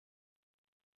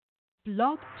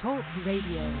Blog Talk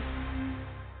Radio.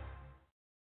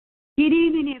 Good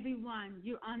evening, everyone.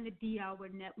 You're on the D-Hour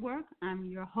Network. I'm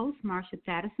your host, Marsha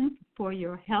Thadison, for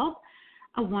your help.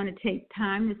 I want to take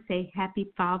time to say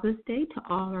Happy Father's Day to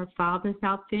all our fathers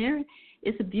out there.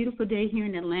 It's a beautiful day here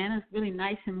in Atlanta. It's really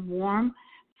nice and warm.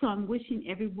 So I'm wishing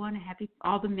everyone,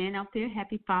 all the men out there,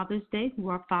 Happy Father's Day who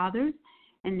are fathers,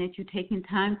 and that you're taking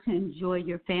time to enjoy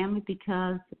your family,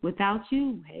 because without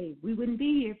you, hey, we wouldn't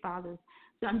be here, fathers.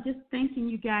 So I'm just thanking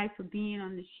you guys for being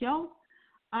on the show.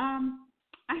 I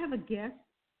have a guest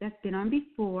that's been on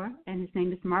before, and his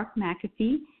name is Mark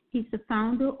McAfee. He's the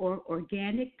founder of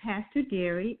Organic Pasture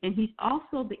Dairy, and he's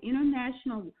also the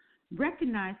international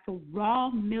recognized for raw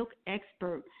milk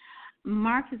expert.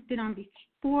 Mark has been on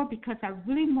before because I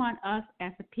really want us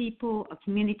as a people, a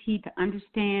community, to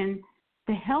understand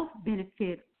the health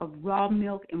benefit of raw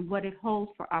milk and what it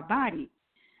holds for our body.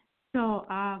 So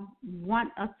I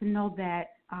want us to know that,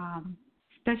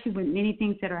 especially with many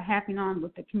things that are happening on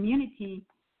with the community,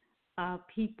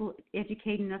 people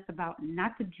educating us about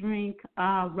not to drink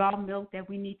raw milk, that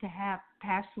we need to have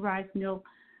pasteurized milk.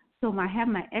 So I have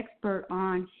my expert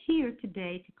on here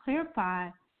today to clarify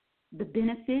the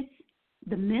benefits,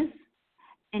 the myths,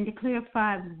 and to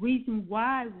clarify the reason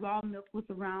why raw milk was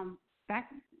around back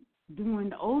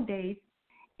during the old days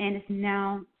and is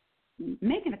now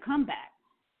making a comeback.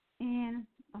 And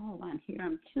hold on here,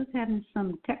 I'm just having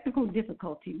some technical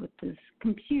difficulty with this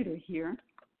computer here.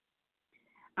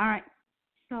 All right,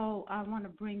 so I want to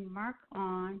bring Mark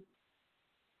on.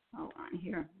 Hold on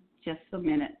here, just a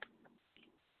minute.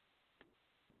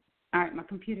 All right, my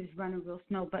computer's running real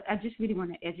slow, but I just really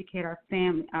want to educate our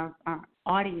family, our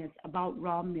audience about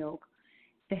raw milk,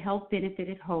 the health benefit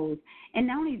it holds. And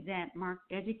not only that, Mark,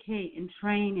 educate and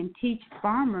train and teach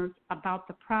farmers about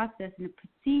the process and the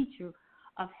procedure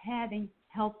of having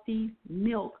healthy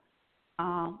milk.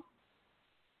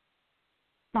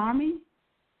 Farming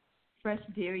fresh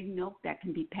dairy milk that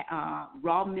can be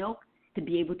raw milk to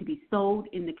be able to be sold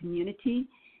in the community,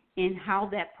 and how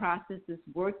that process is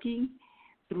working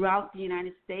throughout the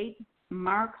United States.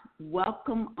 Mark,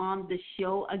 welcome on the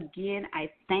show again. I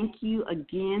thank you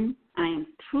again. I am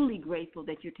truly grateful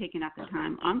that you're taking out the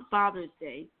time on Father's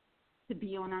Day to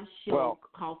be on our show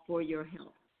called For Your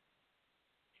Health.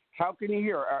 How can you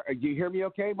hear? Do you hear me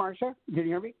okay, Marsha? Can you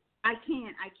hear me? I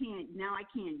can. Now I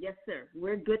can. Yes, sir.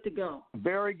 We're good to go.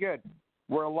 Very good.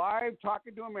 We're live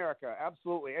talking to America.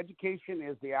 Absolutely. Education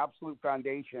is the absolute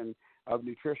foundation of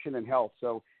nutrition and health.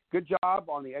 So good job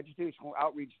on the educational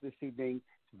outreach this evening.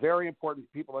 It's very important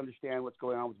for people to understand what's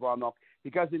going on with raw milk,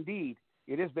 because indeed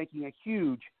it is making a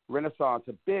huge renaissance,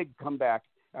 a big comeback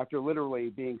after literally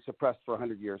being suppressed for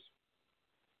 100 years.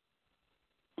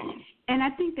 And I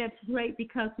think that's great,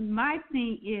 because my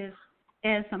thing is,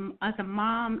 as a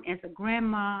mom, as a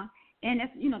grandma, and as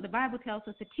you know, the Bible tells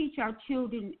us to teach our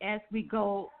children as we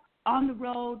go on the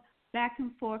road back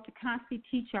and forth, to constantly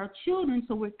teach our children,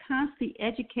 so we're constantly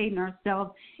educating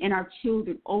ourselves and our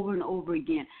children over and over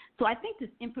again. So I think this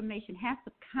information has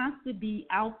to constantly be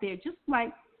out there, just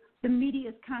like the media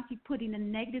is constantly putting the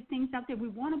negative things out there. We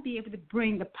want to be able to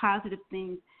bring the positive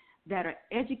things that are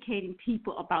educating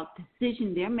people about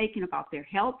decisions they're making about their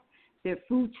health, their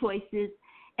food choices,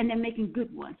 and they're making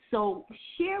good ones. So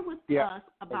share with us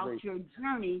about your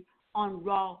journey on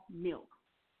raw milk.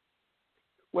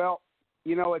 Well,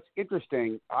 you know, it's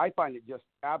interesting. I find it just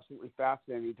absolutely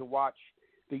fascinating to watch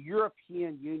the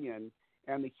European Union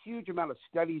and the huge amount of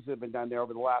studies that have been done there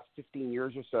over the last 15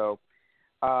 years or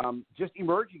so, just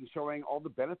emerging, showing all the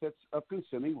benefits of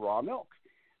consuming raw milk.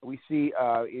 We see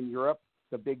in Europe,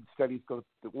 the big studies go,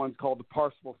 the one's called the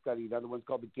Parsival study, the other one's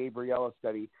called the Gabriella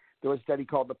study. There was a study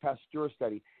called the Pasteur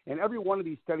study. And every one of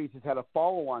these studies has had a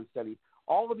follow-on study.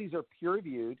 All of these are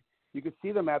peer-reviewed. You can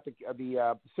see them at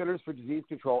the Centers for Disease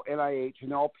Control, NIH,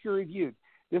 and they're all peer-reviewed.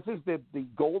 This is the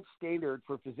gold standard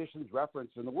for physicians'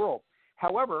 reference in the world.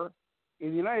 However, in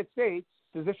the United States,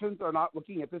 physicians are not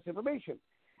looking at this information.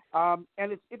 And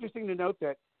it's interesting to note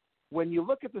that when you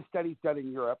look at the studies done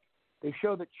in Europe, they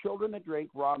show that children that drink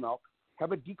raw milk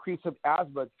have a decrease of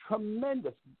asthma,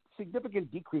 tremendous,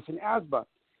 significant decrease in asthma.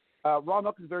 Raw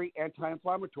milk is very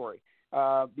anti-inflammatory.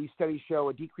 These studies show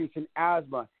a decrease in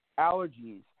asthma,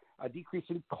 allergies, a decrease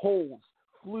in colds,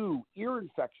 flu, ear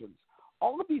infections.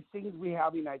 All of these things we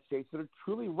have in the United States that are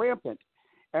truly rampant,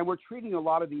 and we're treating a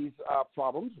lot of these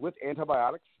problems with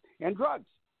antibiotics and drugs.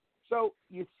 So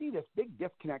you see this big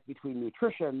disconnect between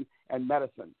nutrition and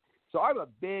medicine. So I'm a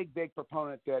big, big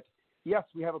proponent that, yes,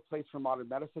 we have a place for modern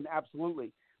medicine,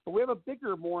 absolutely, but we have a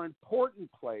bigger, more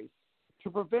important place to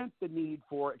prevent the need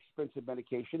for expensive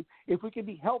medication if we can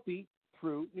be healthy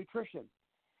through nutrition.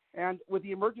 And with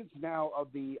the emergence now of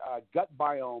the gut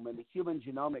biome and the human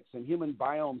genomics and human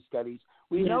biome studies,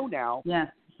 we know now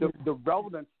the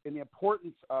relevance and the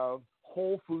importance of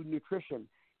whole food nutrition.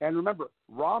 And remember,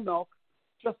 raw milk,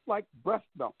 just like breast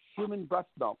milk, human breast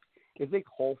milk, is a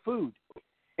whole food.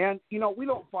 And, we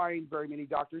don't find very many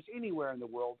doctors anywhere in the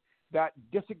world that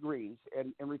disagrees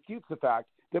and refutes the fact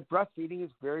that breastfeeding is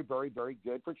very, very, very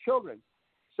good for children.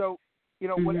 So,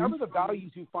 whatever the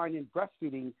values you find in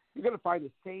breastfeeding, you're going to find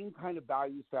the same kind of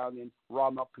values found in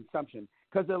raw milk consumption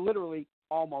because they're literally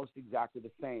almost exactly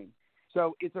the same.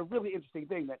 So it's a really interesting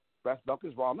thing that breast milk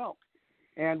is raw milk.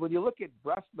 And when you look at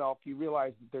breast milk, you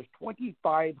realize that there's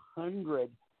 2,500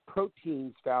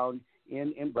 proteins found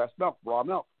in breast milk, raw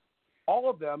milk. All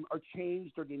of them are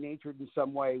changed or denatured in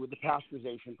some way with the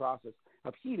pasteurization process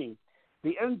of heating.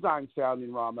 The enzymes found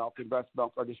in raw milk and breast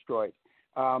milk are destroyed.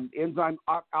 Enzyme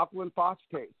alkaline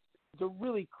phosphatase. It's a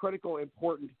really critical,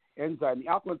 important enzyme. The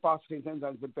alkaline phosphatase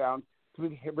enzyme has been found to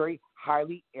be very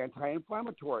highly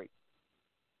anti-inflammatory,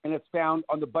 and it's found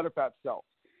on the butterfat cells.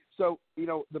 So,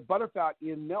 the butterfat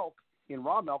in milk, in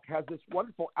raw milk, has this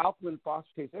wonderful alkaline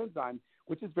phosphatase enzyme,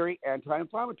 which is very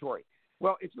anti-inflammatory.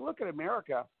 Well, if you look at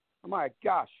America, oh my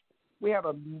gosh, we have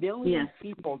 1 million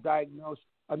people diagnosed.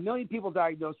 1 million people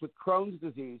diagnosed with Crohn's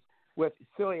disease, with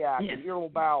celiac and irritable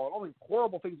bowel, and all these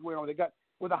horrible things going on with the gut,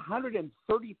 with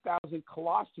 130,000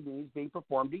 colostomies being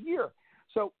performed a year.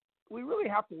 So we really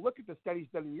have to look at the studies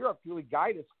done in Europe to really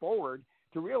guide us forward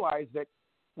to realize that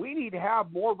we need to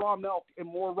have more raw milk and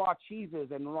more raw cheeses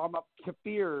and raw milk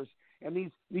kefirs and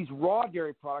these raw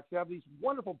dairy products that have these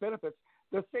wonderful benefits,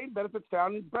 the same benefits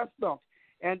found in breast milk.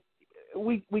 And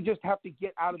we just have to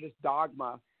get out of this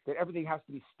dogma that everything has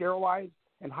to be sterilized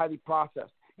and highly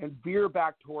processed and veer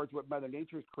back towards what Mother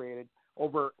Nature has created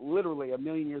over literally 1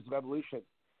 million years of evolution.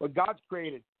 What God's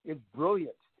created is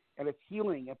brilliant, and it's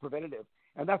healing and preventative,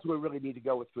 and that's where we really need to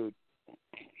go with food.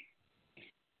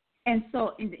 And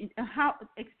so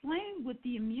explain with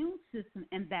the immune system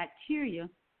and bacteria,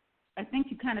 I think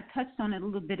you kind of touched on it a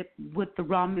little bit with the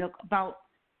raw milk, about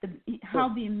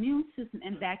how the immune system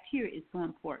and bacteria is so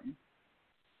important.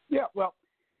 Yeah, well,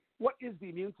 what is the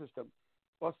immune system?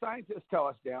 Well, scientists tell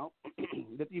us now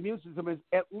that the immune system is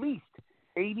at least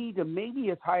 80 to maybe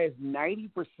as high as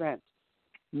 90%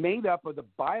 made up of the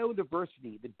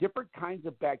biodiversity, the different kinds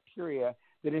of bacteria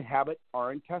that inhabit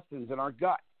our intestines and our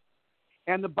gut.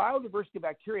 And the biodiversity of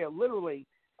bacteria literally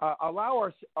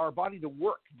allow our body to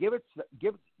work, gives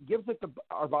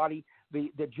our body the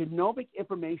genomic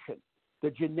information, the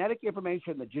genetic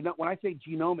information. When I say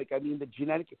genomic, I mean the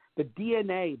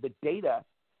DNA, the data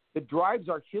that drives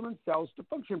our human cells to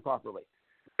function properly.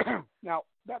 Now,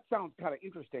 that sounds kind of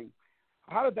interesting.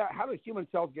 How do human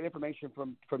cells get information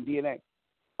from DNA,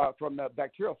 from the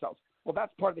bacterial cells? Well,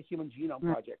 that's part of the Human Genome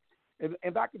Project.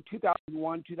 And back in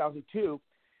 2001, 2002,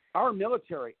 our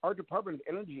military, our Department of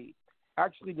Energy,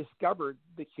 actually discovered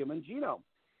the human genome.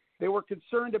 They were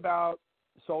concerned about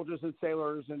soldiers and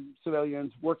sailors and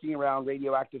civilians working around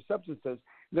radioactive substances.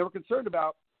 They were concerned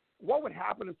about what would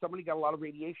happen if somebody got a lot of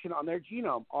radiation on their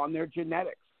genome, on their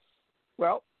genetics.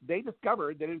 Well, they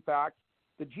discovered that, in fact,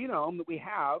 the genome that we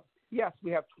have, yes,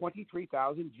 we have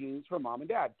 23,000 genes from mom and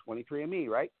dad, 23andMe,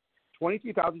 right?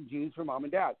 23,000 genes from mom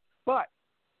and dad. But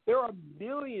there are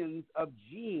millions of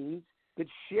genes that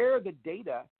share the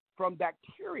data from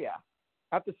bacteria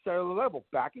at the cellular level,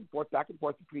 back and forth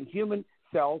between human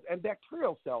cells and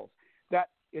bacterial cells. That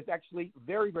is actually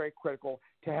very, very critical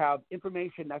to have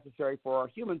information necessary for our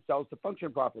human cells to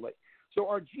function properly. So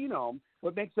our genome,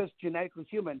 what makes us genetically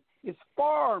human, is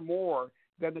far more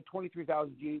than the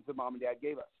 23,000 genes that mom and dad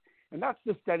gave us. And that's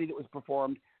the study that was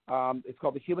performed. It's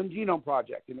called the Human Genome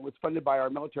Project, and it was funded by our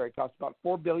military. It cost about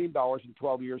 $4 billion in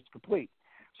 12 years to complete.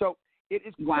 So it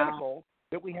is critical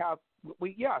that we have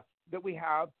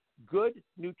good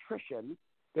nutrition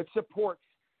that supports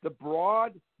the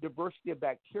broad diversity of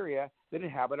bacteria that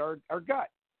inhabit our gut.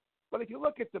 But if you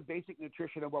look at the basic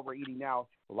nutrition of what we're eating now,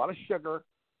 a lot of sugar,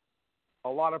 a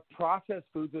lot of processed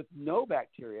foods with no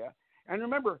bacteria. And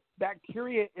remember,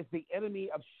 bacteria is the enemy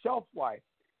of shelf life.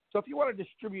 So if you want to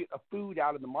distribute a food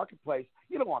out in the marketplace,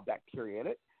 you don't want bacteria in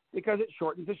it because it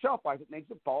shortens the shelf life. It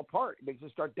makes it fall apart. It makes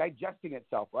it start digesting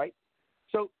itself, right?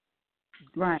 So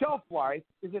shelf life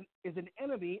is an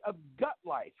enemy of gut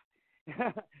life.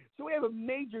 So we have a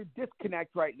major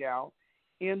disconnect right now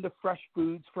in the fresh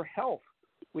foods for health.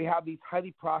 We have these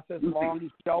highly processed, long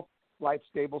shelf life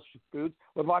stable foods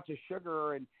with lots of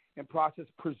sugar and processed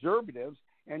preservatives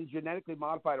and genetically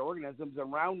modified organisms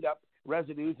and Roundup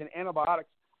residues and antibiotics.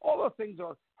 All those things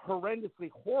are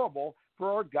horrendously horrible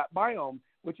for our gut biome,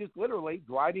 which is literally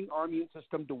driving our immune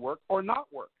system to work or not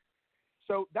work.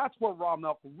 So that's where raw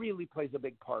milk really plays a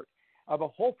big part of a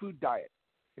whole food diet.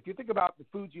 If you think about the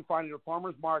foods you find at a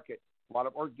farmer's market, a lot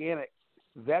of organics,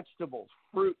 vegetables,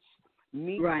 fruits,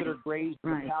 meats that are grazed in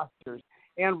the pastures,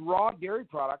 and raw dairy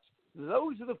products,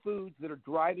 those are the foods that are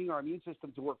driving our immune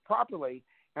system to work properly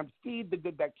and feed the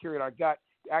good bacteria in our gut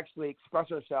to actually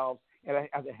express ourselves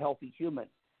as a healthy human.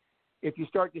 If you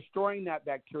start destroying that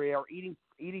bacteria or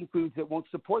eating foods that won't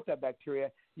support that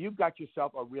bacteria, you've got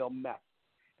yourself a real mess.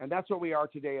 And that's where we are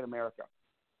today in America.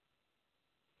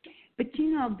 But,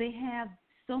 they have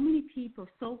so many people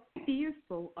so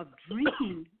fearful of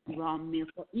drinking raw milk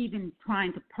or even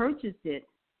trying to purchase it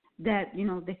that,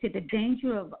 they say the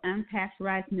danger of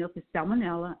unpasteurized milk is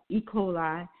salmonella, E.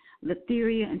 coli,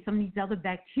 listeria, and some of these other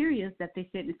bacteria that they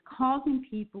said is causing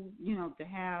people, to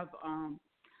have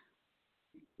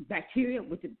bacteria,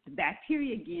 with the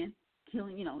bacteria again,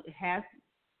 killing, it has,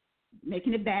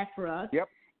 making it bad for us. Yep.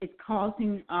 It's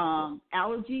causing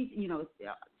allergies.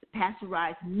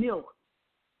 Pasteurized milk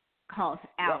causes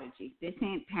allergies. Yep. They're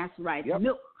saying pasteurized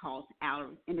milk causes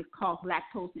allergies, and it causes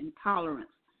lactose intolerance.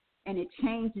 And it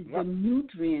changes the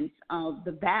nutrients of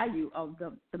the value of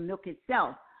the milk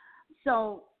itself.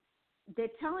 So they're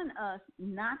telling us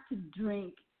not to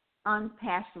drink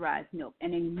unpasteurized milk,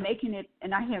 and then making it.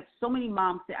 And I have so many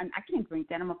moms say, I can't drink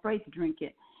that. I'm afraid to drink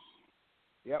it.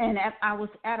 Yep. And I was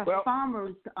at a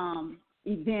farmer's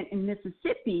event in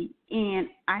Mississippi, and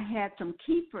I had some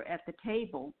kefir at the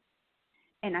table,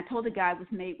 and I told the guy it was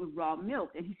made with raw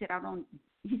milk, and he said,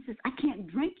 He says, I can't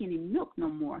drink any milk no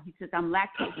more. He says, I'm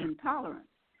lactose intolerant.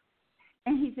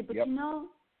 And he said, but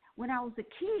when I was a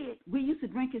kid, we used to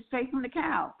drink it straight from the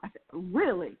cow. I said,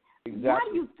 really? Exactly. Why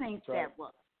do you think that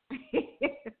was?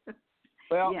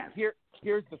 Well,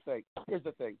 here's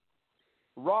the thing.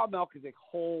 Raw milk is a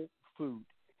whole food,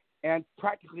 and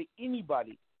practically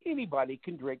anybody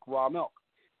can drink raw milk.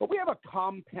 But we have a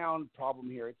compound problem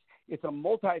here. It's a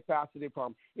multifaceted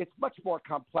problem. It's much more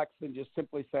complex than just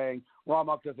simply saying raw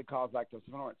milk doesn't cause lactose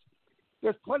intolerance.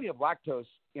 There's plenty of lactose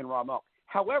in raw milk.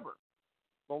 However,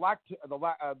 the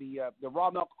raw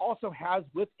milk also has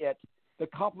with it the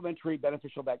complementary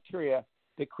beneficial bacteria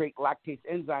that create lactase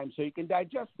enzymes so you can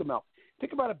digest the milk.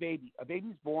 Think about a baby. A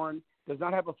baby's born, does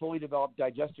not have a fully developed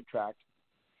digestive tract.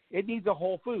 It needs a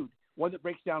whole food, one that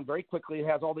breaks down very quickly. It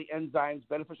has all the enzymes,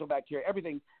 beneficial bacteria,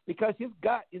 everything, because his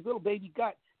little baby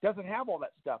gut, doesn't have all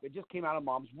that stuff. It just came out of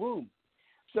mom's womb.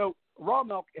 So raw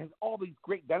milk has all these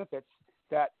great benefits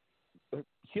that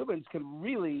humans can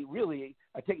really, really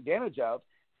take advantage of.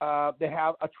 They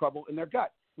have a trouble in their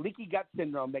gut. Leaky gut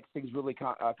syndrome makes things really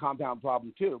a compound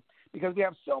problem too, because we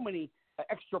have so many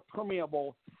extra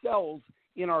permeable cells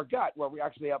in our gut where we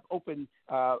actually have open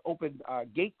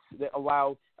gates that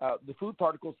allow the food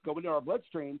particles to go into our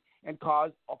bloodstream and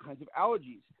cause all kinds of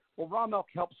allergies. Well, raw milk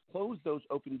helps close those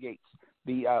open gates.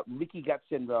 The leaky gut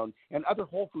syndrome and other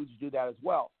whole foods do that as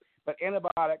well. But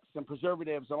antibiotics and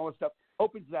preservatives and all this stuff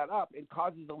opens that up and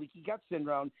causes the leaky gut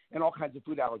syndrome and all kinds of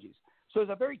food allergies. So there's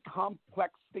a very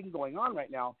complex thing going on right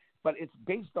now, but it's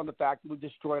based on the fact that we've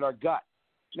destroyed our gut.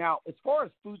 Now, as far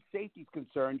as food safety is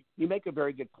concerned, you make a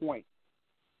very good point.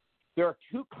 There are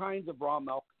two kinds of raw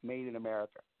milk made in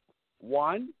America.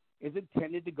 One is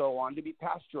intended to go on to be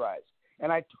pasteurized,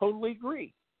 and I totally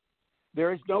agree.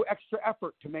 There is no extra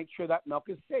effort to make sure that milk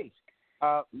is safe.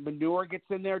 Manure gets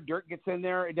in there, dirt gets in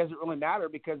there. It doesn't really matter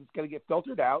because it's going to get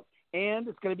filtered out and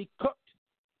it's going to be cooked.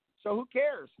 So who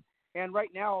cares? And right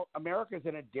now, America is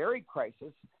in a dairy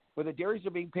crisis where the dairies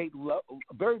are being paid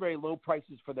very, very low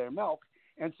prices for their milk.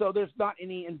 And so there's not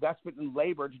any investment in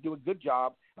labor to do a good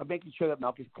job of making sure that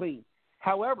milk is clean.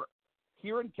 However,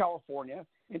 here in California,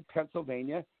 in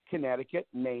Pennsylvania, Connecticut,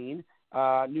 Maine,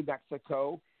 New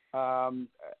Mexico,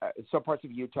 some parts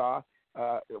of Utah,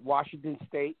 Washington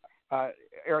State,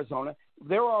 Arizona,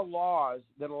 there are laws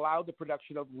that allow the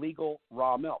production of legal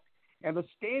raw milk. And the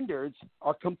standards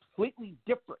are completely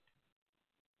different.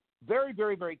 Very,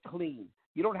 very, very clean.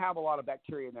 You don't have a lot of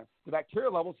bacteria in there. The bacteria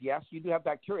levels, yes, you do have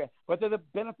bacteria, but they're the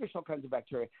beneficial kinds of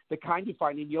bacteria, the kind you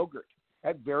find in yogurt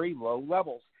at very low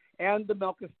levels. And the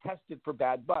milk is tested for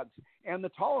bad bugs. And the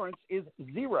tolerance is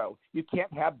 0. You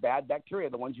can't have bad bacteria,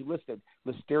 the ones you listed.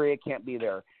 Listeria can't be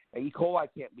there. E. coli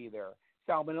can't be there.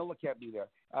 Salmonella can't be there.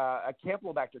 A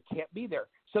Campylobacter can't be there.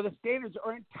 So the standards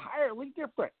are entirely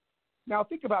different. Now,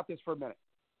 think about this for a minute.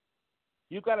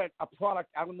 You've got a product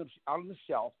out on the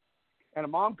shelf, and a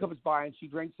mom comes by and she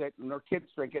drinks it, and her kids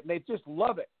drink it, and they just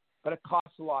love it, but it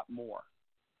costs a lot more.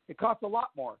 It costs a lot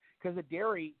more because the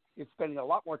dairy is spending a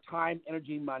lot more time,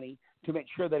 energy, money to make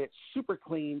sure that it's super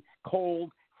clean,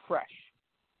 cold, fresh.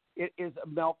 It is a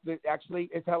milk that actually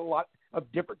has had a lot of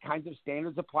different kinds of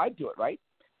standards applied to it, right?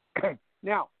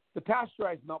 Now, the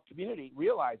pasteurized milk community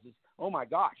realizes, oh my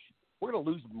gosh, we're going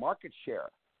to lose market share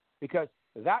because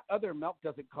that other milk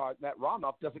that raw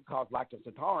milk doesn't cause lactose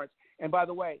intolerance. And by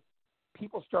the way,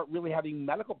 people start really having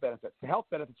medical benefits. The health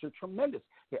benefits are tremendous.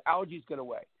 Their allergies go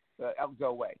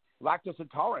away. Lactose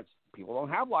intolerance, people don't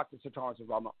have lactose intolerance with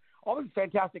raw milk. All these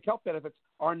fantastic health benefits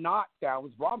are not found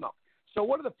with raw milk. So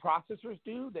what do the processors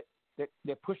do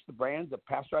that push the brands of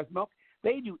pasteurized milk?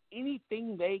 They do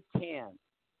anything they can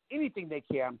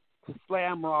to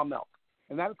slam raw milk,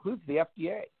 and that includes the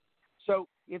FDA. So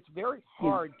it's very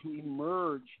hard to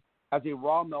emerge as a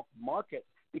raw milk market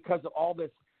because of all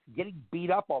this getting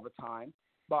beat up all the time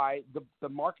by the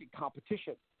market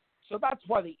competition. So that's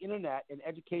why the internet and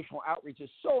educational outreach is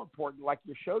so important, like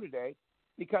your show today,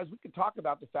 because we can talk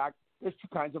about the fact there's two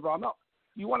kinds of raw milk.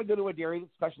 You want to go to a dairy that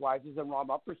specializes in raw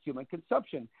milk for human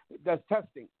consumption, that does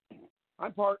testing.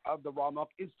 I'm part of the Raw Milk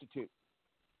Institute,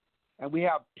 and we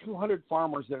have 200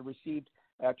 farmers that have received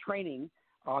training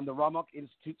on the Raw Milk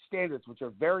Institute standards, which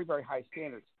are very, very high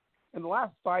standards. In the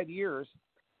last 5 years,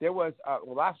 there was,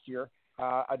 last year,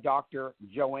 a Dr.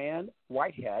 Joanne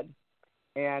Whitehead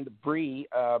and Bree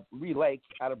Lake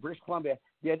out of British Columbia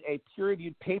did a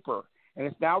peer-reviewed paper, and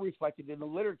it's now reflected in the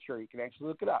literature. You can actually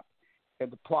look it up. In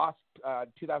the PLOS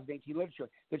 2018 literature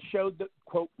that showed the,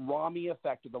 quote, RAMI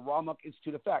effect, or the Raw Milk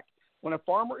Institute effect. When a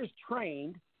farmer is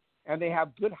trained and they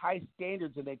have good high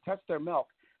standards and they test their milk,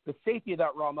 the safety of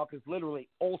that raw milk is literally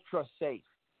ultra safe.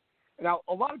 Now,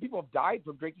 a lot of people have died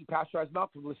from drinking pasteurized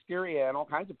milk, from listeria and all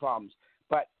kinds of problems.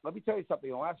 But let me tell you something.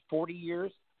 In the last 40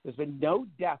 years, there's been no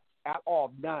deaths at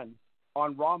all, none,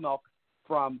 on raw milk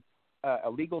from a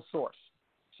legal source.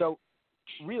 So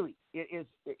really,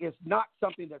 it's not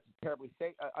something that's terribly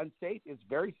unsafe. It's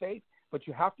very safe, but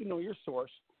you have to know your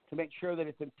source to make sure that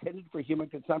it's intended for human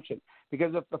consumption.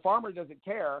 Because if the farmer doesn't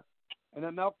care and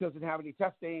the milk doesn't have any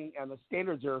testing and the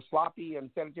standards are sloppy and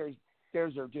sanitary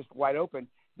standards are just wide open,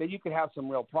 then you could have some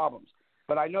real problems.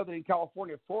 But I know that in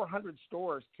California, 400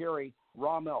 stores carry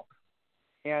raw milk,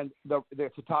 and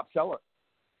it's a top seller.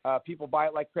 People buy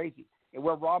it like crazy. And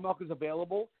where raw milk is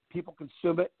available, people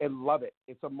consume it and love it.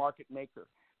 It's a market maker.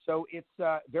 So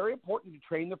it's very important to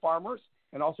train the farmers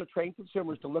and also train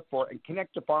consumers to look for and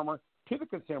connect the farmer to the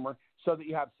consumer so that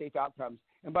you have safe outcomes.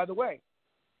 And by the way,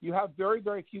 you have very,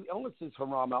 very few illnesses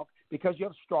from raw milk because you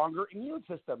have stronger immune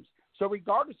systems. So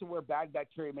regardless of where bad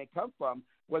bacteria may come from,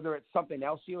 whether it's something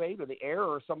else you ate or the air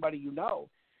or somebody you know,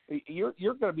 you're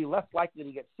going to be less likely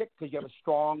to get sick because you have a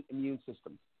strong immune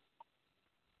system.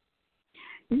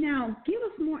 Now, give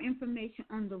us more information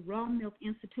on the Raw Milk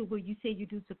Institute where you say you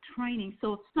do some training.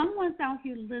 So if someone's out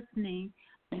here listening,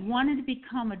 wanted to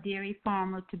become a dairy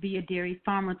farmer, to be a dairy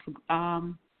farmer,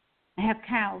 to have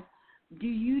cows, do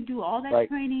you do all that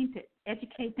training to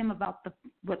educate them about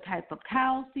what type of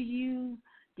cows to use,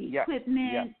 the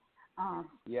equipment?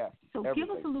 Yes. So everything.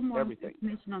 Give us a little more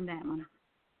information on that one.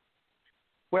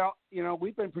 Well,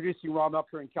 we've been producing raw milk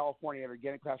here in California at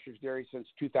Organic Pastures Dairy since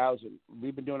 2000.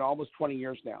 We've been doing it almost 20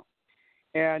 years now.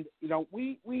 And,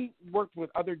 we worked with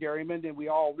other dairymen, and we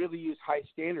all really use high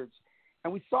standards.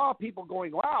 And we saw people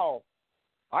going, wow,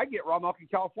 I get raw milk in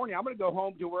California. I'm going to go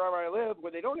home to wherever I live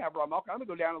where they don't have raw milk. I'm going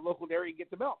to go down to the local dairy and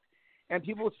get the milk. And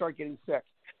people would start getting sick.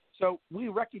 So we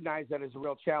recognize that as a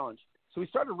real challenge. So we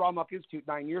started Raw Milk Institute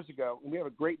 9 years ago, and we have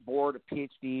a great board of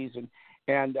PhDs,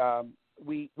 and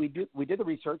we did the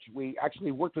research. We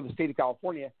actually worked with the state of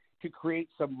California to create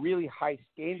some really high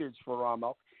standards for raw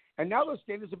milk. And now those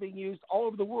standards are being used all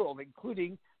over the world,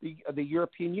 including the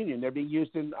European Union. They're being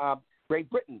used in Great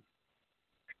Britain.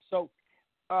 So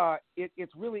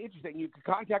it's really interesting. You can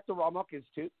contact the Raw Milk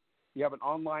Institute. You have an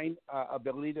online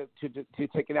ability to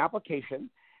take an application,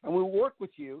 and we'll work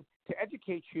with you to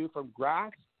educate you from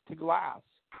grass to glass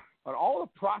on all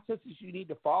the processes you need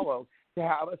to follow to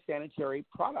have a sanitary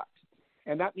product.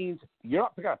 And that means you're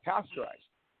not going to pasteurize.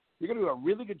 You're going to do a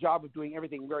really good job of doing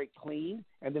everything very clean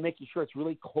and then making sure it's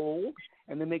really cold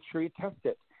and then make sure you test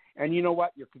it. And you know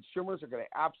what? Your consumers are going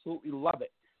to absolutely love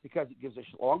it because it gives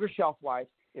a longer shelf life.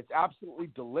 It's absolutely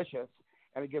delicious,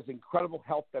 and it gives incredible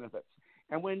health benefits.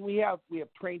 And when we have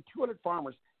trained 200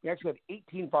 farmers, we actually have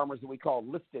 18 farmers that we call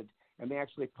listed, and they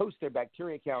actually post their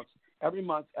bacteria counts every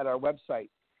month at our website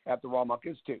at the Raw Milk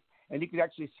Institute. And you can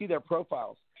actually see their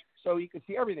profiles. So you can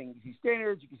see everything. You can see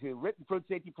standards. You can see the written food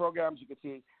safety programs. You can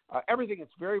see everything.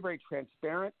 It's very, very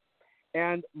transparent.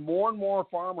 And more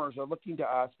farmers are looking to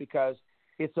us because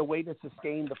it's a way to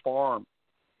sustain the farm.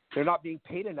 They're not being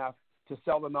paid enough to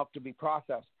sell the milk to be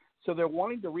processed. So they're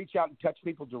wanting to reach out and touch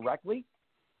people directly,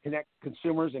 connect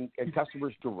consumers and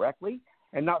customers directly,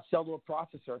 and not sell to a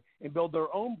processor and build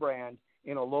their own brand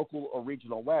in a local or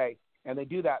regional way. And they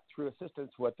do that through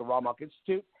assistance with the Raw Milk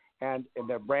Institute and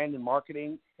their brand and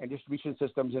marketing and distribution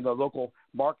systems in the local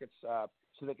markets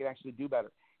so they can actually do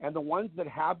better. And the ones that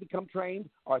have become trained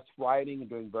are thriving and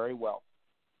doing very well.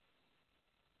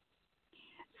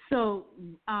 So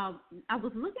I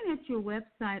was looking at your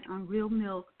website on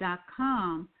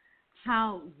realmilk.com,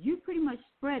 how you pretty much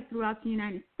spread throughout the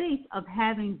United States of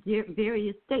having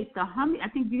various states. So how many? I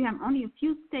think you have only a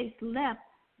few states left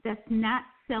that's not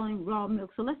selling raw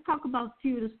milk. So let's talk about a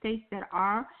few of the states that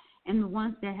are and the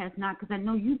ones that has not, because I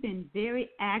know you've been very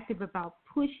active about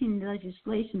pushing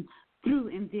legislation through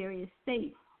in various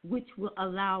states, which will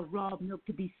allow raw milk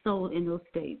to be sold in those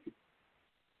states.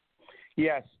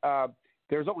 Yes.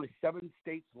 There's only 7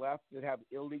 states left that have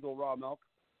illegal raw milk.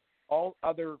 All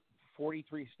other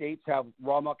 43 states have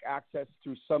raw milk access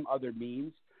through some other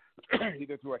means,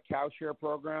 either through a cow share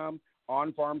program,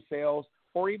 on-farm sales,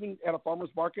 or even at a farmer's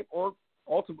market, or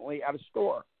ultimately at a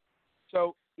store.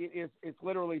 So it's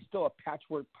literally still a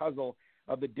patchwork puzzle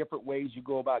of the different ways you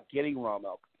go about getting raw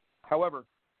milk. However,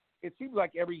 it seems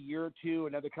like every year or two,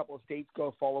 another couple of states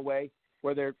fall away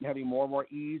where they're having more and more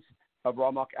ease of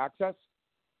raw milk access.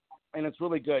 And it's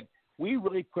really good. We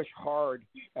really push hard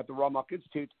at the Raw Milk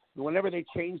Institute whenever they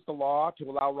change the law to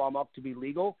allow raw milk to be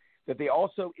legal, that they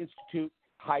also institute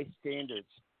high standards.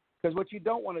 Because what you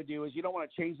don't want to do is you don't want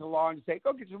to change the law and say,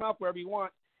 go get your milk wherever you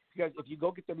want. Because if you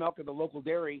go get the milk at the local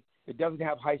dairy, it doesn't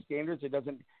have high standards. It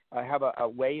doesn't have a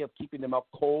way of keeping the milk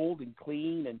cold and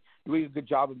clean and doing a good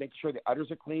job of making sure the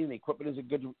udders are clean, the equipment is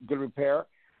in good repair.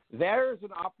 There's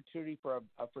an opportunity for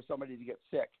somebody to get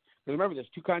sick. Because remember, there's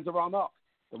 2 kinds of raw milk.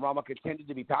 The raw milk intended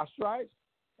to be pasteurized,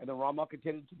 and the raw milk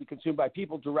intended to be consumed by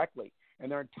people directly.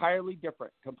 And they're entirely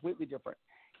different, completely different.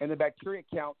 And the bacteria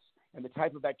counts and the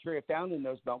type of bacteria found in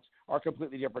those milks are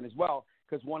completely different as well,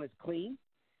 because one is clean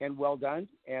and well done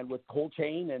and with cold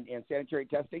chain and sanitary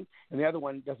testing, and the other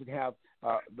one doesn't have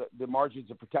the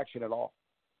margins of protection at all.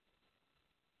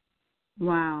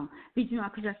 Wow.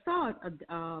 Because I saw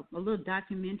a little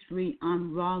documentary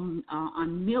on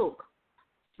on milk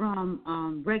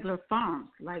from regular farms,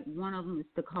 like one of them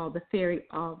is called the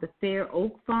Fair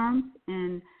Oak Farms,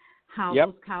 and how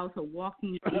those cows are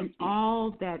walking in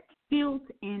all that filth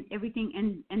and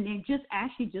everything, and they're just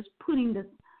actually just putting the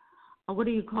what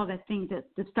do you call that thing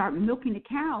to start milking the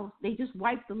cows? They just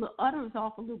wipe the little udders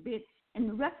off a little bit, and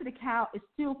the rest of the cow is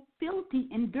still filthy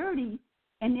and dirty,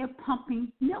 and they're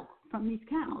pumping milk from these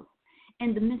cows.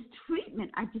 And the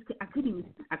mistreatment, I couldn't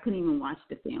even watch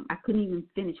the film. I couldn't even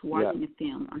finish watching the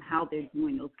film on how they're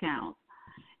doing those cows.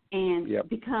 And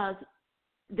because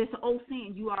there's an old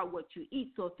saying, you are what you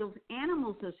eat. So if those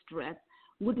animals are stressed,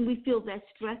 wouldn't we feel that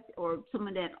stress or some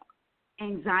of that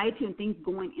anxiety and things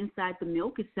going inside the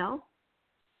milk itself?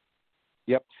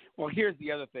 Yep. Well, here's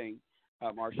the other thing,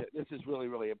 Marsha. This is really,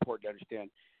 really important to understand.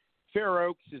 Fair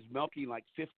Oaks is milking like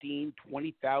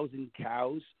 20,000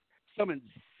 cows, some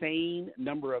insane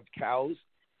number of cows.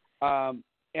 And,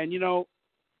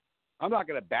 I'm not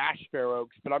going to bash Fair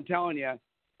Oaks, but I'm telling you,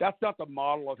 that's not the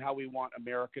model of how we want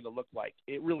America to look like.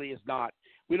 It really is not.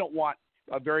 We don't want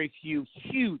a very few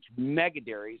huge mega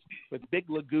dairies with big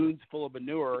lagoons full of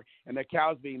manure and their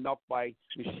cows being milked by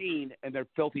machine and they're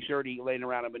filthy, dirty, laying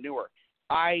around in manure.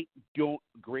 I don't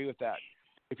agree with that.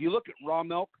 If you look at raw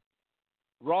milk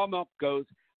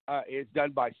is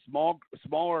done by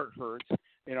smaller herds,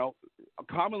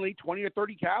 commonly 20 or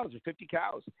 30 cows or 50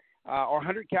 cows or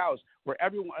 100 cows, where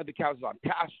every one of the cows is on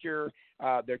pasture.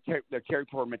 They're cared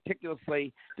for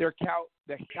meticulously. The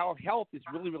cow health is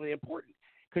really, really important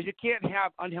because you can't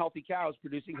have unhealthy cows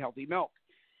producing healthy milk.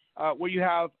 Where you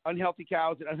have unhealthy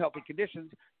cows in unhealthy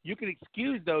conditions, you can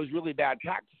excuse those really bad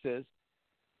practices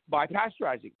by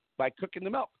pasteurizing, by cooking the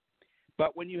milk.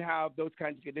 But when you have those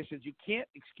kinds of conditions, you can't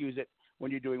excuse it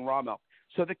when you're doing raw milk.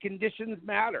 So the conditions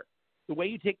matter. The way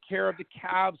you take care of the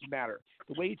calves matter.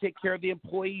 The way you take care of the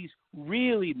employees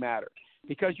really matter,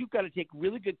 because you've got to take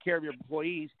really good care of your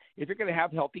employees if you're going to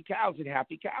have healthy cows and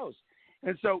happy cows.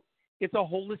 And so it's a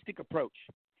holistic approach.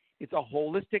 It's a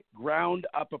holistic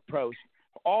ground-up approach.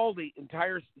 All the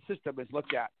entire system is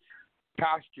looked at: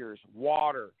 pastures,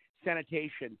 water,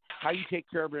 sanitation, how you take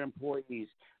care of your employees,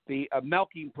 the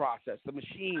milking process, the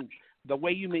machines, the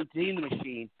way you maintain the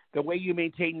machine, the way you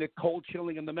maintain the cold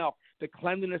chilling of the milk, the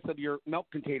cleanliness of your milk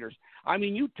containers. I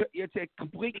mean, it's a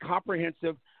complete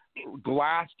comprehensive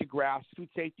glass-to-grass food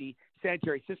safety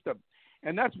sanitary system.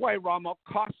 And that's why raw milk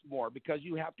costs more, because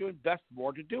you have to invest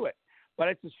more to do it. But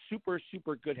it's a super,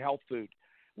 super good health food.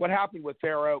 What happened with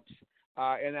Fair Oaks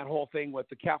and that whole thing with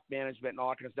the calf management and all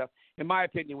that kind of stuff, in my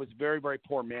opinion, was very, very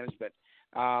poor management.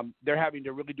 They're having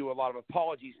to really do a lot of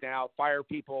apologies now, fire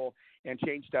people, and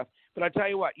change stuff. But I tell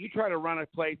you what, you try to run a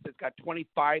place that's got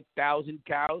 25,000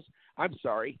 cows. I'm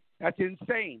sorry, that's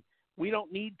insane. We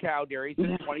don't need cow dairies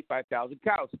with 25,000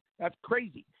 cows. That's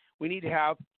crazy. We need to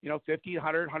have 50,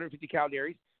 100, 150 cow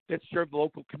dairies that serve the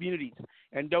local communities,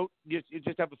 and don't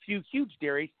just have a few huge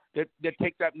dairies that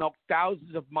take that milk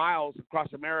thousands of miles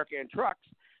across America in trucks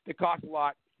that cost a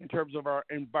lot in terms of our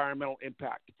environmental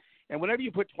impact. And whenever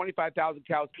you put 25,000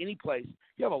 cows any place,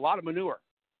 you have a lot of manure,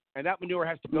 and that manure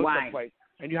has to go someplace,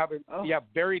 and you have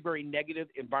very, very negative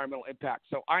environmental impact.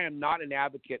 So I am not an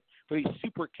advocate for these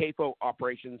super CAFO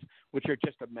operations, which are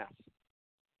just a mess.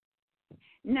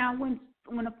 Now, when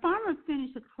a farmer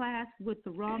finishes a class with the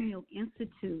Raw Milk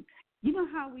Institute, you know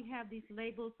how we have these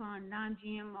labels on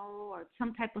non-GMO or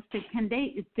some type of thing.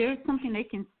 Is there something they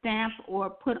can stamp or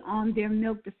put on their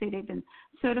milk to say they've been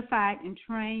certified and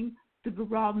trained through the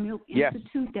Raw Milk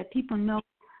Institute, that people know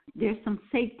there's some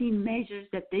safety measures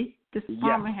that this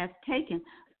farmer has taken?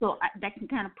 So that can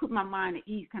kind of put my mind at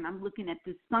ease. Kind of I'm looking at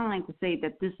this sign to say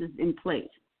that this is in place.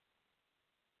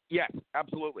 Yes,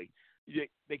 absolutely.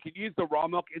 They could use the Raw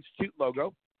Milk Institute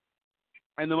logo.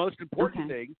 And the most important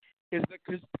thing is that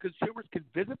consumers can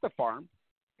visit the farm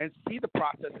and see the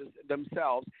processes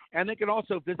themselves. And they can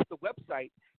also visit the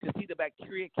website to see the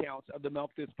bacteria counts of the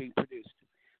milk that's being produced.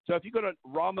 So if you go to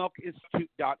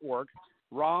rawmilkinstitute.org,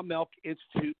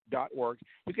 rawmilkinstitute.org,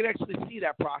 you can actually see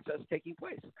that process taking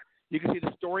place. You can see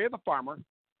the story of the farmer,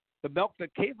 the milk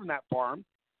that came from that farm,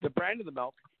 the brand of the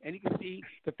milk, and you can see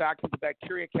the fact that the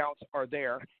bacteria counts are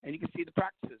there, and you can see the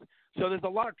practices. So there's a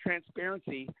lot of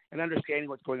transparency and understanding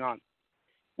what's going on.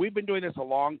 We've been doing this a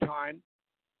long time,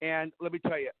 and let me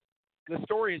tell you, the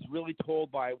story is really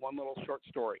told by one little short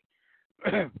story.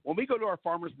 When we go to our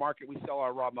farmers market, we sell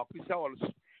our raw milk. We sell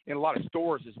it in a lot of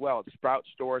stores as well, at Sprout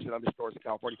stores and other stores in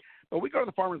California. But we go to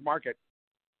the farmers market,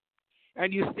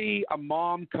 and you see a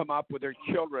mom come up with her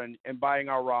children and buying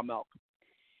our raw milk.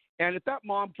 And if that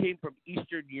mom came from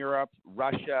Eastern Europe,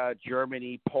 Russia,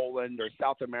 Germany, Poland, or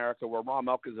South America, where raw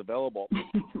milk is available,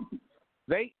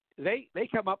 they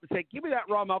come up and say, "Give me that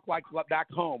raw milk like back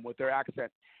home," with their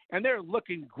accent. And they're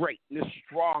looking great, and they're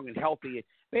strong and healthy.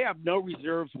 They have no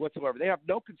reserves whatsoever. They have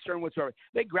no concern whatsoever.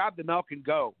 They grab the milk and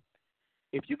go.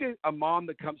 If you get a mom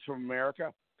that comes from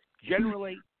America,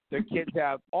 generally their kids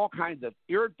have all kinds of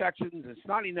ear infections and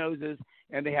snotty noses,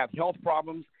 and they have health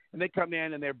problems. And they come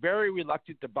in and they're very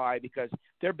reluctant to buy because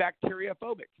they're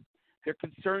bacteriophobic. They're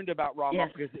concerned about raw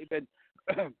milk because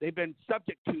they've been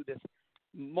subject to this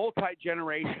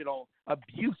multi-generational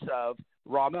abuse of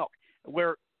raw milk.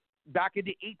 Where back in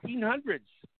the 1800s,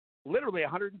 literally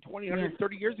 120,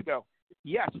 130 years ago,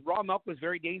 yes, raw milk was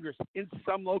very dangerous in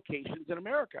some locations in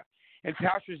America. And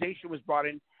pasteurization was brought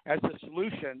in as a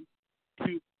solution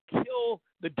to kill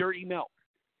the dirty milk.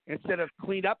 Instead of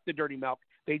clean up the dirty milk,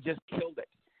 they just killed it.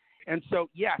 And so,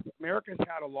 yes, America's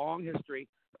had a long history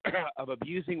of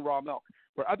abusing raw milk,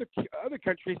 where other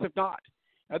countries have not.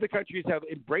 Other countries have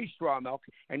embraced raw milk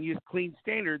and used clean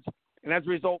standards, and as a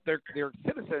result, their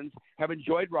citizens have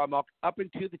enjoyed raw milk up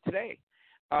into today.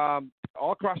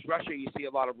 All across Russia, you see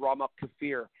a lot of raw milk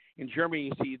kefir. In Germany,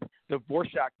 you see the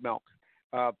Vorschach milk.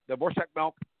 The Vorschach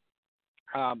milk,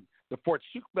 the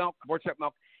Fortschuk milk. Vorschach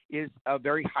milk is a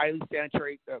very highly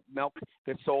sanitary milk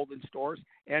that's sold in stores,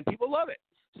 and people love it.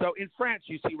 So in France,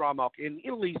 you see raw milk. In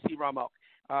Italy, you see raw milk.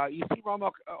 You see raw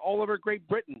milk all over Great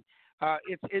Britain.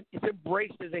 It's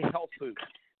embraced as a health food.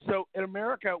 So in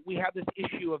America, we have this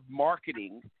issue of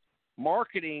marketing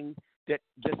that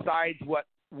decides what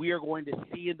we are going to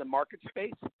see in the market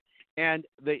space. And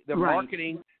the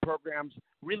marketing programs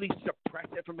really suppress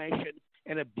information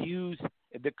and abuse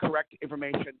the correct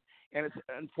information. And it's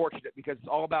unfortunate because it's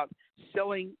all about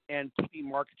selling and keeping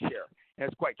market share. And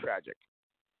it's quite tragic.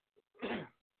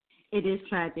 It is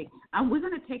tragic. We're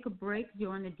going to take a break.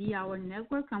 You're on the D Hour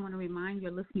Network. I want to remind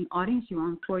your listening audience you're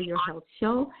on For Your Health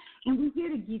Show, and we're here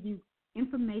to give you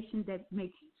information that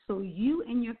makes so you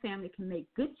and your family can make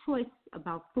good choices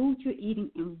about food you're eating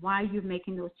and why you're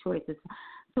making those choices.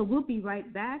 So we'll be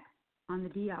right back on the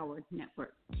D Hour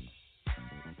Network.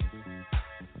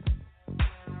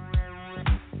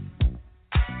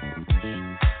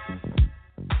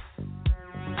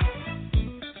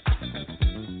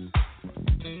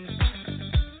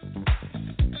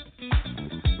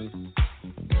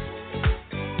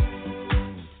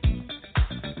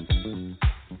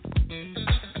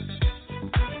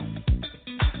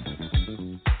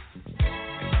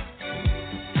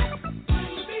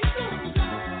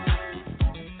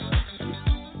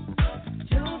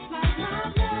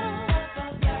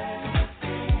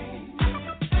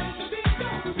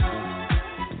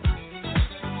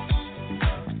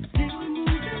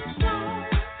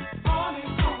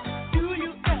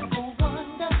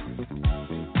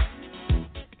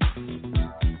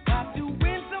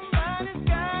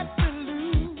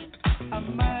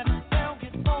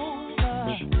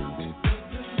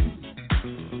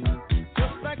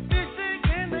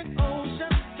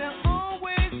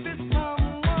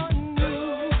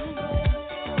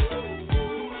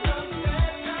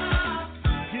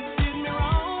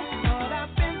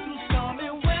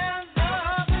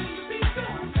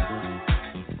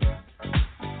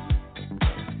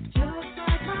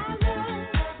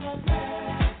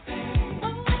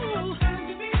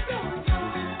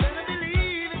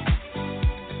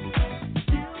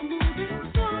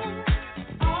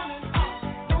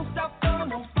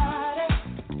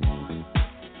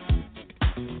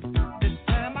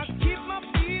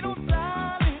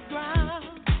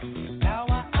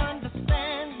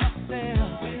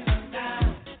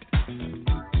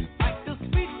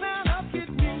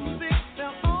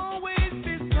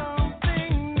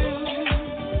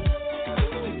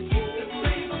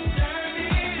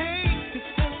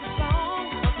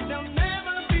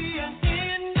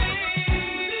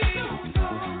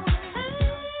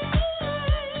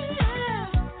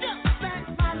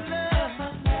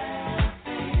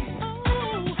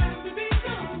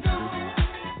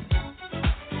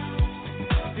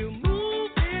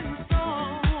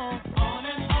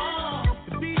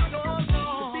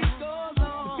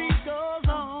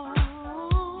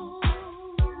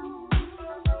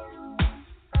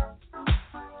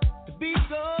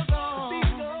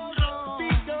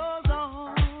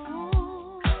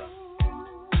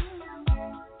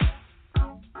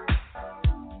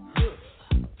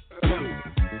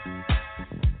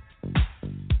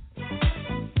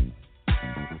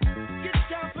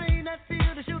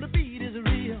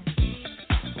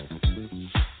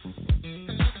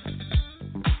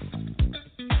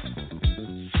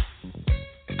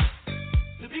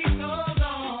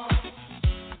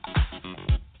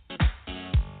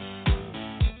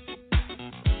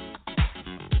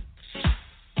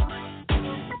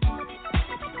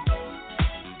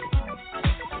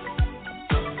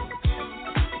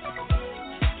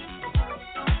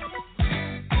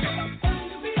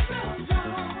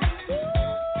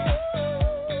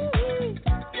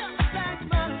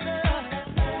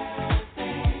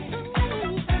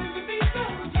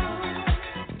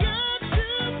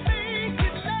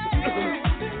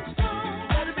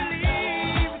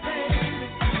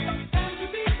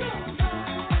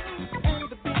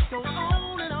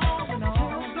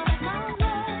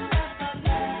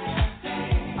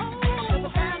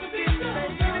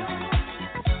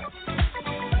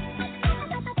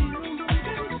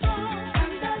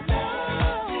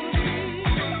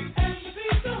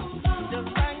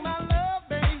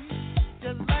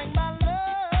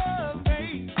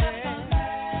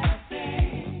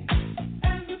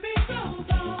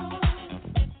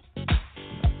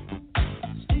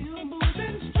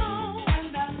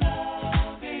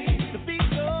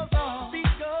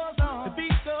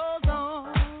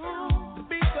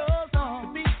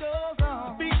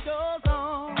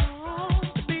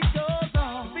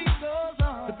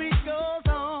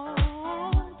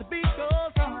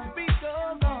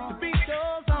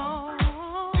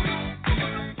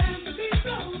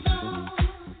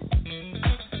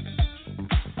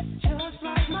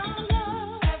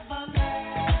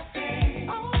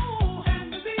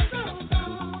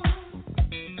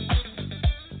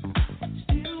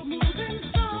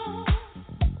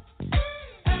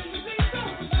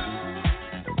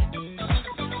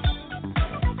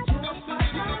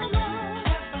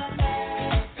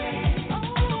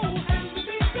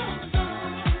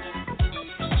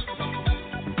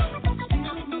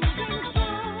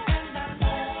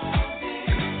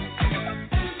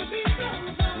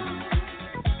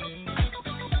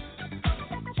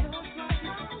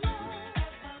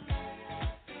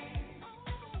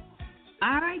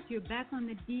 All right, you're back on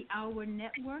the D Hour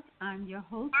Network. I'm your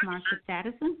host, Marsha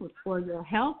Thadison, with For Your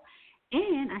Health,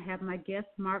 and I have my guest,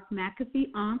 Mark McAfee,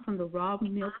 on from the Raw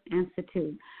Milk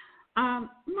Institute.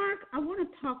 Mark, I want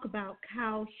to talk about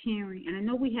cow sharing, and I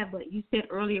know we have, you said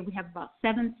earlier, we have about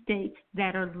 7 states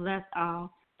that are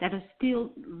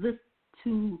still listed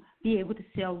to be able to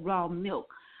sell raw milk.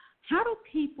 How do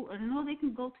people, I know they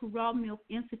can go to Raw Milk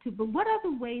Institute, but what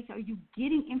other ways are you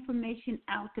getting information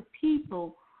out to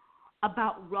people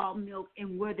about raw milk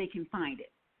and where they can find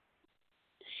it?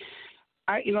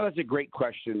 That's a great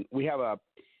question. We have a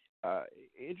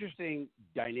interesting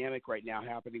dynamic right now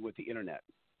happening with the internet.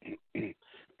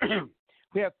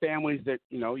 We have families that,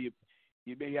 you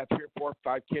maybe have 3 or 4 or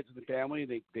 5 kids in the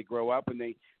family. They grow up and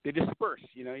they disperse.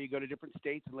 You go to different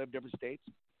states and live in different states.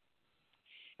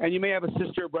 And you may have a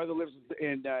sister or brother lives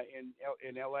in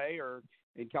L.A. or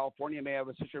in California. You may have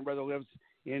a sister and brother lives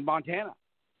in Montana.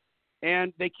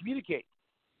 And they communicate.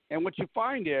 And what you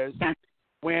find is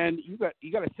when you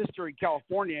got a sister in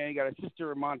California and you got a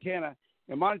sister in Montana,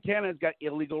 and Montana's got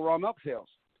illegal raw milk sales.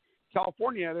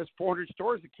 California, there's 400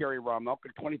 stores that carry raw milk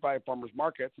at 25 farmers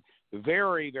markets,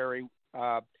 very, very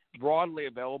broadly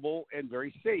available and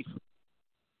very safe.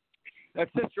 That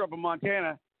sister up in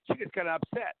Montana, she gets kind of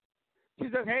upset. She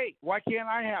says, hey, why can't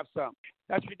I have some?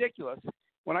 That's ridiculous.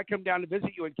 When I come down to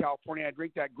visit you in California, I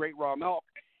drink that great raw milk,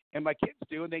 and my kids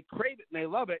do, and they crave it, and they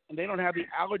love it, and they don't have the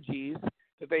allergies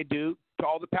that they do to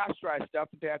all the pasteurized stuff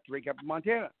that they have to drink up in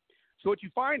Montana. So what you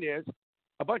find is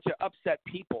a bunch of upset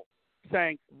people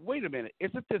saying, wait a minute,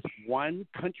 isn't this one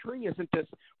country? Isn't this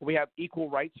where we have equal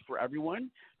rights for everyone?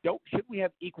 Shouldn't we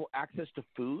have equal access to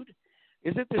food?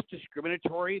 Isn't this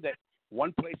discriminatory that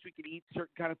one place we can eat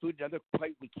certain kind of food, another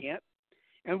place we can't?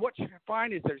 And what you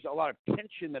find is there's a lot of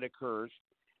tension that occurs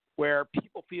where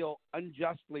people feel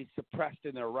unjustly suppressed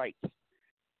in their rights.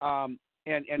 And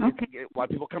okay. A lot of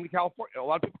people come to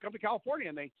California.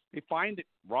 And they find that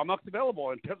raw milk's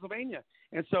available in Pennsylvania.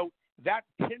 And so that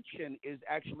tension is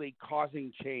actually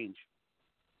causing change.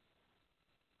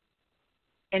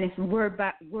 And it's word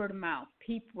of mouth.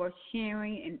 People are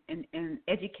sharing and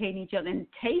educating each other and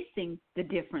tasting the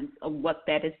difference of what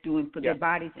that is doing for their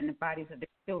bodies and the bodies of their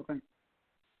children.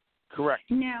 Correct.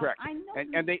 Now, correct. I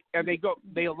know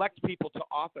they elect people to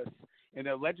office in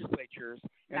their legislatures,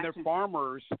 and their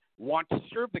farmers want to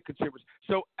serve the consumers.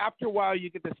 So after a while, you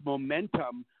get this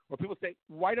momentum where people say,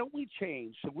 "Why don't we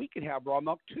change so we can have raw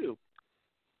milk too?"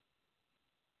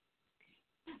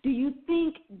 Do you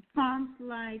think farms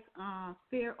like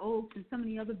Fair Oaks and some of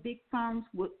the other big farms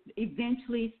would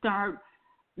eventually start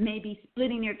maybe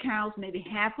splitting their cows, maybe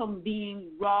half of them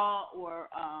being raw or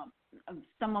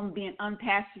some of them being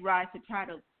unpasteurized to try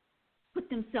to put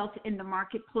themselves in the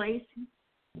marketplace?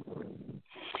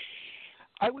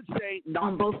 I would say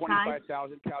not the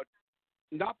 25,000 cow,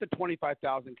 not the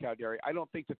 25,000 cow dairy. I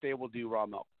don't think that they will do raw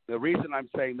milk. The reason I'm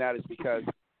saying that is because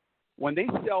when they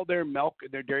sell their milk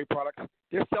and their dairy products,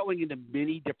 they're selling into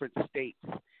many different states.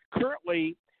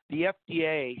 Currently, the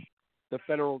FDA, the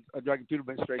Federal Drug and Food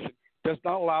Administration, does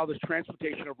not allow this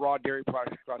transportation of raw dairy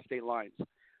products across state lines.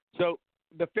 So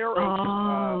the Fair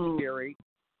Oaks dairy,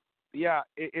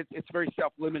 it's very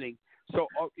self-limiting. So,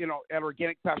 at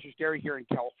Organic Pastures Dairy here in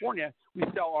California, we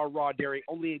sell our raw dairy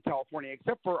only in California,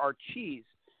 except for our cheese.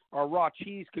 Our raw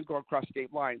cheese can go across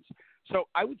state lines. So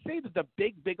I would say that the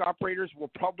big operators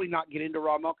will probably not get into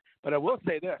raw milk, but I will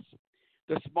say this.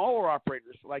 The smaller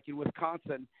operators, like in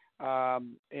Wisconsin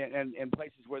and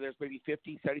places where there's maybe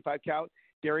 50, 75 cow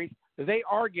dairies, they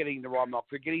are getting the raw milk.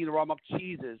 They're getting the raw milk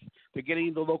cheeses. They're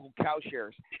getting the local cow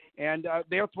shares. And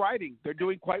they are thriving. They're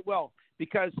doing quite well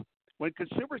because when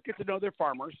consumers get to know their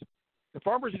farmers, the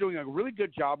farmers are doing a really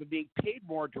good job of being paid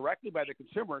more directly by the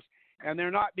consumers, and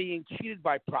they're not being cheated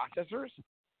by processors.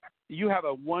 You have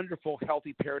a wonderful,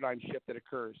 healthy paradigm shift that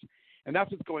occurs. And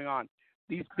that's what's going on.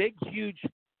 These big, huge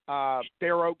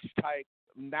Fair Oaks type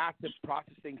massive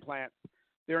processing plants,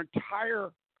 their entire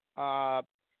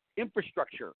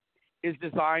infrastructure is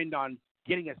designed on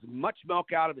getting as much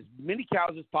milk out of as many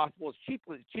cows as possible, as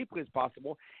cheaply as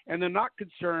possible, and they're not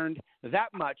concerned that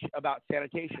much about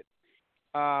sanitation.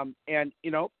 And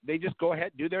they just go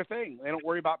ahead and do their thing. They don't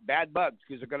worry about bad bugs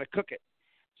because they're going to cook it.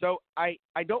 So I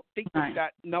don't think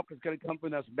that milk is going to come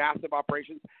from those massive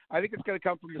operations. I think it's going to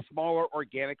come from the smaller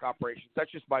organic operations.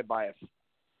 That's just my bias.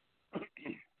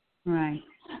 Right.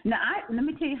 Now, let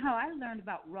me tell you how I learned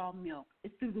about raw milk.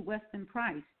 It's through the Western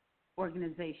Price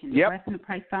organization, the Western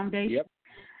Price Foundation. Yep.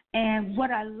 And what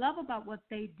I love about what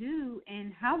they do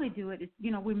and how they do it is,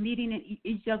 we're meeting at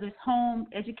each other's home,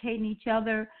 educating each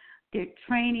other. They're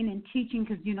training and teaching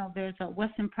because, there's a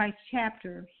Western Price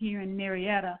chapter here in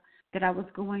Marietta that I was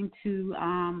going to.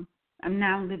 I'm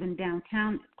now living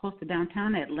downtown, close to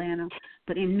downtown Atlanta,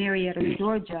 but in Marietta,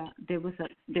 Georgia,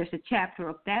 there's a chapter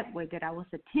of that way that I was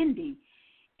attending,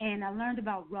 and I learned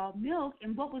about raw milk.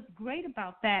 And what was great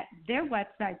about that, their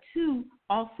website too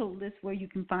also lists where you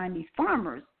can find these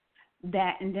farmers.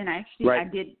 And then I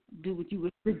did do what you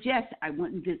would suggest. I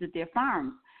went and visited their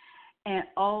farms, and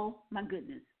oh my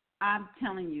goodness, I'm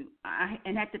telling you,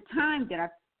 and at the time that I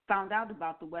found out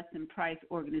about the Weston Price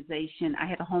organization, I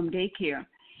had a home daycare.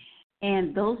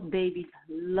 And those babies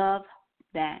love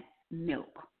that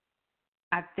milk.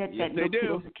 I fed that milk to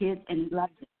those kids, and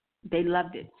they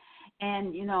loved it.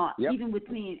 And, even with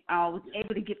me, I was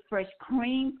able to get fresh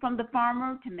cream from the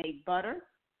farmer to make butter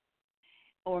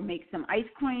or make some ice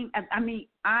cream. I mean,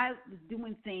 I was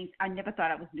doing things I never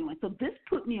thought I was doing. So this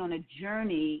put me on a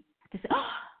journey to say,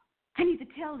 I need to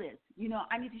tell this.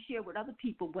 I need to share with other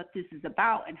people what this is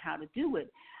about and how to do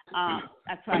it. I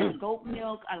tried goat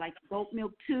milk. I like goat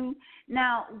milk too.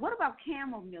 Now, what about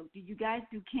camel milk? Do you guys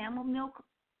do camel milk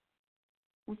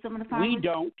with some of the farmers?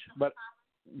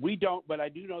 We don't, but I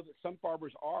do know that some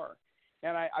farmers are.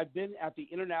 And I've been at the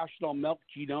International Milk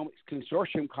Genomics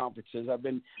Consortium conferences.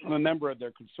 I'm a member of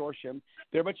their consortium.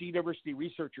 They're a bunch of university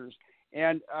researchers.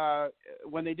 And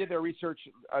when they did their research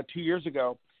 2 years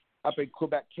ago up in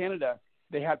Quebec, Canada,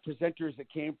 they had presenters that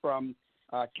came from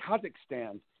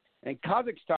Kazakhstan. And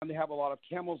Kazakhstan, they have a lot of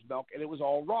camel's milk, and it was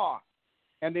all raw.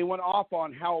 And they went off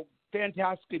on how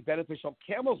fantastically beneficial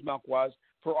camel's milk was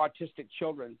for autistic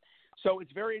children. So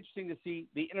it's very interesting to see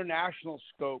the international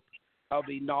scope of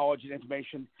the knowledge and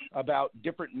information about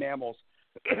different mammals,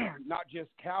 not just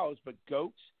cows, but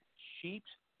goats, sheep,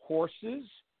 horses,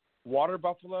 water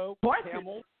buffalo,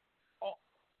 camels. Oh,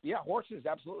 yeah, horses,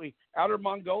 absolutely. Outer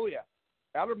Mongolia,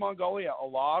 a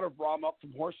lot of raw milk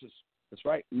from horses. That's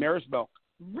right, mare's milk.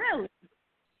 Really?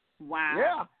 Wow.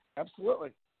 Yeah,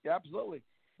 absolutely. Yeah, absolutely.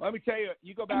 Let me tell you,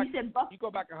 you go back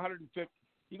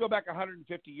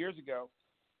 150 years ago,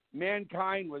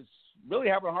 mankind was really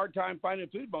having a hard time finding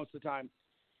food most of the time.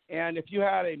 And if you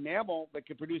had a mammal that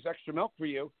could produce extra milk for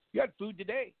you, you had food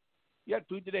today. You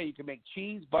can make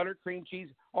cheese, butter, cream cheese,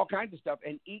 all kinds of stuff,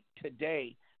 and eat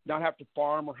today, not have to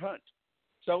farm or hunt.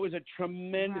 So it was a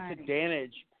tremendous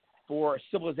advantage for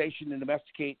civilization to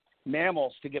domesticate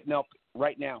mammals to get milk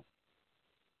right now.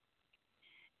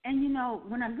 And,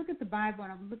 when I look at the Bible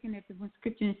and I'm looking at the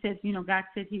scripture, it says, God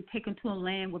said he'd take them to a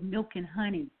land with milk and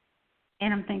honey.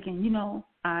 And I'm thinking,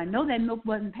 I know that milk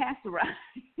wasn't pasteurized,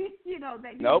 that he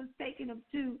was taking them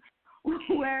to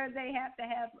where they have to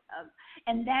have,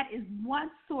 and that is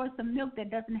one source of milk that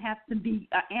doesn't have to be,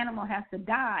 an animal has to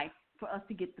die for us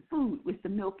to get the food with the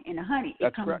milk and the honey.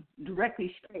 That's it comes correct.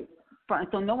 Directly straight from,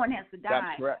 so no one has to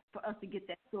die for us to get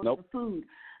that source of food.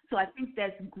 So I think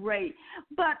that's great.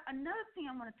 But another thing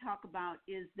I want to talk about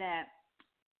is that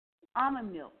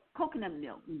almond milk, coconut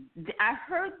milk. I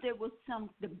heard there was some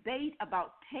debate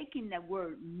about taking that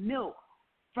word milk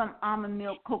from almond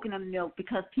milk, coconut milk,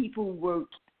 because people were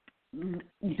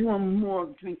doing more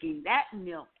of drinking that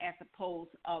milk as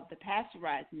opposed of the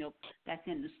pasteurized milk that's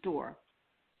in the store.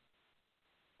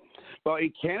 Well,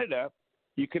 in Canada,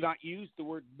 you cannot use the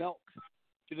word milk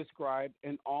to describe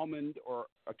an almond or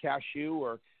a cashew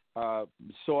or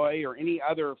soy or any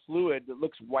other fluid that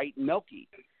looks white and milky.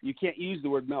 You can't use the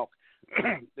word milk.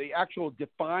 They actually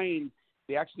define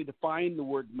the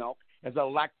word milk as a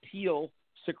lacteal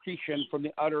secretion from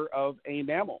the udder of a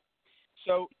mammal.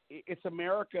 So it's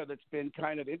America that's been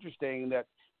kind of interesting that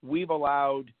we've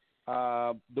allowed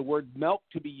the word milk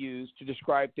to be used to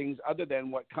describe things other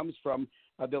than what comes from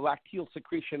the lacteal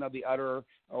secretion of the udder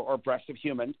or breast of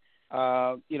human,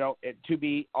 to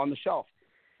be on the shelf.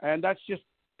 And that's just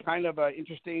kind of an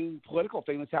interesting political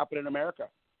thing that's happened in America.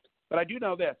 But I do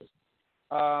know this.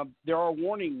 There are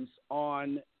warnings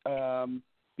on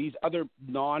these other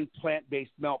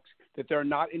non-plant-based milks that they're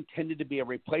not intended to be a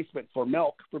replacement for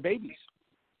milk for babies,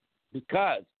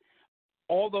 because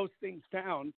all those things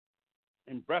found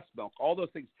in breast milk, all those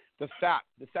things, the fat,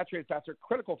 the saturated fats are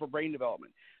critical for brain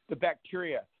development, the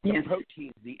bacteria, the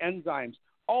proteins, the enzymes,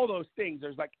 all those things.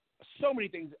 There's like so many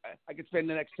things I could spend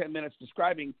the next 10 minutes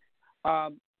describing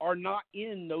are not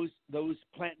in those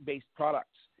plant-based products.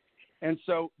 And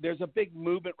so there's a big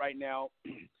movement right now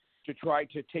to try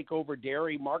to take over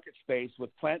dairy market space with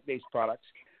plant-based products.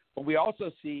 But we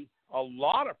also see a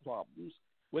lot of problems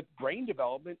with brain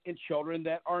development in children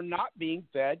that are not being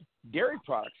fed dairy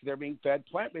products. They're being fed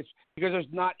plant-based because there's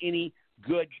not any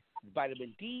good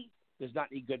vitamin D, there's not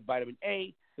any good vitamin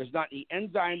A, there's not any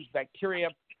enzymes, bacteria,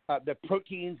 the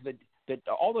proteins,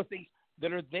 all the things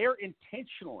that are there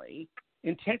intentionally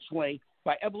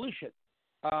by evolution.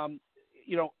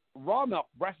 raw milk,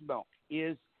 breast milk,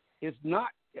 is not.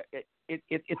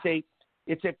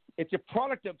 It's a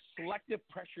product of selective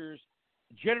pressures,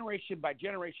 generation by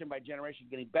generation by generation,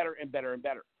 getting better and better and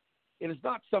better. It is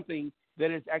not something that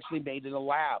is actually made in a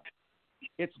lab.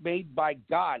 It's made by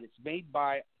God. It's made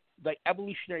by the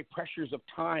evolutionary pressures of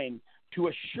time to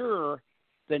assure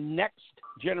the next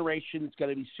generation is going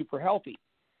to be super healthy.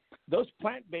 Those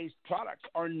plant-based products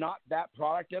are not that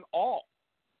product at all.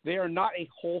 They are not a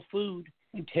whole food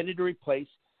intended to replace,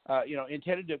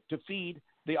 intended to feed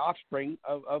the offspring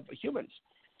of humans.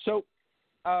 So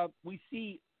we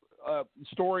see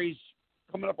stories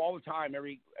coming up all the time,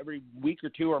 every week or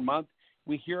two or month.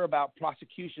 We hear about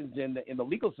prosecutions in the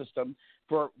legal system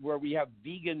where we have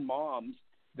vegan moms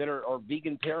or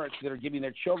vegan parents that are giving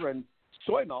their children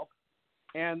soy milk,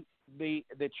 and the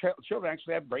children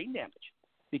actually have brain damage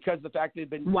because of the fact they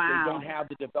don't have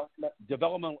the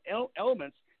developmental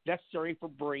elements necessary for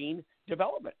brain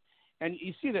development. And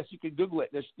you see this, you can Google it.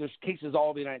 There's cases all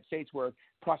over the United States where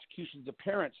prosecutions of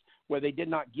parents where they did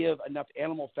not give enough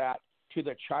animal fat to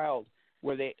their child,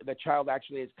 where the child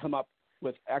actually has come up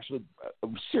with actually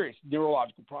serious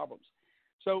neurological problems.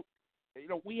 So,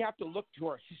 we have to look to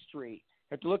our history.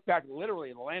 We have to look back literally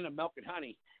in the land of milk and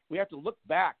honey. We have to look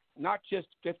back, not just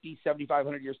 50,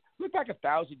 7,500 years. Look back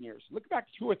 1,000 years. Look back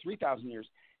 2,000 or 3,000 years,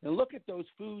 and look at those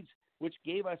foods which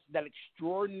gave us that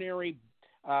extraordinary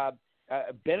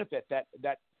benefit,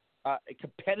 that a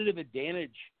competitive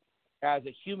advantage as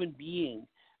a human being,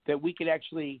 that we could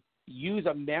actually use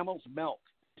a mammal's milk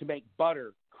to make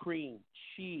butter, cream,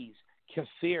 cheese,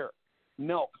 kefir,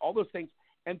 milk, all those things,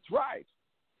 and thrive,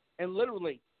 and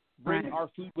literally bring our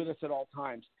food with us at all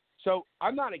times. So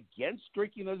I'm not against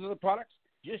drinking those other products.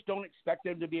 Just don't expect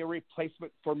them to be a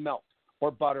replacement for milk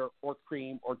or butter or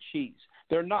cream or cheese.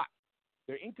 They're not.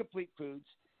 They're incomplete foods,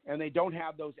 and they don't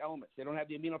have those elements. They don't have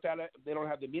the amino acids. They don't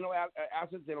have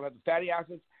the fatty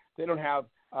acids. They don't have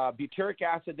butyric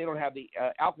acid. They don't have the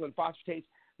alkaline phosphatase.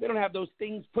 They don't have those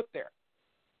things put there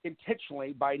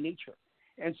intentionally by nature.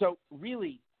 And so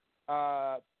really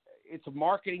it's a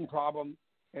marketing problem.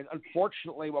 And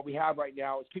unfortunately, what we have right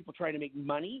now is people trying to make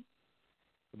money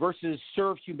versus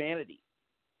serve humanity.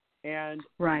 And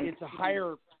it's a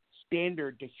higher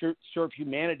standard to serve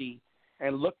humanity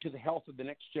and look to the health of the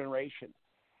next generation.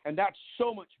 And that's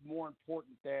so much more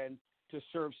important than to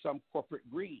serve some corporate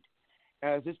greed.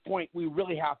 And at this point, we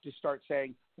really have to start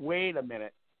saying, wait a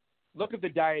minute. Look at the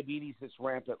diabetes that's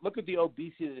rampant. Look at the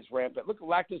obesity that's rampant. Look at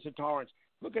lactose intolerance.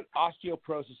 Look at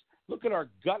osteoporosis. Look at our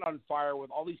gut on fire with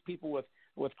all these people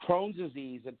with Crohn's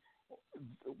disease. And,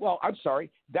 well, I'm sorry,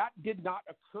 that did not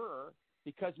occur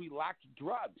because we lacked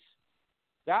drugs.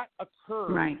 That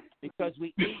occurred because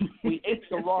we ate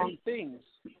the wrong things.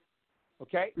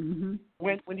 Okay? Mm-hmm.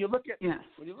 When you look at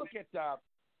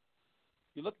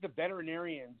the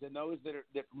veterinarians and those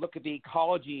that look at the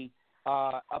ecology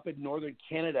up in northern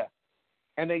Canada,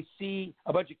 and they see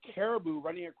a bunch of caribou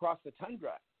running across the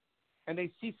tundra, and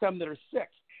they see some that are sick.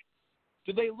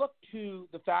 Do they look to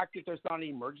the fact that there's not an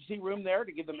emergency room there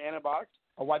to give them antibiotics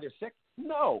or why they're sick?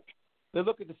 No. They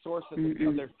look at the source of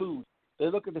their food. They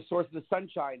look at the source of the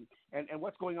sunshine and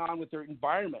what's going on with their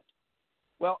environment.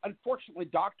 Well, unfortunately,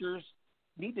 doctors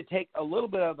need to take a little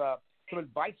bit of some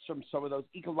advice from some of those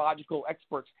ecological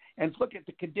experts and look at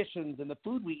the conditions and the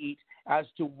food we eat as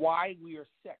to why we are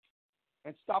sick,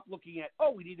 and stop looking at,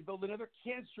 we need to build another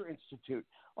cancer institute,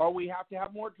 or we have to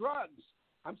have more drugs.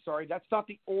 I'm sorry, that's not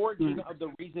the origin of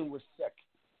the reason we're sick.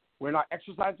 We're not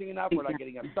exercising enough. We're not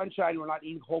getting enough sunshine. We're not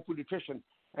eating whole food nutrition.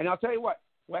 And I'll tell you what,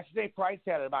 Wesley Price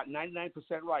had it about 99%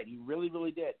 right. He really, really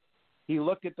did. He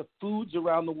looked at the foods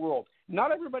around the world.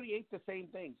 Not everybody ate the same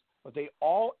things, but they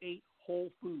all ate whole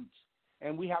foods.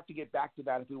 And we have to get back to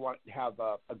that if we want to have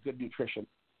a good nutrition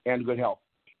and good health.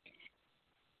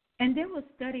 And there was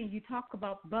study, you talk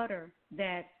about butter,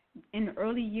 that in the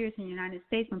early years in the United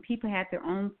States when people had their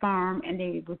own farm and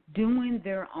they were doing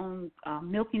their own,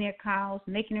 milking their cows,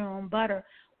 making their own butter,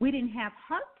 we didn't have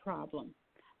heart problems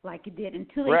like it did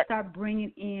until they started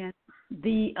bringing in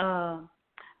the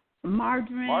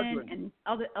margarine and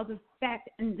other fats,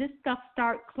 and this stuff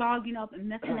started clogging up and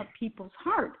messing up people's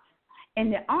heart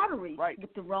and their arteries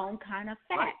with the wrong kind of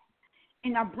fat.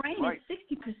 And our brain is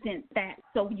 60% fat,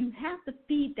 so you have to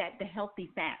feed that the healthy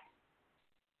fat.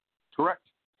 Correct.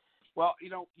 Well,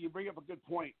 you bring up a good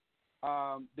point.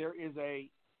 There is a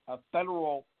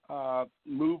federal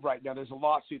move right now. There's a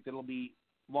lawsuit that will be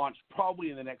launched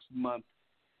probably in the next month.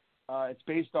 It's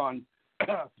based on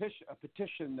a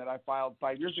petition that I filed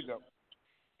 5 years ago.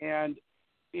 And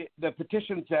the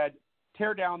petition said,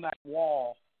 tear down that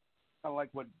wall, kind of like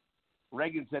what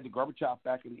Reagan said to Gorbachev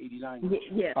back in '89.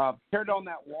 Yes. Tear down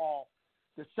that wall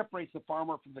that separates the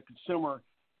farmer from the consumer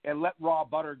and let raw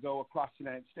butter go across the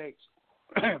United States.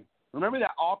 Remember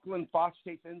that alkaline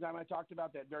phosphatase enzyme I talked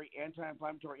about, that very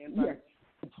anti-inflammatory enzyme? Yes.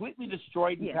 Completely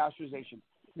destroyed in pasteurization.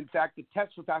 In fact, the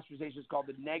test for pasteurization is called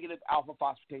the negative alpha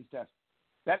phosphatase test.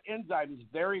 That enzyme is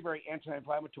very, very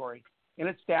anti-inflammatory, and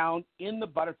it's down in the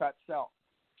butterfat cell.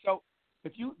 So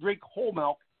if you drink whole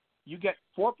milk, you get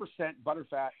 4%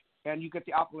 butterfat, and you get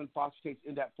the alkaline phosphatase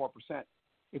in that 4%.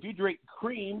 If you drink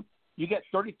cream, you get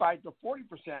 35 to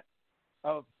 40%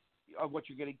 of what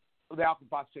you're getting, the alkaline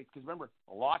phosphatase. Because remember,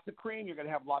 lots of cream, you're going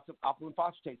to have lots of alkaline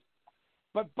phosphatase.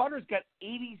 But butter's got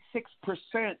 86%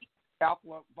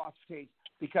 alkaline phosphatase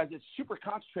because it's super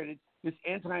concentrated, this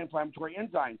anti-inflammatory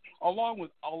enzyme, along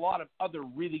with a lot of other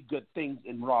really good things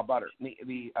in raw butter,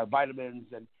 the vitamins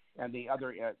and the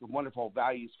other wonderful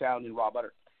values found in raw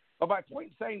butter. But my point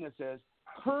in saying this is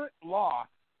current law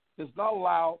does not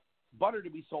allow butter to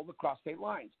be sold across state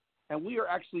lines. And we are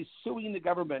actually suing the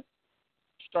government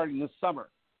starting this summer,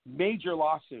 major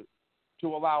lawsuit,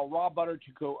 to allow raw butter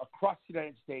to go across the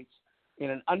United States in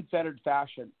an unfettered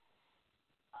fashion,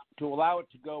 to allow it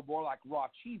to go more like raw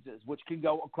cheeses, which can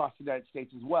go across the United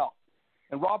States as well.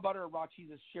 And raw butter and raw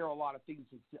cheeses share a lot of things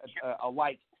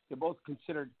alike. They're both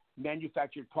considered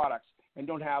manufactured products and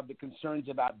don't have the concerns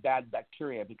about bad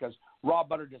bacteria, because raw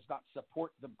butter does not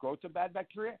support the growth of bad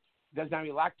bacteria. It doesn't have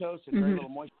any lactose and very little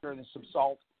moisture and some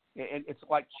salt, and it's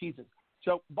like cheeses.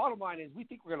 So bottom line is we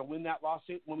think we're going to win that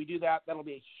lawsuit. When we do that, that'll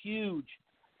be a huge,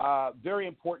 very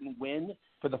important win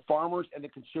for the farmers and the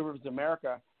consumers of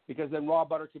America, because then raw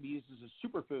butter can be used as a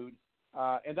superfood,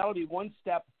 and that'll be one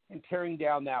step in tearing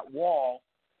down that wall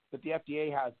that the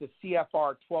FDA has, the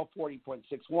CFR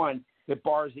 1240.61, that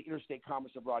bars the interstate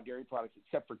commerce of raw dairy products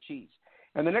except for cheese.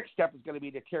 And the next step is going to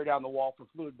be to tear down the wall for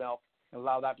fluid milk and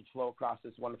allow that to flow across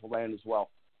this wonderful land as well.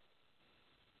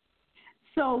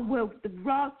 So with the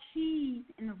raw cheese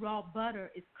and the raw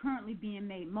butter is currently being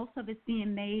made, most of it's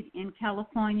being made in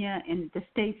California and the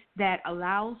states that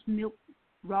allows milk,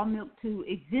 raw milk to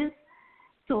exist.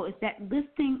 So is that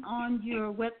listing on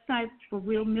your website for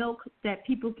Real Milk that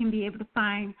people can be able to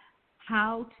find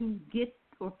how to get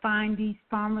or find these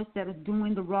farmers that are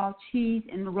doing the raw cheese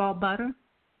and the raw butter?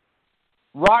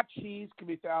 Raw cheese can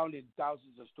be found in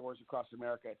thousands of stores across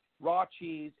America. Raw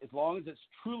cheese, as long as it's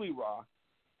truly raw,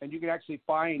 and you can actually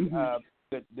find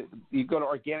you go to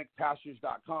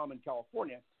organicpastures.com in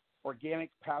California,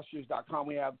 organicpastures.com.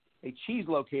 We have a cheese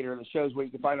locator that shows where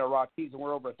you can find our raw cheese, and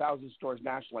we're over 1,000 stores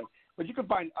nationally. But you can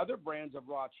find other brands of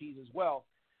raw cheese as well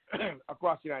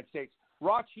across the United States.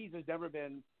 Raw cheese has never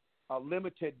been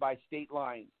limited by state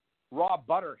lines. Raw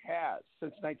butter has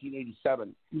since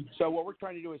 1987. So what we're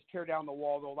trying to do is tear down the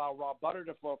wall to allow raw butter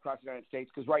to flow across the United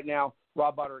States, because right now raw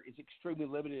butter is extremely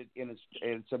limited in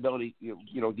its ability,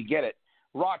 to get it.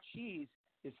 Raw cheese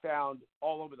is found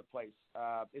all over the place.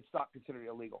 It's not considered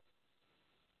illegal.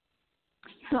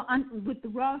 So with the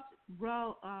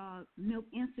Raw Milk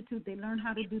Institute, they learn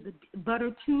how to do the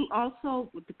butter too. Also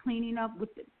with the cleaning up, with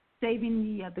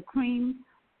saving the cream,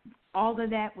 all of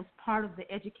that was part of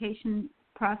the education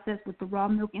process with the Raw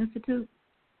Milk Institute?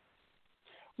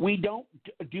 We don't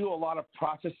do a lot of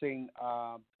processing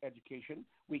education.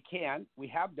 We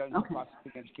have done some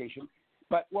processing education,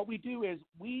 but what we do is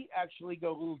we actually go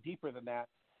a little deeper than that.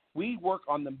 We work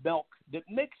on the milk that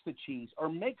makes the cheese or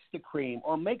makes the cream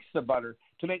or makes the butter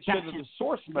to make sure that the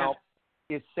source milk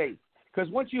is safe. Because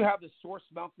once you have the source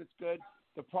milk that's good,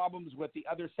 the problems with the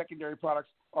other secondary products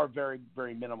are very,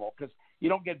 very minimal, because you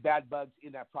don't get bad bugs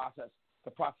in that process,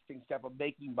 the processing step of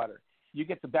making butter. You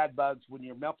get the bad bugs when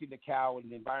you're milking the cow in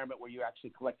the environment where you're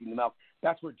actually collecting the milk.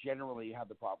 That's where generally you have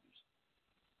the problems.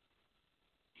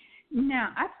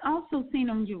 Now, I've also seen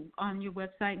on your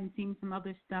website and seen some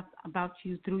other stuff about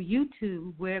you through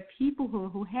YouTube, where people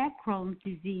who have Crohn's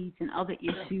disease and other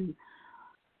issues,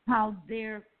 how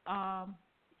their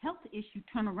health issue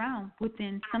turn around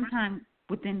within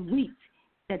weeks,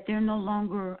 that they're no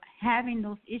longer having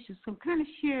those issues. So kind of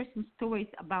share some stories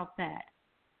about that.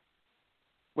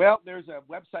 Well, there's a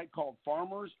website called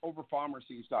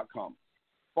FarmersOverPharmacies.com.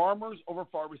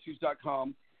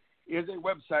 FarmersOverPharmacies.com is a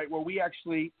website where we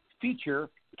actually feature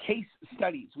case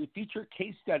studies. We feature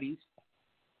case studies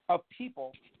of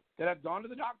people that have gone to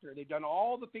the doctor. They've done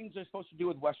all the things they're supposed to do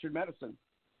with Western medicine.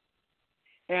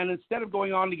 And instead of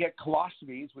going on to get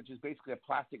colostomies, which is basically a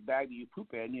plastic bag that you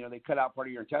poop in, they cut out part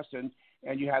of your intestine,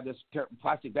 and you have this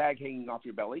plastic bag hanging off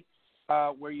your belly,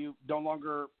 where you no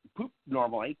longer poop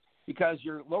normally because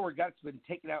your lower gut's been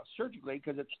taken out surgically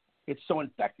because it's so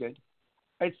infected.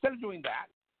 Instead of doing that,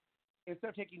 instead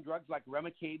of taking drugs like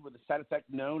Remicade with a side effect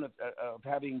known of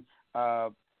having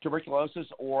tuberculosis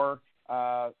or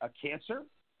a cancer,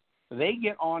 they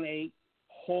get on a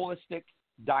holistic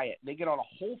diet. They get on a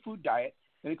whole food diet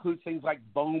that includes things like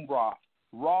bone broth,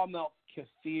 raw milk,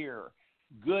 kefir,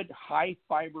 good high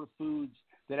fiber foods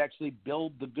that actually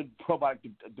build the good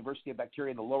probiotic diversity of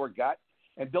bacteria in the lower gut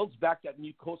and builds back that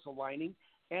mucosal lining.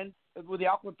 And with the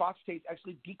alkaline phosphatase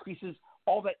actually decreases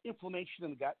all that inflammation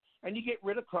in the gut, and you get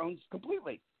rid of Crohn's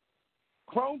completely.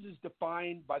 Crohn's is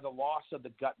defined by the loss of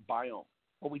the gut biome.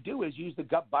 What we do is use the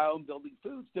gut biome building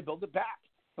foods to build it back.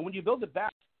 And when you build it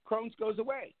back, Crohn's goes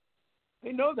away.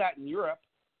 They know that in Europe.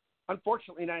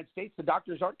 Unfortunately, in the United States, the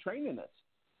doctors aren't trained in this.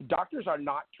 The doctors are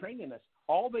not trained in this.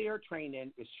 All they are trained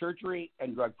in is surgery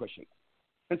and drug pushing.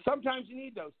 And sometimes you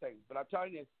need those things. But I'm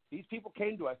telling you, these people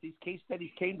came to us, these case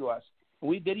studies came to us, and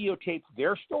we videotaped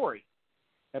their story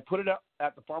and put it up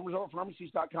at the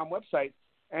farmersoverpharmacies.com website.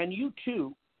 And you,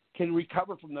 too, can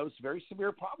recover from those very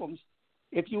severe problems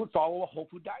if you would follow a whole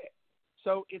food diet.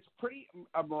 So it's pretty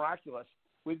miraculous.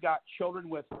 We've got children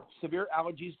with severe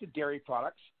allergies to dairy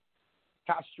products,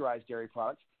 pasteurized dairy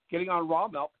products, getting on raw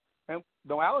milk and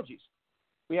no allergies.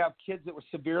 We have kids that were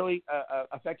severely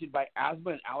affected by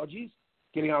asthma and allergies,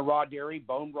 getting on raw dairy,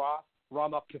 bone broth, raw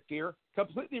milk, kefir,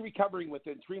 completely recovering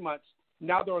within 3 months.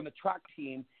 Now they're on the track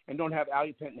team and don't have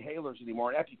Alupent inhalers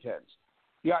anymore and EpiPens.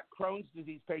 You got Crohn's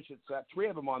disease patients, 3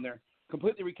 of them on there,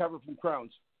 completely recovered from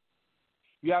Crohn's.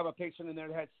 You have a patient in there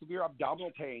that had severe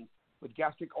abdominal pain with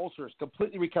gastric ulcers,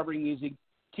 completely recovering using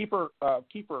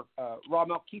raw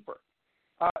milk kefir.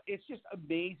 It's just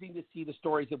amazing to see the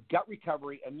stories of gut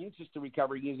recovery, immune system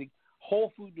recovery using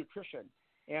whole food nutrition.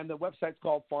 And the website's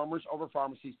called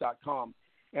farmersoverpharmacies.com.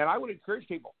 And I would encourage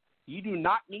people, you do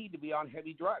not need to be on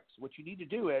heavy drugs. What you need to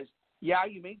do is,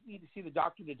 you may need to see the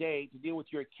doctor today to deal with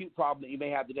your acute problem that you may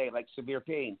have today, like severe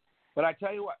pain. But I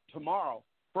tell you what, tomorrow,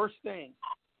 first thing,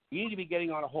 you need to be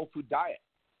getting on a whole food diet.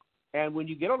 And when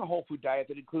you get on a whole food diet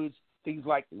that includes things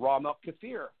like raw milk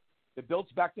kefir, that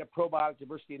builds back that probiotic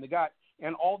diversity in the gut,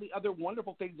 and all the other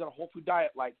wonderful things in a whole food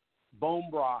diet like bone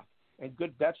broth and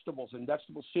good vegetables and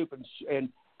vegetable soup and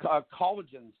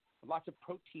collagens, lots of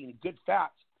protein and good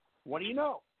fats, what do you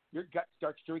know? Your gut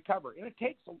starts to recover. And it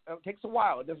takes a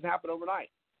while. It doesn't happen overnight.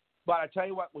 But I tell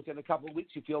you what, within a couple of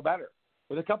weeks, you feel better.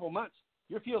 With a couple of months,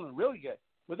 you're feeling really good.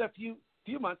 With a few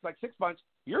months, like 6 months,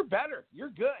 you're better. You're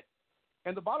good.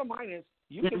 And the bottom line is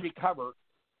you can recover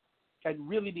and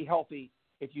really be healthy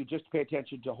if you just pay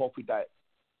attention to a whole food diet.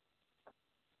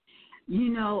 You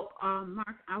know,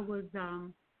 Mark, I was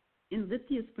in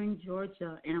Lithia Spring,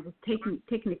 Georgia, and I was taking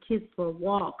the kids for a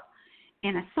walk,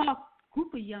 and I saw a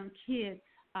group of young kids,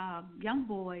 young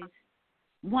boys.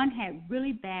 One had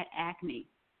really bad acne,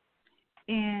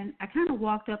 and I kind of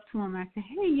walked up to him and I said,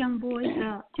 "Hey, young boys,"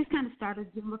 just kind of started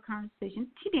a general conversation,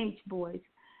 teenage boys.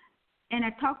 And I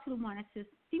talked to the one. I said,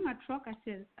 "See my truck?" I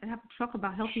said, "I have a truck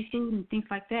about healthy food and things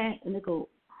like that." And they go,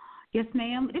 "Yes,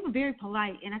 ma'am." They were very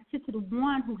polite. And I said to the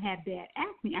one who had bad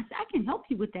acne, I said, "I can help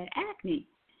you with that acne."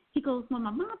 He goes, "Well,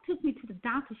 my mom took me to the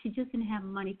doctor. She just didn't have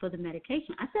money for the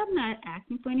medication." I said, "I'm not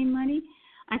asking for any money."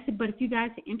 I said, "But if you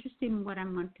guys are interested in what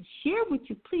I'm going to share with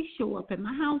you, please show up at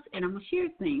my house, and I'm going to share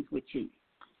things with you."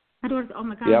 My daughter said, "Oh,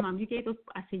 my God, Yep. Mom, you gave those?"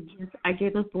 I said, "Yes, I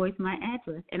gave those boys my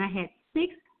address." And I had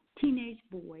 6 teenage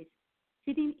boys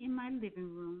sitting in my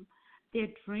living room. They're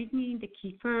drinking the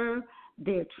kefir.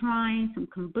 They're trying some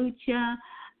kombucha.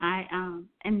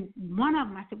 And one of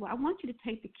them, I said, "Well, I want you to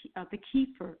take the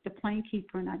kefir, the plain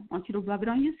kefir, and I want you to rub it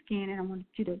on your skin, and I want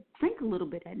you to drink a little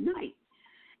bit at night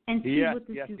and see what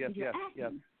this do for your acne."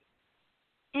 Yes.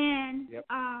 And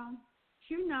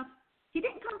sure enough, he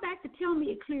didn't come back to tell me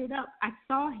it cleared up. I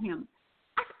saw him.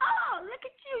 I said, "Oh, look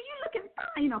at you. You're looking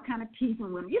fine," kind of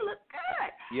teasing with him. "You look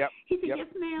good." Yep. He said, Yep. "Yes,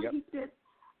 ma'am." Yep. He said,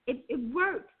 it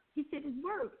worked. He said, "It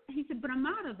worked." He said, "But I'm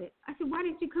out of it." I said, "Why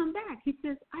didn't you come back?" He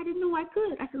says, "I didn't know I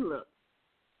could." I said, "Look,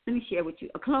 let me share with you.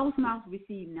 A closed mouth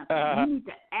receives nothing. You need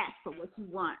to ask for what you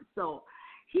want." So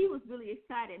he was really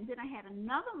excited. And then I had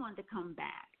another one to come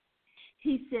back.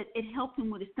 He said it helped him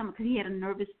with his stomach because he had a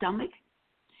nervous stomach.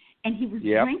 And he was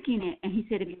drinking it, and he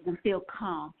said it made him feel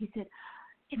calm. He said,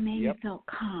 "It made me feel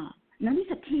calm." Now,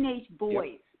 these are teenage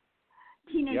boys.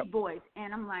 Boys.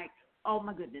 And I'm like, oh,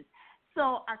 my goodness.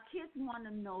 So our kids want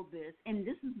to know this, and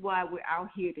this is why we're out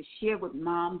here to share with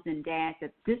moms and dads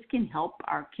that this can help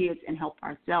our kids and help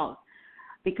ourselves.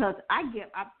 Because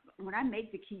when I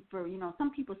make the kefir,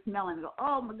 some people smell it and go,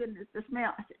 "Oh, my goodness, the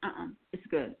smell." I said, it's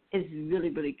good. It's really,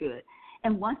 really good.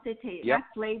 And once they taste it, I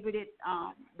flavored it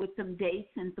with some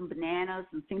dates and some bananas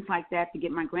and things like that to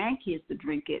get my grandkids to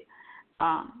drink it.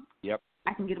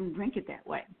 I can get them to drink it that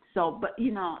way. So, but,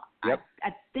 Yep. I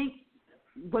think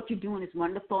what you're doing is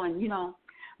wonderful. And,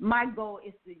 my goal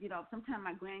is to, sometimes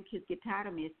my grandkids get tired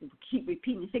of me, is to keep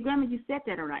repeating. They say, Grandma, you said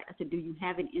that all right. I said, do you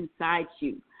have it inside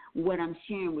you, what I'm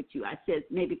sharing with you? I said,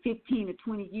 maybe 15 or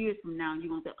 20 years from now, you're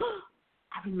going to say, oh,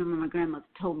 I remember my grandmother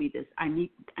told me this. I need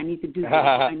to do this.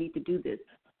 I need to do this.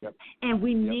 Yep. And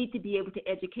we need to be able to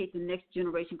educate the next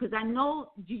generation, because I know,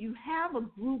 do you have a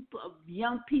group of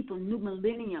young people, new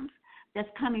millenniums, that's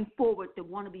coming forward that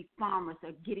want to be farmers,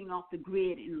 or getting off the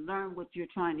grid and learn what you're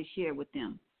trying to share with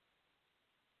them?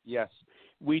 Yes,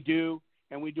 we do,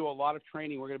 and we do a lot of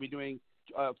training. We're going to be doing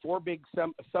 4 big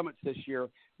summits this year,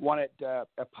 one at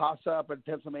Apasa up in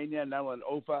Pennsylvania, and now in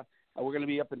OFA. We're going to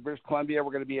be up in British Columbia.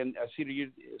 We're going to be in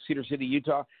Cedar City,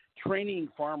 Utah, training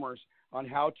farmers on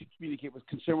how to communicate with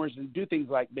consumers and do things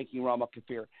like making raw milk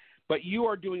kefir. But you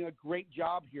are doing a great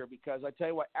job here, because I tell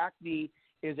you what, acne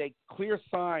is a clear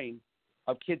sign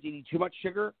of kids eating too much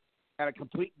sugar and a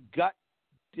complete gut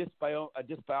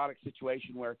dysbiotic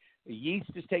situation where the yeast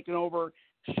is taking over,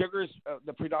 sugar is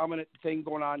the predominant thing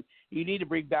going on. You need to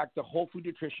bring back the whole food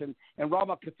nutrition, and raw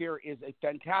milk kefir is a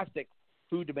fantastic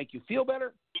food to make you feel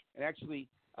better, and actually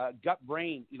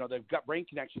gut-brain, the gut-brain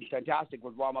connection is fantastic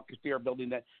with raw milk kefir, building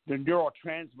the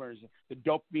neurotransmitters, the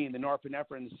dopamine, the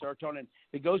norepinephrine, the serotonin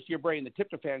that goes to your brain, the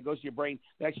tryptophan goes to your brain,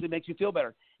 that actually makes you feel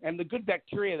better. And the good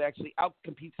bacteria that actually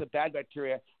outcompetes the bad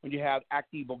bacteria when you have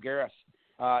acne vulgaris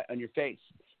on your face.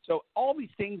 So all these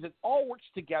things, it all works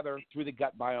together through the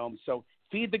gut biome. So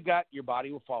feed the gut, your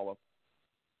body will follow.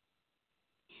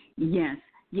 Yes.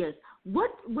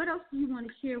 What else do you want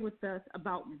to share with us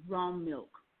about raw milk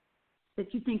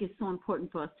that you think is so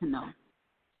important for us to know?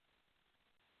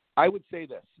 I would say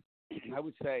this. I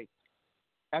would say,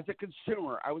 as a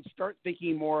consumer, I would start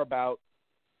thinking more about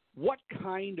what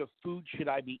kind of food should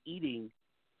I be eating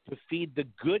to feed the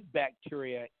good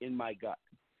bacteria in my gut.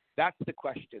 That's the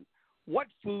question. What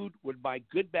food would my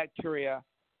good bacteria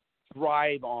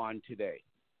thrive on today?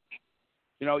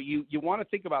 You want to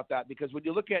think about that, because when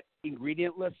you look at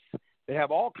ingredient lists, they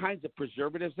have all kinds of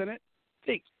preservatives in it.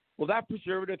 Think, will that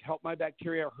preservative help my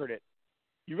bacteria or hurt it?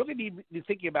 You really need to be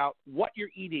thinking about what you're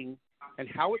eating and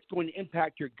how it's going to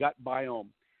impact your gut biome.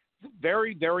 It's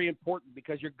very, very important,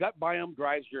 because your gut biome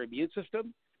drives your immune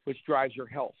system, which drives your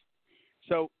health.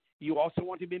 So you also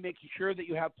want to be making sure that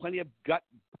you have plenty of gut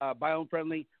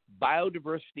biome-friendly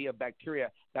biodiversity of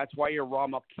bacteria. That's why your raw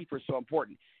milk kefir is so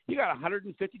important. You got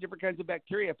 150 different kinds of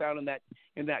bacteria found in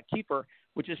that kefir,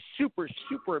 which is super,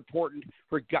 super important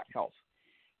for gut health.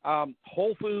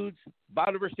 Whole foods,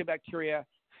 biodiversity of bacteria,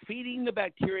 feeding the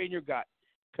bacteria in your gut,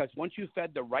 because once you've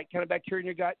fed the right kind of bacteria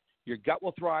in your gut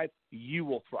will thrive, you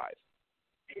will thrive.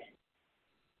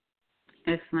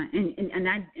 Excellent. And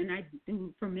I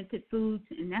do fermented foods,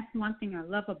 and that's one thing I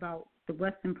love about the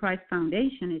Weston Price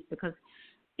Foundation, is because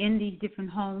in these different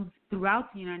homes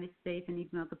throughout the United States and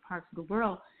even other parts of the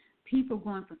world, people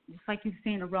going from, just like you're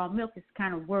saying, the raw milk is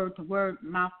kind of word to word,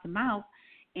 mouth to mouth.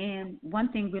 And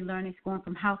one thing we're learning is going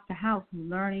from house to house,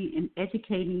 learning and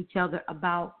educating each other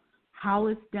about how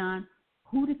it's done,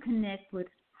 who to connect with,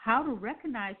 how to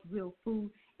recognize real food,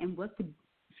 and what to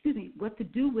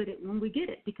do with it when we get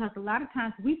it. Because a lot of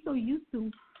times we're so used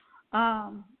to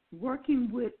working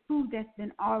with food that's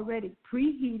been already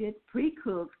preheated,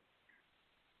 pre-cooked.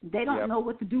 They don't know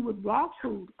what to do with raw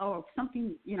food or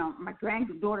something. My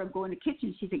granddaughter go in the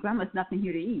kitchen. She said, Grandma, there's nothing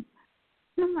here to eat.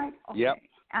 And I'm like, okay. Yep.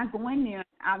 I go in there,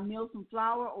 I mill some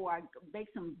flour, or I bake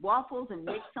some waffles and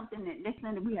make something that next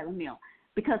minute we have a meal.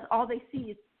 Because all they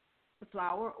see is the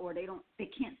flour, or they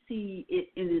can't see it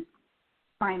in its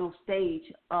final stage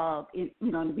in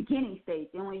the beginning stage.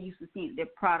 They're only used to seeing their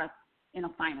product in a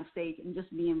final stage and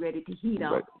just being ready to heat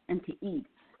up and to eat.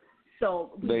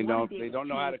 So they don't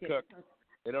know how to cook.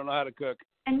 They don't know how to cook.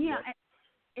 And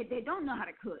they don't know how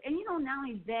to cook. And not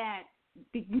only that,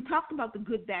 you talked about the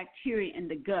good bacteria in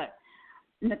the gut.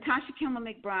 Natasha Kilmer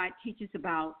McBride teaches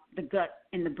about the gut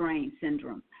and the brain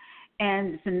syndrome.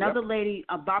 And it's another lady,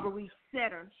 Barbara Reese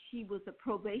Setter. She was a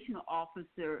probation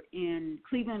officer in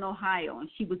Cleveland, Ohio, and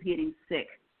she was getting sick.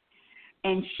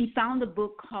 And she found a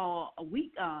book called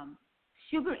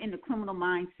Sugar in the Criminal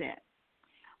Mindset,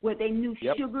 where they knew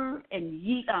sugar and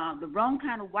the wrong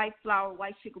kind of white flour,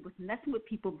 white sugar was messing with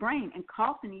people's brain and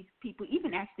causing these people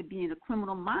even actually be in a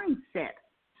criminal mindset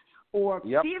or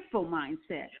fearful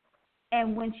mindset.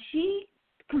 And when she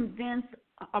convinced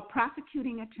a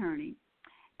prosecuting attorney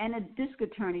and a district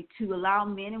attorney to allow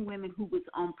men and women who was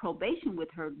on probation with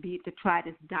her to try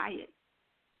this diet,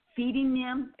 feeding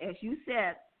them, as you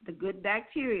said, the good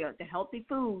bacteria, the healthy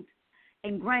foods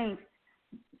and grains,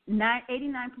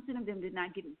 89% of them did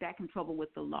not get back in trouble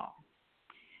with the law.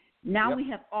 Now Yep. we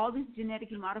have all this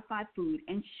genetically modified food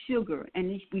and sugar, and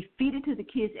we feed it to the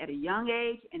kids at a young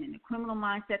age, and in the criminal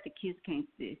mindset, the kids can't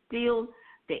sit still,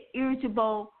 they're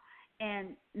irritable,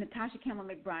 and Natasha Campbell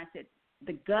McBride said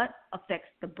the gut affects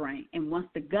the brain, and once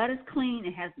the gut is clean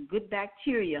and has good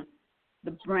bacteria,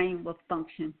 the brain will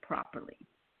function properly.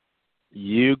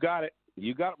 You got it.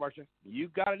 You got it, Marsha. You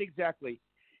got it exactly.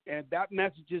 And that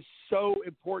message is so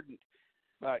important.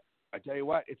 But I tell you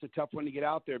what, it's a tough one to get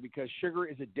out there because sugar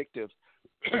is addictive.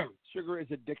 Sugar is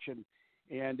addiction.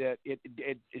 And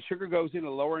sugar goes in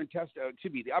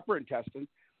the the upper intestine,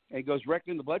 and it goes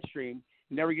directly in the bloodstream.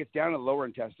 It never gets down to the lower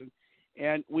intestine.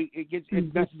 And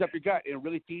it messes up your gut, and it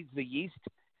really feeds the yeast.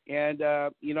 And,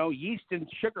 yeast and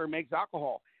sugar makes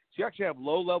alcohol. So you actually have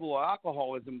low level of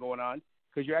alcoholism going on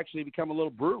because you actually become a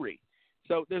little brewery.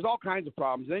 So there's all kinds of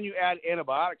problems. Then you add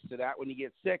antibiotics to that when you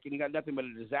get sick, and you got nothing but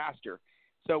a disaster.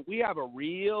 So we have a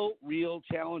real, real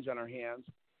challenge on our hands,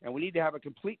 and we need to have a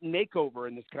complete makeover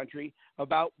in this country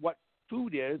about what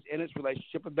food is and its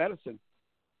relationship with medicine.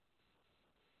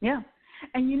 Yeah.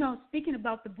 And, speaking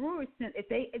about the brewer syndrome,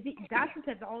 the doctors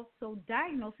have also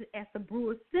diagnosed it as the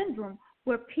brewer syndrome,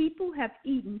 where people have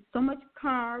eaten so much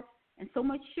carbs and so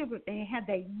much sugar, they have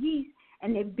that yeast,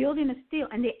 and they're building a still,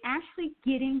 and they're actually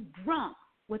getting drunk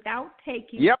without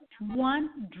taking one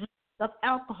drink of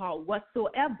alcohol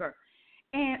whatsoever.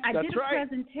 And I did a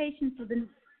presentation for the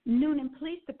Noonan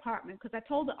Police Department because I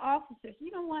told the officers, you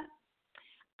know what?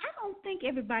 I don't think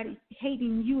everybody's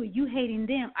hating you or you hating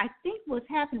them. I think what's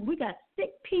happening, we got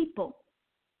sick people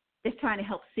that's trying to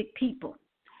help sick people.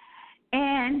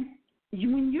 And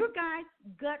when your guy's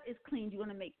gut is clean, you're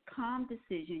going to make calm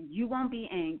decisions. You won't be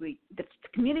angry. The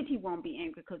community won't be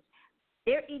angry because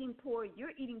they're eating poor,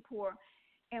 you're eating poor.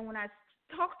 And when I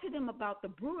talk to them about the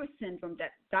brewer syndrome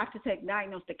that doctors had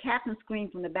diagnosed, the captain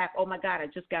screamed from the back, oh, my God, I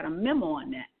just got a memo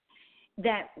on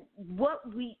that what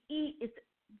we eat is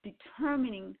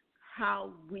determining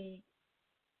how we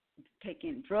take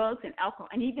in drugs and alcohol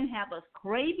and even have us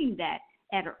craving that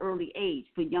at an early age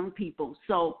for young people.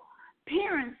 So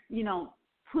parents,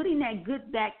 putting that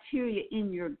good bacteria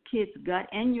in your kid's gut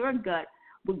and your gut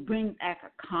will bring back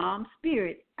a calm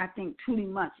spirit, I think, truly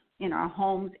much in our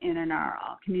homes and in our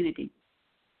community.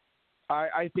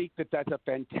 I think that's a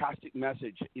fantastic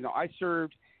message. I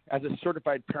served as a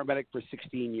certified paramedic for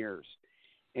 16 years,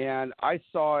 and I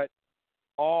saw it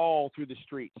all through the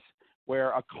streets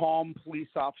where a calm police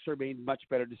officer made much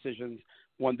better decisions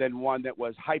than one that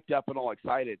was hyped up and all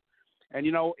excited. And,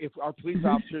 if our police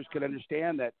officers could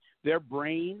understand that their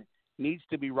brain needs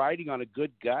to be riding on a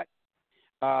good gut,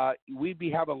 we'd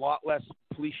be having a lot less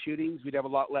police shootings. We'd have a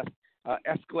lot less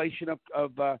escalation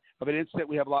of an incident.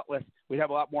 We'd have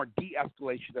a lot more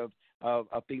de-escalation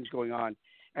of things going on.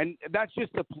 And that's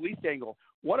just the police angle.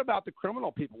 What about the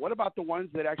criminal people? What about the ones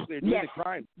that actually are doing the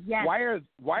crime? Yes. Why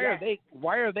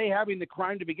are they having the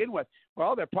crime to begin with?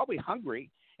 Well, they're probably hungry,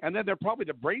 and then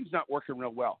the brain's not working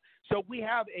real well. So we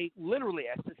have literally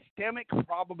a systemic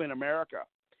problem in America,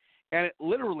 and it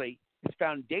literally is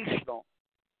foundational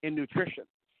in nutrition.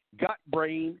 Gut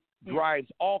brain drives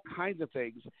all kinds of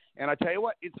things, and I tell you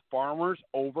what, it's farmers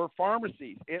over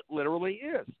pharmacies. It literally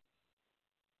is.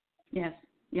 Yes.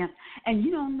 Yeah, and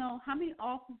you don't know how many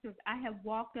officers I have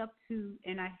walked up to,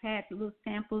 and I had little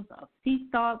samples of sea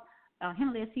salt,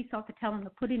 Himalaya sea salt, to tell them to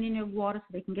put it in their water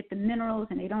so they can get the minerals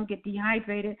and they don't get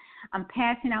dehydrated. I'm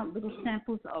passing out little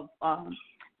samples of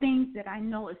things that I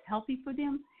know is healthy for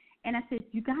them. And I said,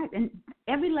 you guys, and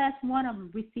every last one of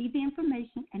them receive the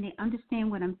information and they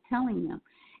understand what I'm telling them.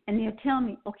 And they'll tell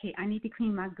me, okay, I need to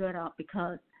clean my gut out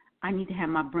because I need to have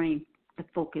my brain to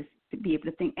focus to be able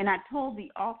to think. And I told the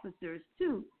officers,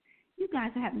 too, you guys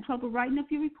are having trouble writing up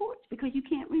your reports because you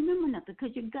can't remember nothing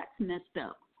because your gut's messed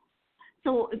up.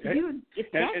 So if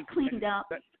that's cleaned up,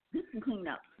 this can clean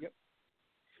up. Yep.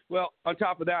 Well, on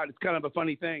top of that, it's kind of a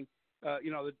funny thing.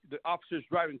 The officers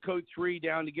driving code 3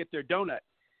 down to get their donut.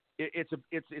 It's a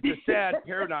sad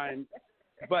paradigm,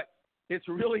 but it's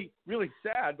really, really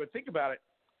sad. But think about it.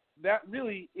 That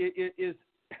really is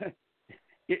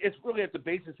it's really at the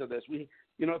basis of this.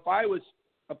 If I was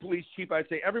a police chief, I'd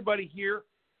say everybody here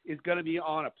is going to be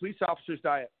on a police officer's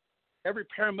diet. Every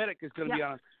paramedic is going to be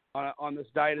on this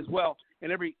diet as well,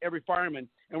 and every fireman.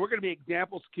 And we're going to be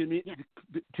examples to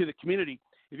the community.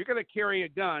 If you're going to carry a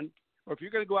gun, or if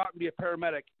you're going to go out and be a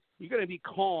paramedic, you're going to be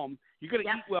calm. You're going to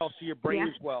eat well so your brain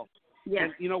is well. Yeah.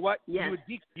 And you know what? You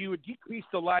would decrease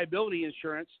the liability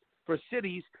insurance for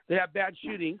cities that have bad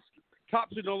shootings.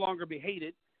 Cops would no longer be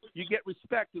hated. You get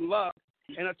respect and love.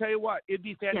 And I'll tell you what, it'd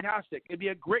be fantastic. It'd be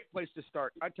a great place to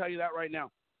start. I tell you that right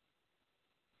now.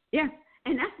 Yeah.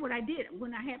 And that's what I did.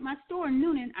 When I had my store in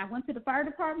Noonan, I went to the fire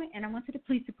department and I went to the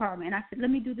police department. And I said,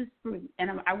 let me do this fruit. And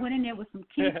I went in there with some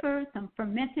kefir, some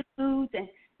fermented foods, and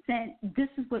said, this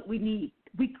is what we need.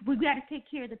 We got to take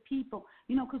care of the people.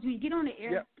 You know, because when you get on the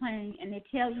airplane and they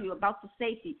tell you about the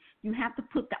safety, you have to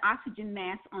put the oxygen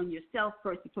mask on yourself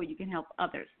first before you can help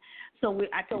others. So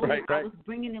I told them I was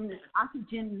bringing them this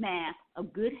oxygen mask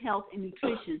of good health and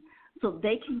nutrition so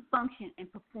they can function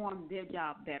and perform their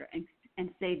job better and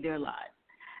save their lives.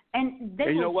 And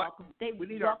they were welcome. We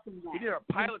need our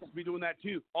pilots to be doing that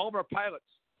too. All of our pilots.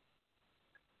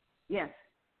 Yes.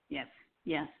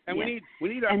 And we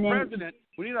need our president.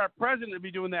 We need our president to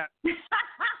be doing that.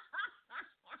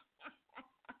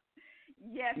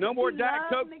 Yes. No more Diet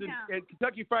Cokes and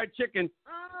Kentucky Fried Chicken.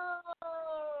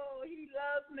 Oh, he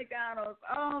loves McDonald's.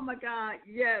 Oh my God,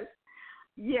 yes.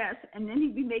 And then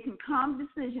he'd be making calm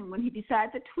decisions when he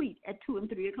decides to tweet at 2 and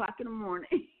 3 o'clock in the morning.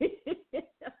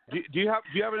 do you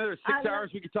have another 6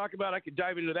 hours we could talk about? I could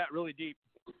dive into that really deep.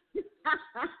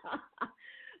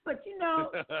 But, you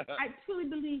know, I truly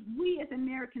believe we as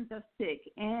Americans are sick,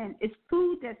 and it's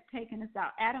food that's taking us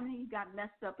out. Adam and Eve got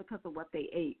messed up because of what they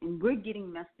ate, and we're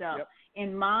getting messed up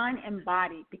in mind and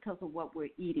body because of what we're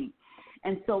eating.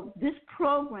 And so this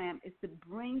program is to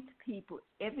bring to people,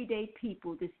 everyday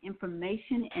people, this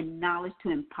information and knowledge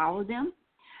to empower them,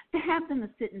 to have them to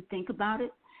sit and think about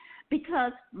it.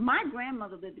 Because my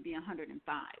grandmother lived to be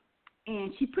 105,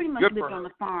 and she pretty much lived on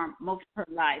the farm most of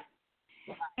her life.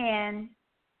 And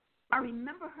I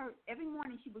remember her every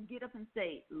morning she would get up and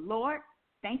say, Lord,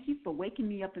 thank you for waking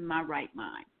me up in my right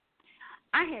mind.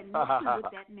 I had no clue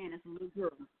what that meant as a little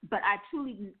girl, but I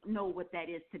truly know what that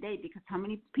is today because how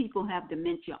many people have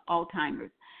dementia,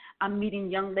 Alzheimer's? I'm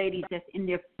meeting young ladies that's in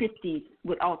their 50s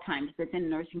with Alzheimer's that's in a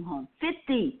nursing home.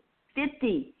 50.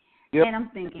 Yep. And I'm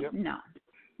thinking, no,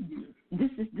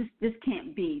 this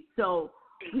can't be. So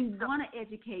we want to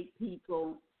educate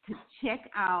people to check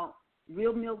out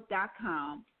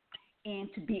realmilk.com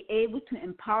and to be able to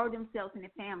empower themselves and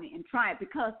their family and try it.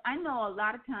 Because I know a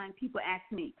lot of times people ask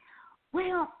me,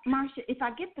 well, Marsha, if I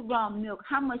get the raw milk,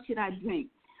 how much should I drink?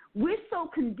 We're so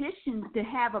conditioned to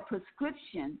have a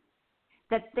prescription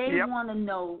that they want to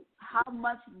know how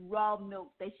much raw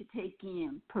milk they should take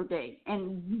in per day.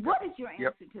 And what is your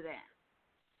answer to that?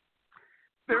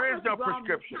 There is no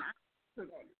prescription.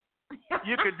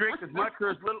 You could drink as much or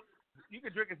as little. You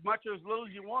could drink as much or as little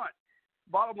as you want.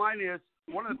 Bottom line is,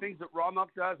 one of the things that raw milk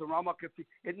does, and raw milk,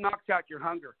 it knocks out your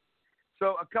hunger.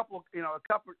 So a cup of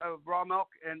raw milk,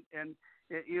 and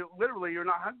literally you're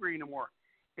not hungry anymore.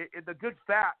 The good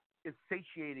fat is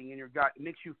satiating in your gut. It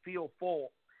makes you feel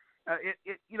full.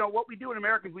 What we do in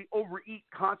America is we overeat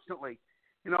constantly.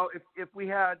 If we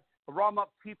had a raw milk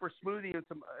kefir smoothie and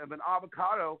some of an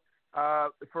avocado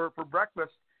for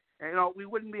breakfast, we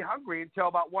wouldn't be hungry until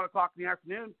about 1 o'clock in the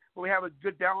afternoon when we have a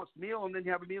good balanced meal, and then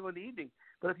you have a meal in the evening.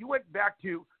 But if you went back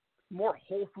to more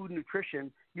whole food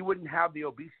nutrition, you wouldn't have the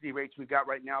obesity rates we've got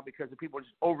right now because the people are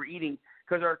just overeating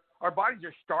because our bodies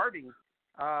are starving.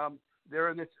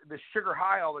 They're in this sugar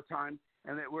high all the time,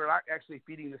 and that we're not actually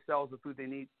feeding the cells the food they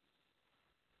need.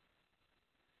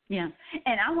 Yeah,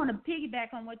 and I want to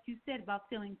piggyback on what you said about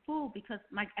feeling full because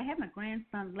I had my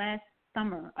grandson last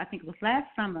summer. I think it was last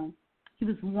summer. He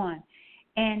was 1.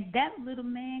 And that little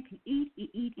man can eat.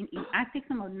 I fixed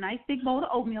him a nice big bowl of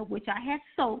oatmeal, which I had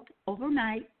soaked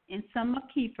overnight in some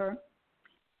kefir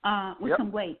with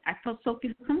some whey. I soaked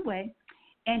it with some whey.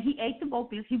 And he ate the bowl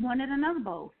because he wanted another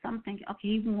bowl. So I'm thinking,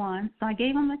 okay, he won. So I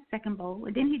gave him a second bowl.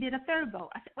 And then he did a third bowl.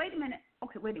 I said, wait a minute.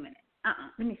 Okay, wait a minute.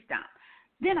 Let me stop.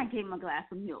 Then I gave him a glass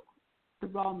of milk, the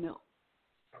raw milk.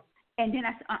 And then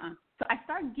I said, So I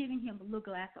started giving him a little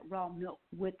glass of raw milk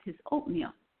with his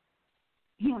oatmeal.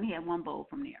 He only had 1 bowl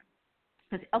from there.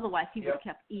 Because otherwise he would have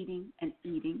kept eating. And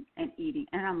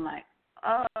I'm like,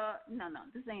 no,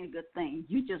 this ain't a good thing.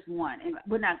 You just won. And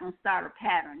we're not going to start a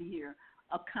pattern here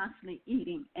of constantly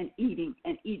eating,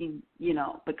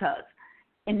 because.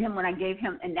 And then when I gave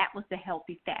him, and that was the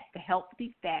healthy fat. The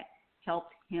healthy fat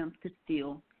helped him to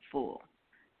feel full.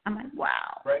 I'm like,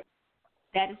 wow. Right.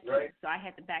 That is true. Right. So I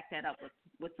had to back that up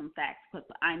with some facts because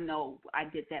I know I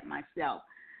did that myself.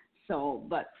 So,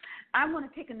 but I want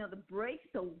to take another break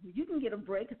so you can get a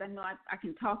break because I know I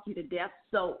can talk you to death.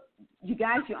 So you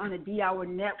guys, you're on the D-Hour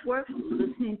Network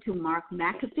listening to Mark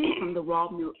McAfee from the Raw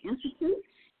Milk Institute,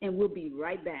 and we'll be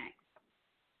right back.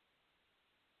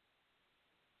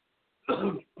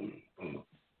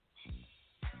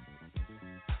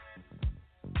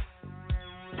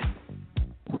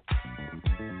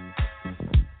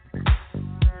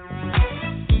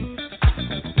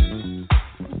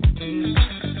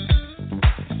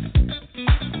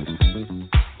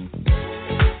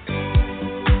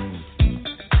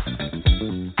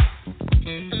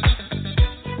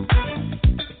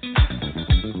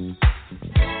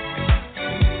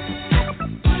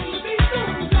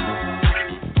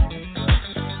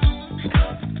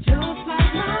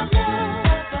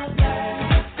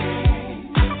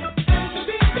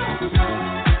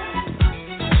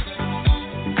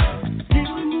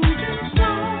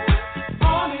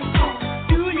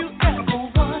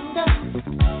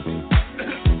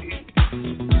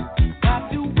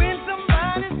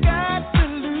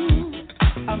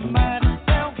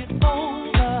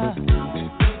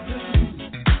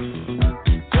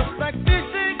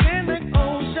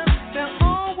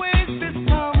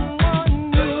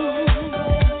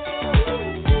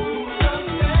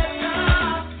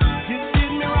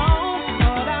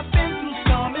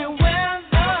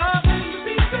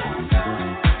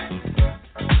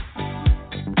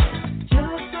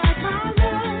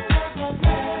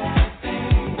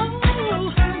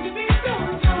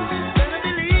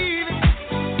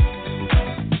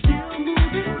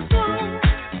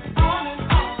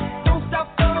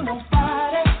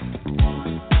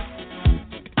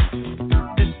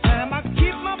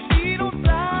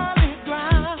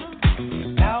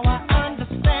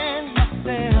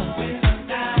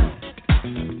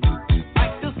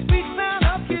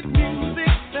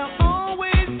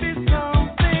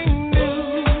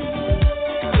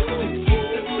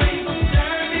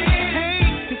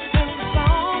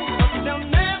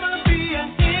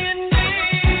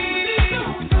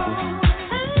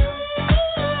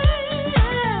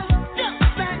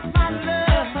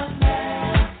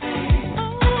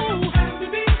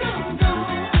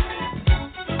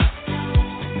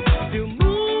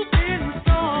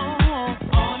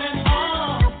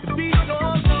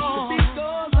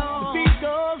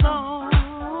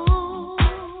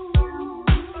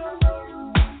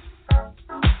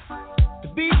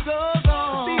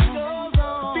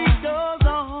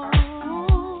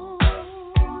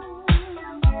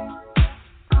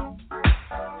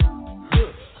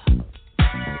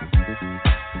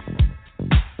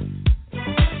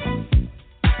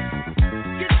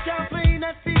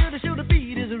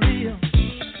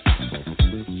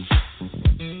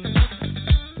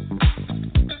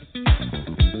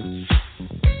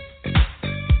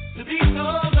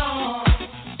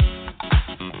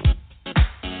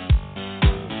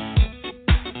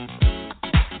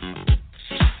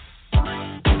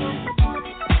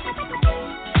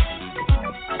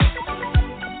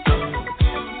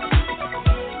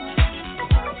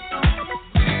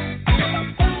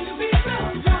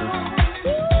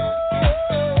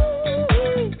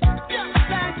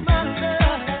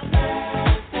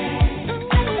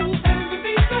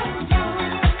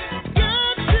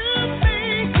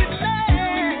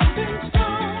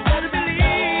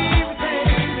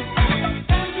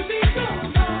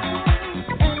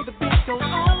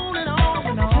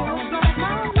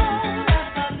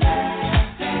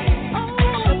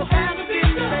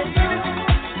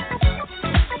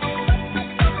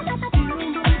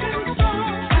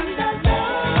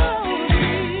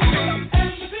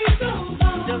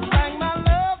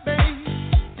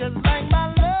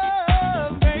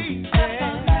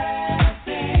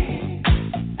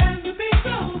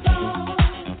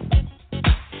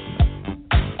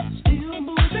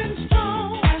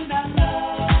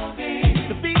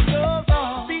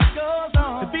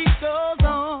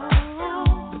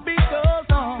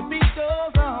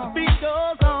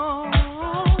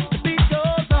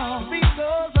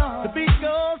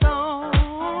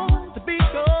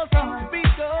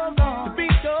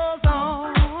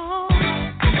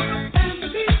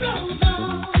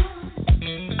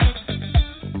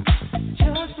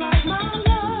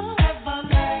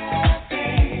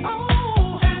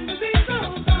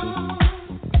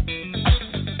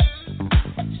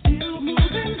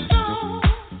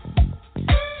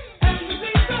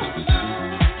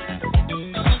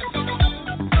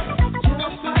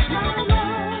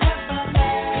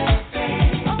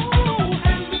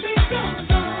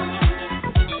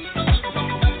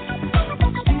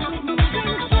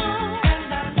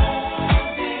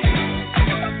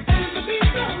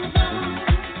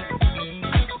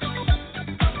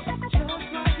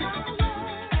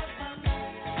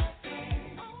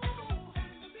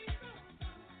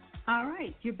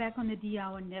 you're back on the D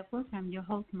Hour Network. I'm your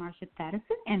host, Marsha Thadison,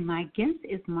 and my guest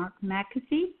is Mark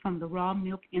McAfee from the Raw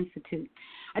Milk Institute.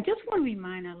 I just want to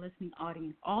remind our listening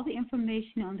audience, all the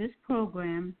information on this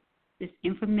program is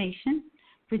information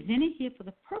presented here for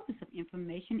the purpose of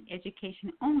information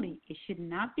education only. It should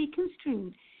not be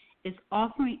construed as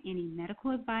offering any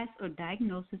medical advice or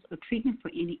diagnosis or treatment for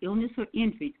any illness or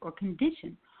injury or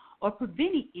condition or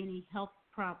preventing any health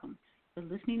problem. The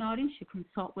listening audience should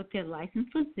consult with their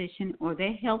licensed physician or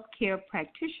their health care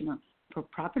practitioner for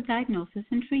proper diagnosis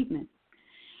and treatment.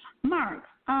 Mark,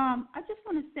 I just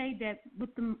want to say that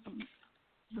with the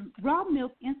Raw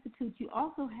Milk Institute, you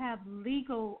also have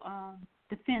legal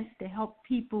defense to help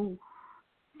people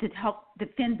to help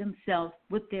defend themselves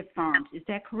with their farms. Is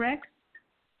that correct?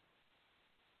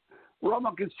 Raw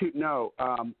Milk Institute, no.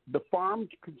 The Farm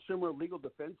Consumer Legal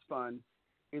Defense Fund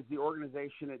is the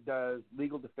organization that does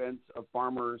legal defense of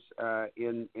farmers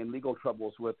in legal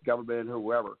troubles with government or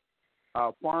whoever.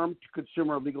 Farm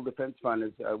Consumer Legal Defense Fund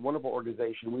is a wonderful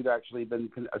organization. We've actually been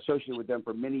associated with them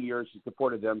for many years and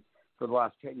supported them for the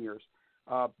last 10 years.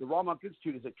 The Raw Milk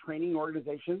Institute is a training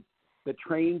organization that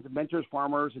trains, mentors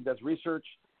farmers, and does research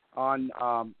on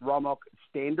raw milk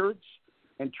standards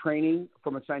and training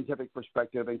from a scientific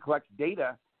perspective and collects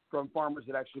data from farmers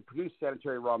that actually produce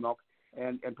sanitary raw milk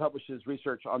and publishes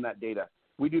research on that data.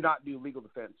 We do not do legal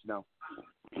defense, no.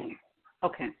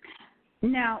 Okay.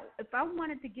 Now, if I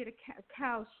wanted to get a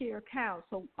cow,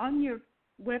 so on your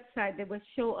website that would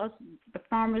show us the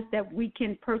farmers that we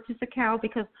can purchase a cow,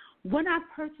 because when I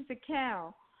purchase a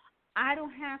cow, I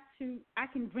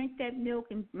can drink that milk,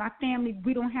 and my family,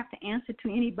 we don't have to answer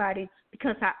to anybody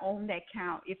because I own that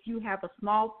cow. If you have a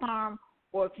small farm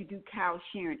or if you do cow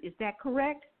sharing, is that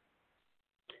correct?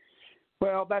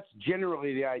 Well, that's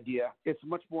generally the idea. It's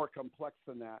much more complex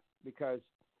than that, because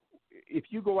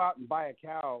if you go out and buy a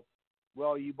cow,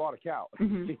 well, you bought a cow.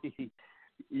 Mm-hmm.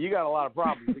 You got a lot of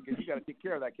problems because you got to take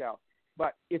care of that cow.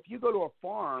 But if you go to a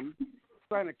farm,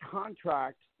 sign a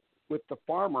contract with the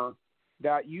farmer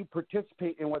that you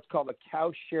participate in what's called a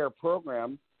cow share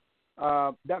program,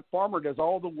 that farmer does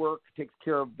all the work, takes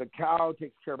care of the cow,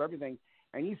 takes care of everything,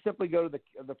 and you simply go to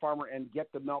the farmer and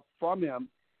get the milk from him,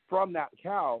 from that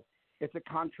cow. It's a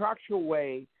contractual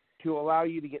way to allow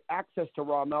you to get access to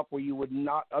raw milk where you would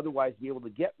not otherwise be able to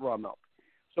get raw milk.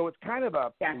 So it's kind of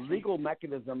a legal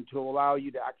mechanism to allow you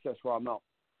to access raw milk.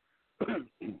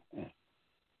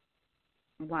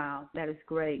 Wow, that is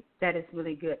great. That is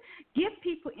really good. Give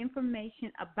people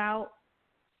information about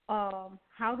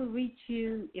how to reach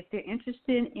you if they're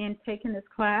interested in taking this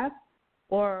class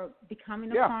or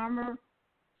becoming a farmer.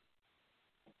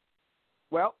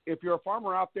 Well, if you're a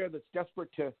farmer out there that's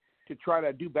desperate to try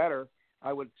to do better,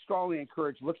 I would strongly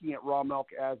encourage looking at raw milk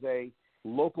as a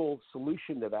local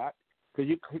solution to that,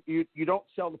 because you don't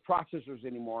sell to processors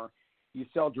anymore. You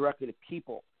sell directly to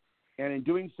people. And in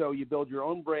doing so, you build your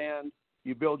own brand,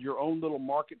 you build your own little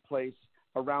marketplace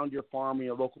around your farm and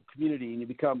your local community, and you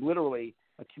become literally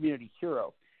a community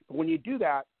hero. But when you do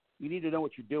that, you need to know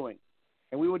what you're doing.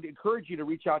 And we would encourage you to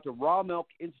reach out to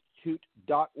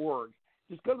rawmilkinstitute.org.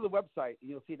 Just go to the website, and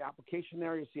you'll see an application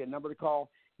there. You'll see a number to call.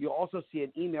 You'll also see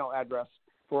an email address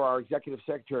for our executive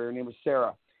secretary. Her name is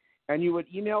Sarah. And you would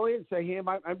email it and say, hey,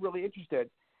 I'm really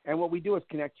interested. And what we do is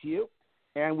connect to you,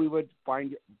 and we would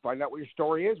find out what your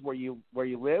story is, where you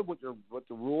live, what the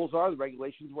rules are, the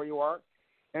regulations where you are,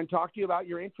 and talk to you about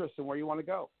your interests and where you want to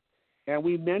go. And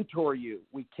we mentor you.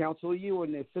 We counsel you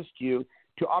and assist you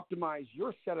to optimize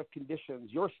your set of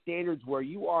conditions, your standards where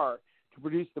you are, to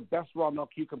produce the best raw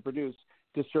milk you can produce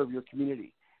to serve your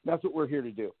community. And that's what we're here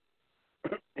to do.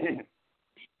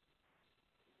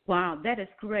 Wow, that is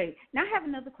great. Now I have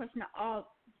another question. All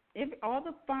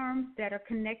the farms that are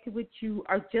connected with you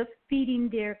are just feeding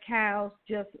their cows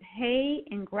just hay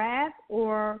and grass,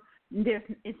 or is there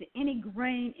any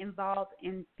grain involved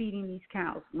in feeding these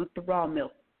cows with the Raw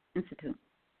Milk Institute?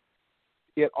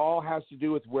 It all has to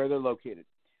do with where they're located.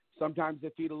 Sometimes they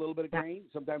feed a little bit of grain.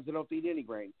 Sometimes they don't feed any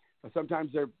grain.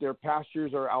 Sometimes their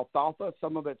pastures are alfalfa.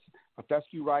 Some of it's a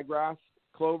fescue ryegrass,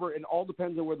 clover. It all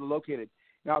depends on where they're located.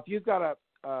 Now, if you've got a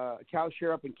cow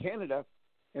share up in Canada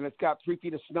and it's got 3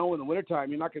 feet of snow in the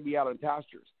wintertime, you're not going to be out in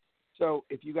pastures. So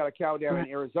if you got a cow down in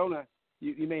Arizona,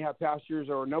 you may have pastures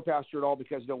or no pasture at all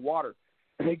because there's no water.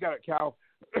 If you got a cow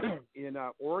in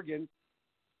Oregon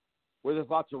where there's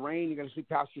lots of rain, you're going to see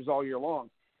pastures all year long.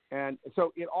 And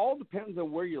so it all depends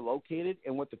on where you're located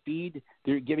and what the feed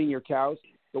you're giving your cows.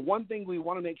 The one thing we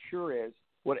want to make sure is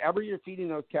whatever you're feeding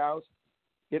those cows,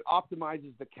 it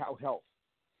optimizes the cow health.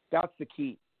 That's the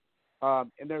key.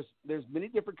 And there's many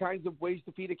different kinds of ways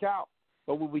to feed a cow.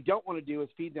 But what we don't want to do is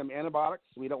feed them antibiotics.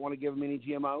 We don't want to give them any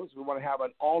GMOs. We want to have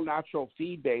an all-natural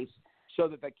feed base so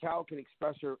that the cow can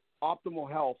express her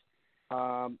optimal health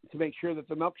to make sure that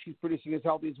the milk she's producing is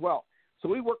healthy as well. So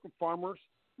we work with farmers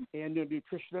and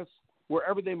nutritionists,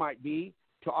 wherever they might be,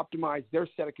 to optimize their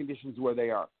set of conditions where they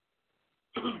are.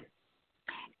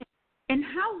 And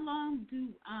how long do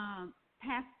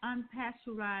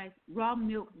unpasteurized raw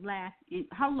milk last? And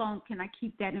how long can I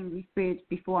keep that in the fridge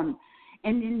before I'm,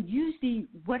 and then usually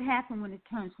what happens when it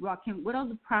turns raw? What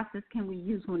other process can we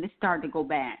use when it starts to go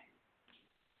bad?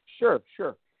 Sure.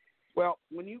 Well,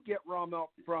 when you get raw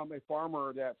milk from a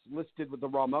farmer that's listed with the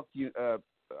Raw Milk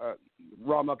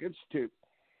Institute,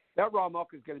 that raw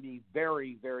milk is going to be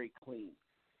very, very clean.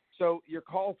 So your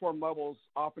coliform levels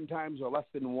oftentimes are less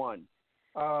than 1.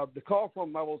 The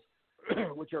coliform levels,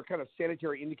 which are kind of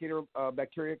sanitary indicator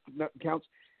bacteria counts,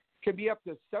 can be up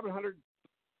to 5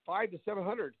 to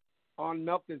 700 on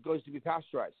milk that goes to be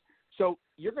pasteurized. So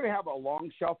you're going to have a long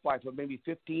shelf life of maybe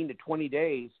 15 to 20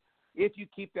 days if you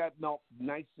keep that milk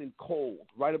nice and cold,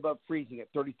 right above freezing at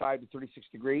 35 to 36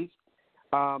 degrees,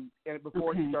 and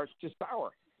before it starts to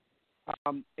sour.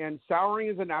 And souring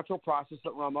is a natural process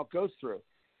that raw milk goes through.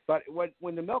 But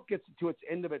when the milk gets to its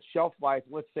end of its shelf life,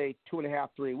 let's say 2.5,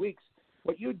 3 weeks,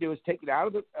 what you do is take it out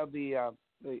of the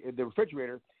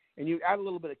refrigerator, and you add a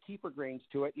little bit of keeper grains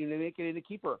to it, and you make it into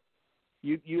keeper.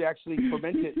 You actually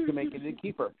ferment it to make it into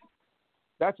keeper.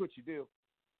 That's what you do.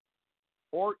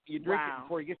 Or you drink it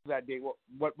before you get to that date.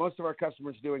 What most of our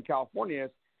customers do in California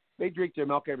is they drink their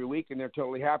milk every week, and they're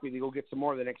totally happy. They go get some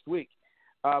more the next week.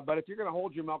 But if you're going to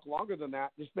hold your milk longer than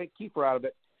that, just make keeper out of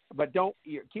it. But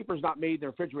keeper's not made in the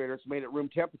refrigerator. It's made at room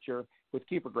temperature with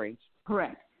keeper grains.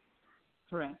 Correct.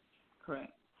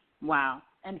 Wow.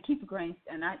 And keeper grains,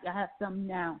 and I have some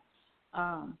now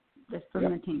that's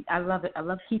fermenting. Yep. I love it. I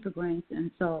love keeper grains, and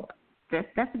so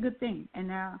that's a good thing. And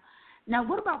now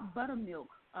what about buttermilk?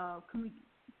 Can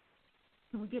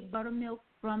we get buttermilk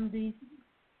from these?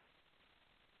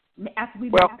 After we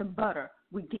make the butter,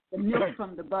 we get the milk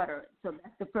from the butter. So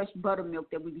that's the fresh buttermilk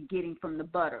that we be getting from the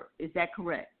butter. Is that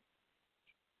correct?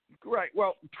 Right.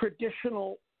 Well,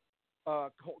 traditional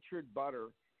cultured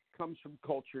butter comes from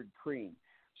cultured cream.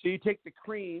 So you take the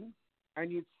cream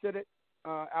and you sit it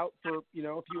out for a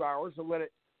few hours and let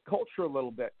it culture a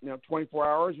little bit. 24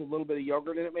 hours with a little bit of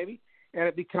yogurt in it maybe, and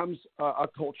it becomes a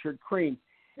cultured cream.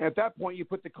 And at that point, you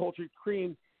put the cultured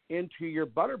cream into your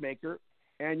butter maker,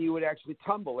 and you would actually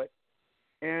tumble it.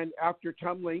 And after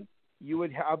tumbling, you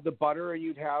would have the butter, and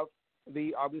you'd have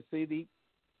the buttermilk.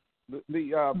 What do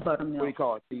you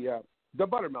call it? The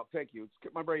buttermilk. Thank you.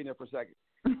 Skip my brain there for a second.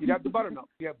 You'd have the buttermilk.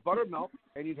 You have buttermilk,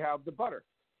 and you'd have the butter.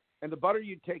 And the butter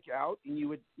you'd take out, and you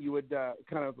would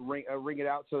kind of wring it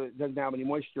out so it doesn't have any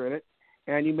moisture in it,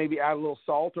 and you maybe add a little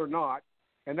salt or not,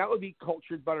 and that would be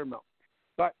cultured buttermilk.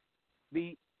 But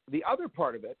the other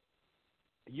part of it,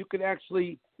 you can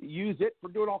actually use it for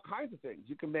doing all kinds of things.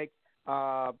 You can make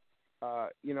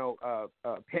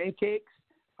pancakes.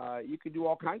 You can do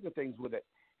all kinds of things with it,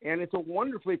 and it's a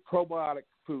wonderfully probiotic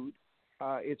food.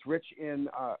 It's rich in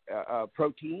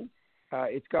protein.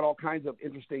 It's got all kinds of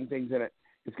interesting things in it.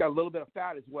 It's got a little bit of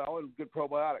fat as well and good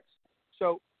probiotics.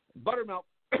 So buttermilk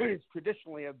is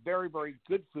traditionally a very, very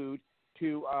good food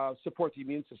to support the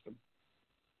immune system.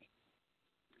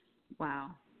 Wow.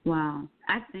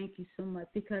 I thank you so much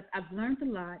because I've learned a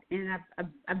lot, and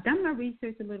I've done my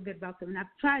research a little bit about them, and I've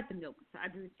tried the milk. So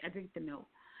I drink the milk.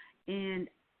 And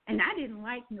I didn't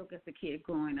like milk as a kid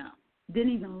growing up.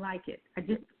 Didn't even like it. I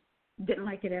just didn't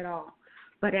like it at all.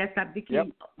 But as I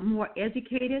became more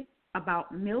educated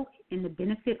about milk and the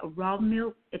benefit of raw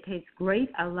milk, it tastes great.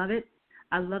 I love it.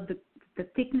 I love the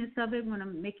thickness of it when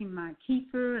I'm making my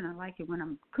kefir, and I like it when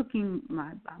I'm cooking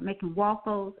making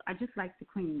waffles. I just like the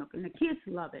cream milk, and the kids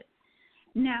love it.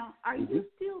 Now, are you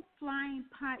still flying?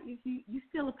 You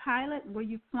still a pilot? Were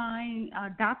you flying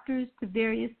doctors to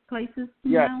various places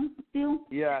now? Still?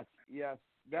 Yes.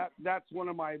 That's one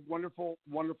of my wonderful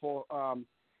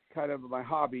kind of my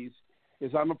hobbies.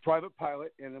 Is I'm a private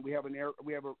pilot, and we have an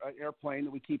airplane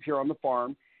that we keep here on the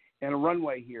farm, and a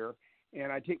runway here.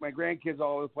 And I take my grandkids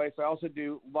all over the place. I also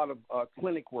do a lot of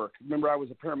clinic work. Remember, I was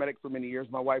a paramedic for many years.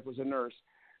 My wife was a nurse.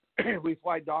 We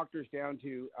fly doctors down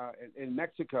to in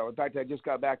Mexico. In fact, I just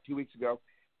got back 2 weeks ago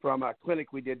from a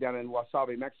clinic we did down in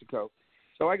Wasabi, Mexico.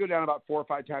 So I go down about 4 or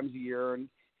 5 times a year, and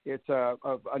it's a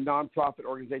nonprofit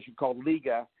organization called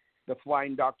Liga, the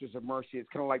Flying Doctors of Mercy. It's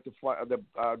kind of like the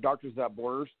Doctors Without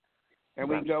Borders. And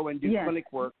we go and do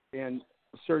clinic work and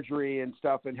surgery and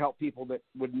stuff and help people that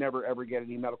would never, ever get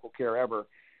any medical care ever.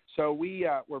 So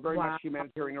we're very much a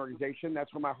humanitarian organization.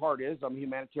 That's where my heart is. I'm a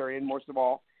humanitarian most of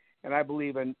all. and I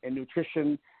believe in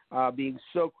nutrition being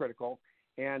so critical,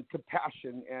 and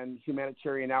compassion and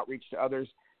humanitarian outreach to others.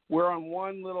 We're on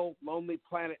one little lonely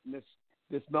planet in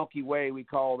this Milky Way we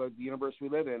call the universe we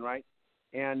live in, right?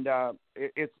 And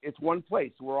it's one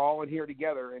place. We're all in here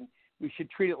together, and we should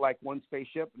treat it like one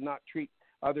spaceship, and not treat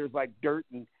others like dirt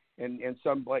and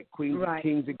some like queens, right.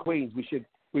 kings and queens.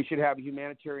 We should have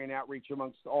humanitarian outreach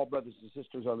amongst all brothers and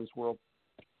sisters on this world.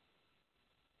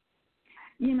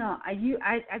 You know, I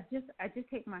just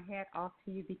take my hat off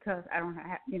to you because I don't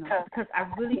have, because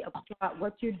I really applaud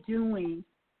what you're doing,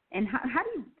 and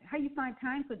how you find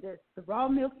time for this. The Raw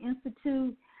Milk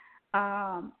Institute,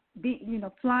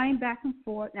 flying back and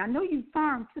forth. Now I know you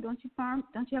farm too, don't you farm?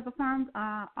 Don't you have a farm,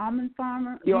 almond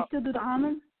farmer? Do you still do the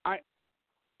almonds?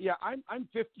 I'm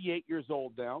 58 years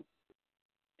old now,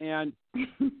 and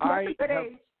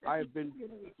I've been.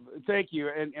 Thank you,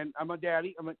 and I'm a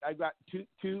daddy. I've got two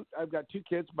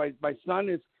kids. My son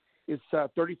is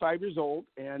 35 years old,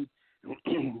 and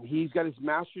he's got his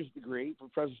master's degree from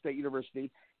Fresno State University.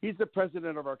 He's the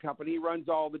president of our company. He runs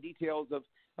all the details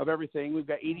of everything. We've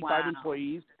got 85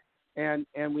 employees, and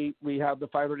we have the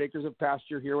 500 acres of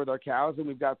pasture here with our cows, and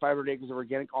we've got 500 acres of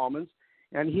organic almonds.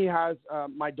 And he has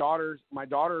my daughter.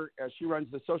 She runs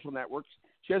the social networks.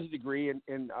 She has a degree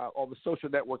in all the social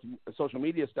networking, social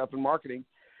media stuff and marketing.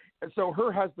 And so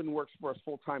her husband works for us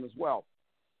full time as well.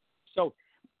 So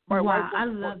my wife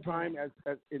works full time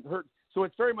as in her. So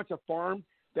it's very much a farm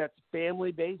that's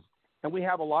family based, and we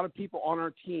have a lot of people on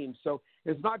our team. So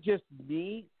it's not just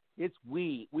me; it's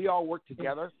we. We all work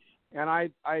together, and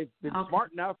I've been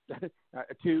smart enough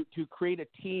to create a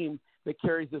team that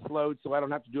carries this load, so I don't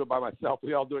have to do it by myself.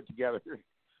 We all do it together.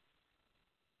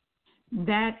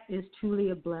 That is truly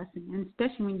a blessing, and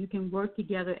especially when you can work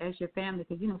together as your family,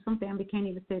 because, some family can't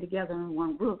even stay together in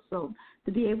one roof. So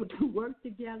to be able to work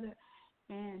together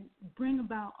and bring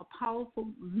about a powerful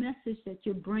message that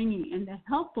you're bringing and the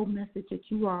helpful message that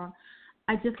you are,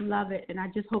 I just love it, and I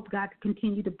just hope God can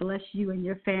continue to bless you and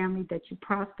your family, that you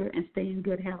prosper and stay in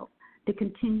good health, to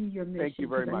continue your mission. Thank you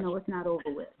very much. I know it's not over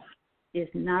with. It's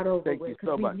not over with,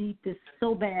 because we need this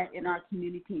so bad in our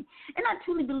community. And I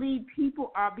truly believe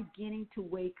people are beginning to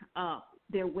wake up.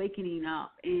 They're wakening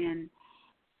up. And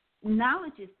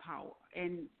knowledge is power.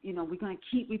 And, we're going to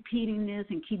keep repeating this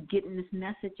and keep getting this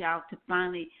message out to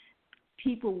finally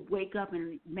people wake up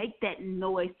and make that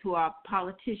noise to our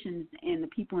politicians and the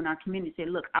people in our community. Say,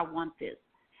 look, I want this.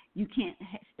 You can't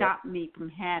stop me from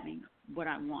having what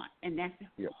I want. And that's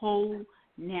whole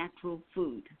natural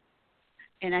food.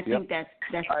 And I think that's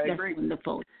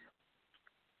wonderful.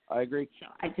 I agree. So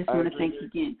I just want to thank you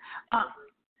again.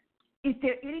 Is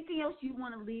there anything else you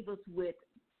want to leave us with,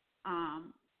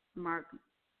 Mark?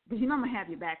 Because I'm going to have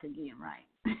you back again, right?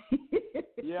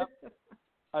 Yep.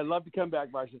 I'd love to come back,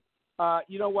 Marsha.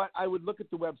 You know what? I would look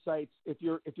at the websites. If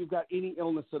you've got any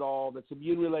illness at all that's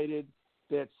immune related,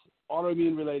 that's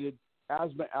autoimmune related,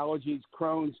 asthma, allergies,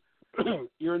 Crohn's,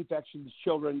 ear infections,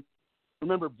 children.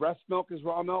 Remember, breast milk is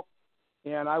raw milk.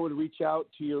 And I would reach out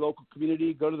to your local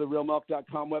community. Go to the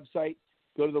realmilk.com website.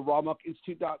 Go to the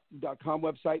rawmilkinstitute.com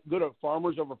website. Go to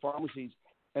Farmers Over Pharmacies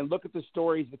and look at the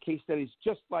stories, the case studies,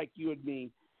 just like you and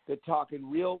me, that talk in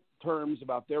real terms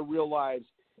about their real lives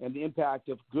and the impact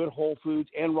of good whole foods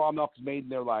and raw milk is made in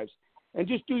their lives. And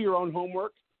just do your own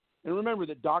homework. And remember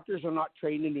that doctors are not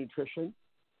trained in nutrition,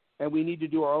 and we need to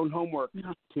do our own homework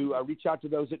to reach out to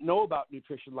those that know about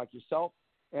nutrition, like yourself,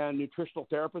 and Nutritional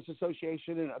Therapists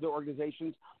Association and other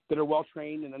organizations that are well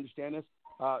trained and understand this.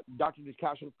 Dr.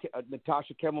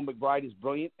 Natasha Kemmel McBride is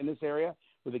brilliant in this area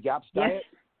with the GAPS diet.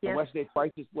 And Wesley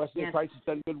Price has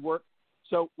done good work.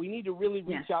 So we need to really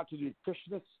reach out to the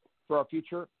nutritionists for our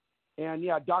future. And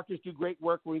doctors do great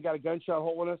work when we got a gunshot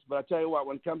hole in us. But I tell you what,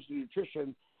 when it comes to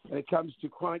nutrition and it comes to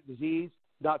chronic disease,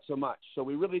 not so much. So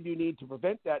we really do need to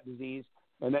prevent that disease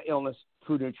and that illness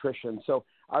through nutrition. So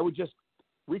I would just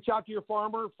reach out to your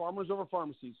Farmers Over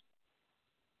Pharmacies.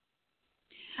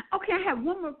 Okay, I have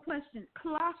one more question.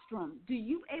 Colostrum. Do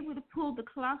you able to pull the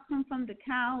colostrum from the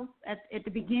cows at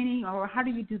the beginning, or how do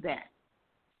you do that?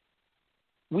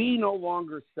 We no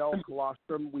longer sell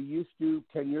colostrum. We used to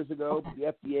 10 years ago. But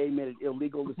the FDA made it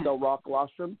illegal to sell raw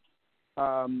colostrum,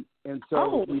 and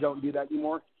so we don't do that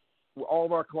anymore. All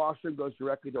of our colostrum goes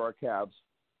directly to our calves.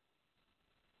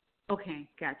 Okay,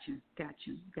 got you.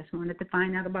 Just wanted to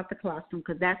find out about the colostrum,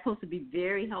 because that's supposed to be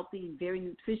very healthy and very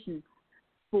nutritious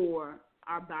for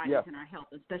our bodies and our health,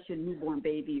 especially a newborn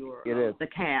baby or the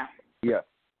calf. Yes.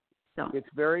 So it's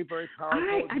very, very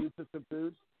powerful use of some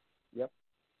foods. Yep.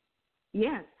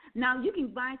 Yes. Now you can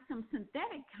buy some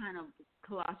synthetic kind of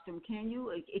colostrum, can you?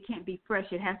 It can't be fresh.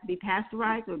 It has to be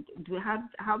pasteurized, or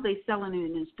how are they selling it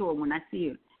in the store when I see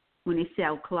it, when they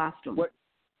sell colostrum?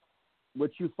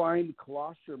 What you find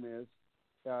colostrum is,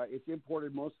 it's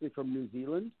imported mostly from New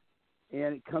Zealand,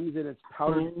 and it comes in its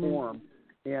powdered form.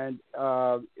 And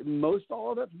most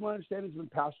all of it, from my understanding, has been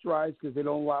pasteurized because they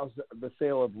don't allow the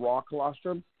sale of raw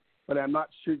colostrum. But I'm not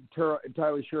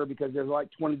entirely sure because there's like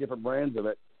 20 different brands of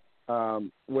it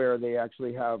where they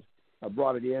actually have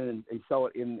brought it in and sell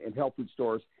it in health food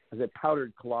stores as a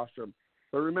powdered colostrum.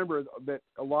 But remember that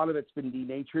a lot of it's been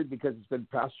denatured because it's been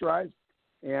pasteurized,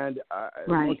 and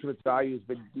most of its value has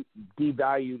been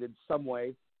devalued in some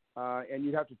way. And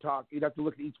you'd have to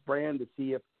look at each brand to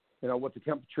see if, what the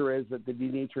temperature is that the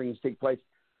denaturing is taking place.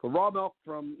 The raw milk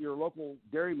from your local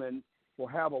dairyman will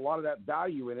have a lot of that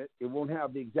value in it. It won't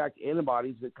have the exact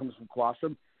antibodies that comes from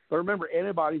colostrum. But remember,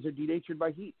 antibodies are denatured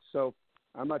by heat. So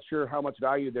I'm not sure how much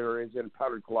value there is in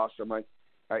powdered colostrum.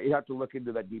 You have to look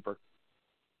into that deeper.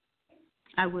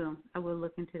 I will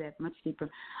look into that much deeper.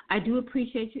 I do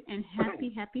appreciate you, and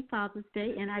happy Father's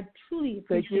Day. And I truly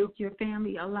appreciate your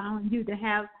family allowing you to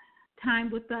have time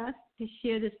with us to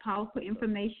share this powerful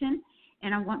information.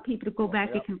 And I want people to go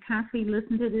back. They can constantly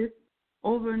listen to this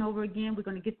over and over again. We're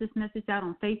going to get this message out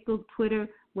on Facebook, Twitter,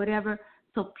 whatever,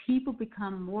 so people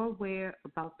become more aware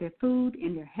about their food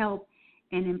and their health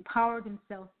and empower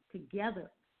themselves together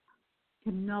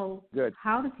to know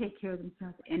how to take care of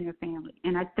themselves and their family.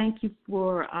 And I thank you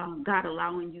for God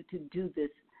allowing you to do this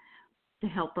to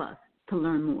help us to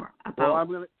learn more about raw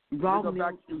milk.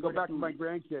 Go back to my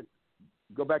grandkids.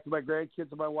 Go back to my grandkids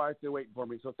and my wife. They're waiting for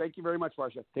me. So thank you very much,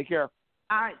 Marsha. Take care.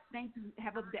 All right. Thanks.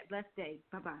 Have a blessed day.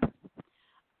 Bye-bye.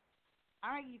 All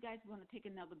right, you guys, we're going to take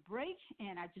another break,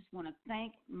 and I just want to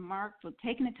thank Mark for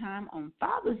taking the time on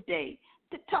Father's Day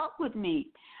to talk with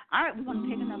me. All right, we're going to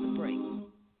take another break.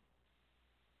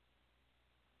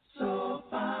 So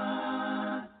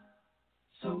fine,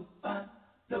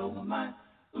 blow my mind,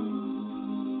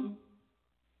 ooh.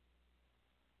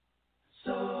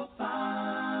 So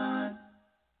fine,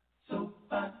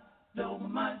 blow my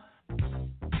mind.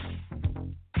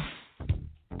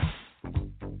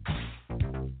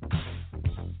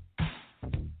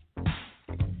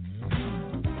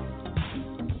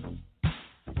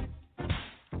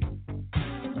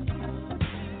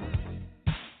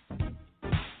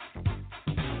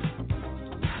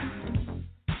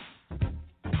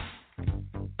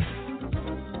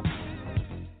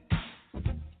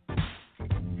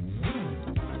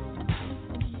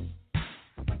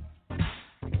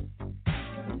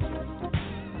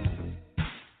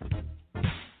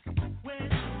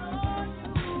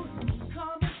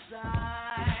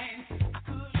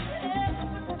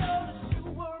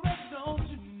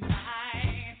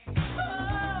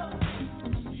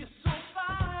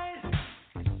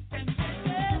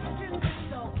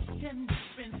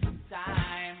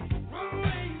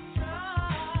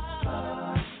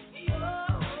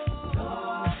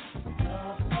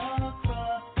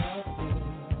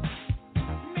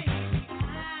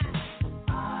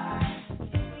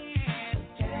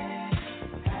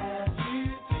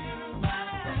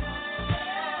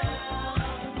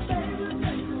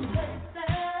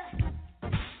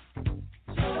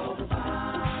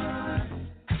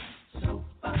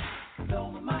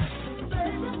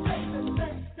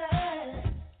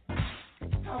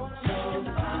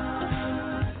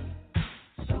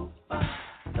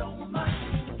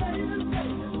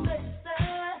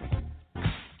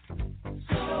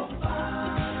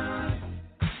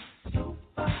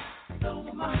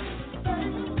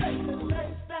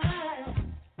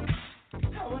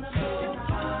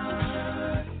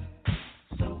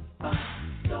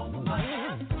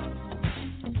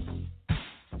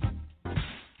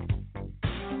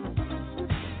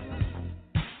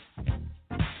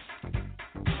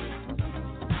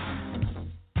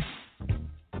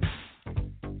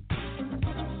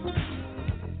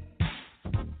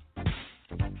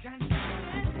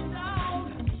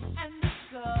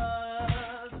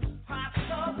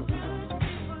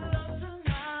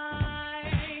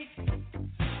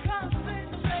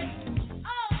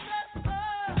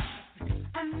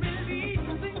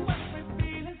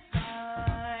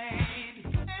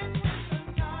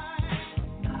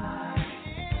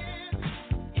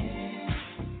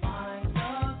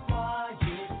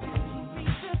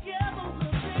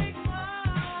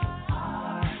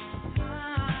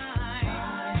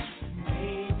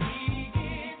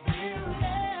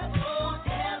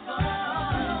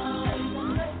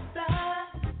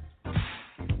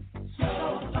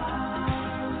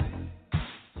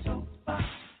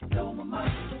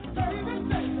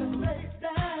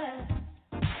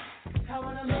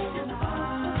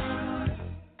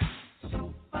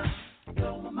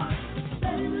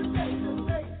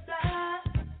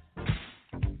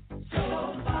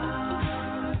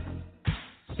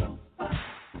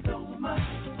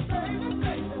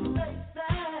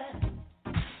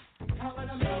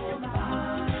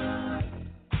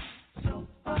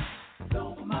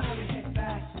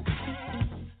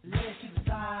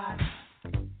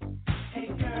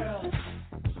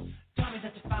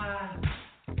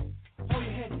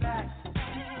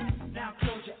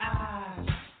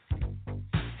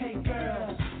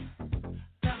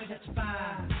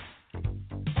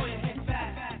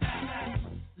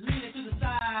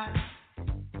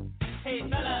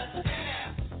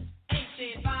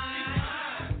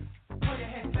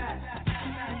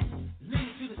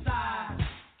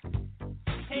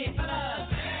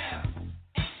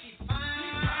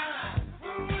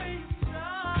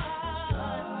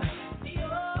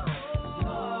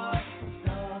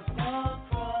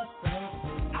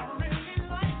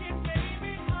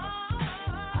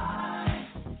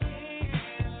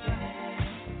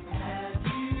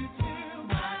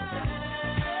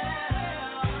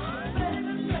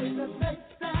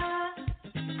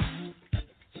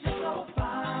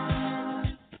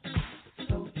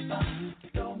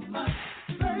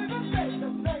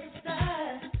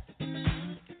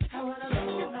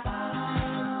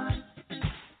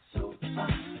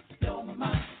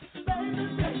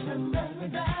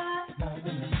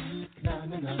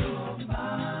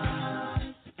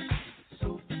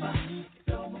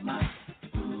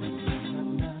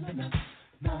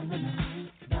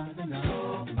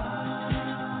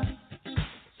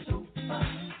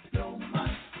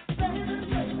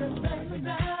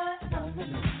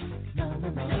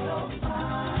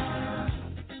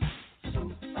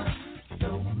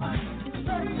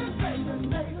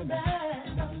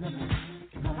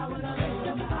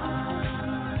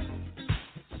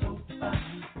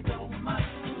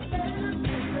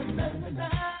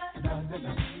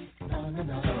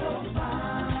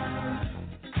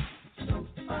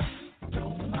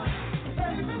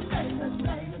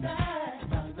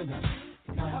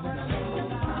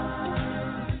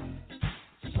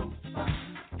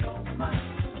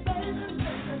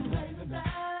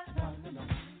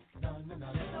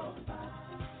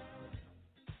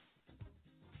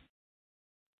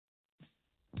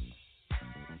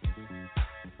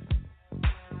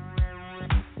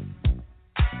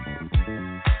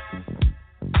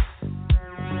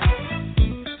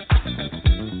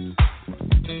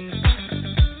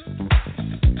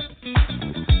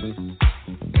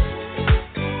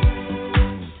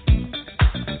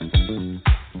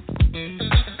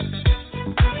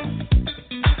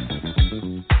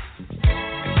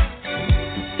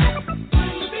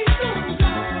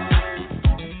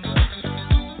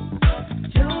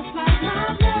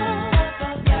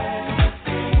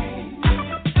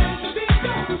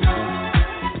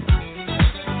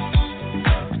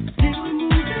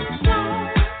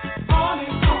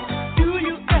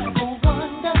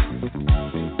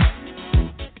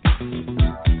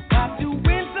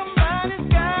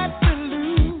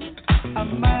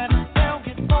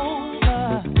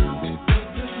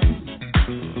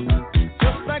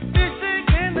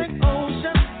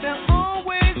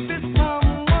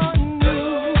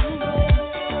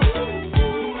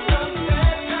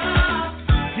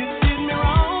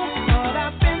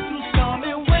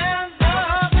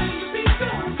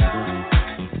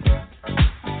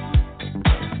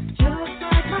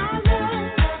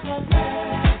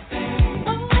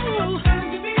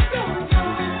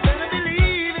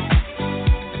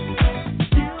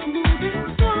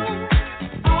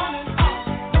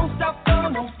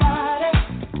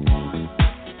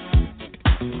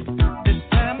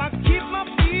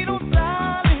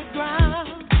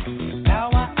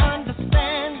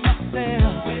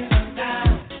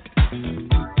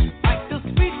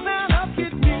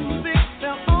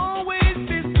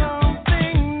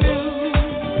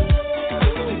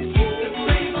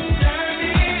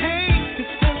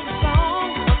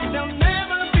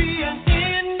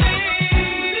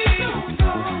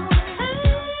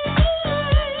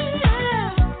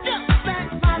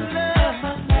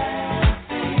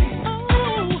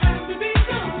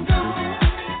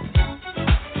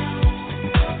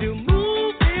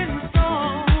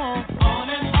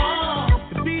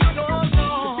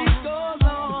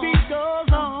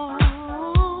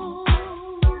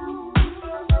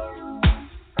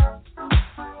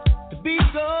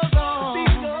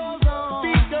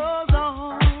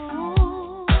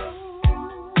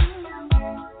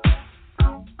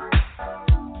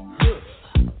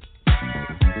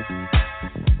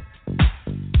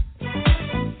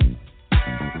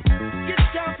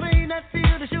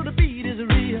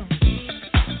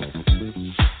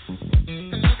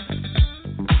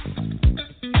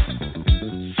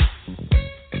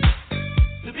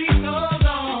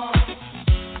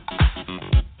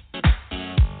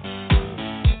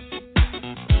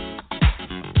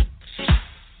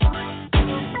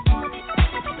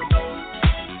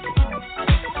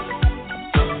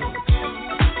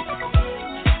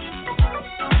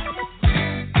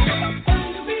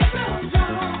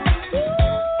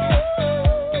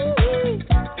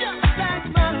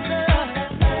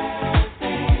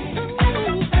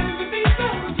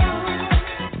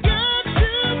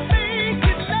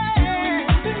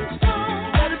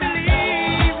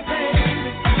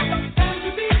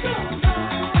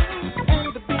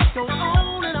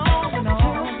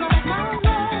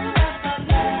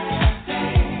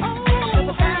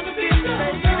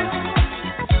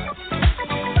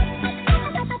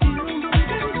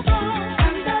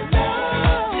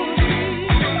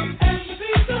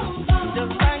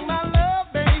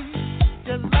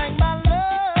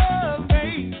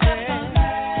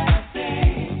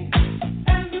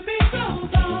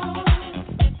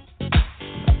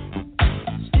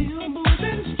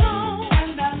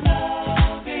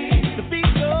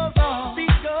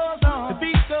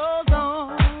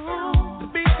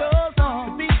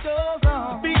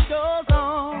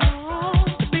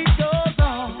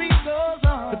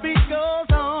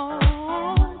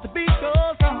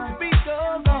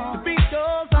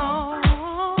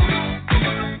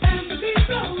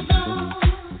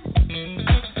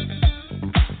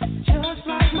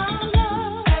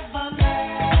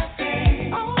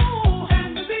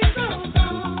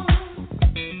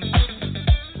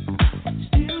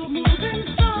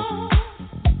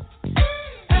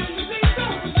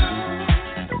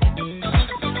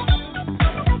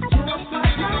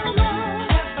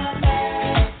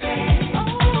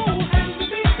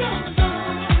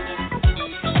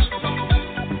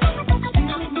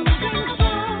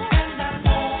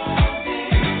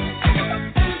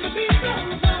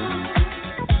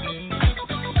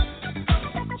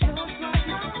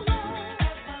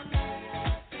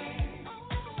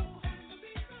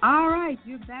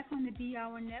 back on the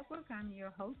D-Hour Network. I'm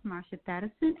your host, Marsha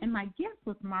Thadison, and my guest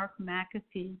was Mark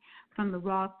McAfee from the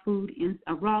Raw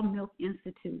Milk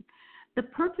Institute. The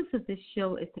purpose of this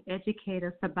show is to educate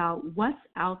us about what's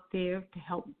out there to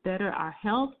help better our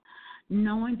health,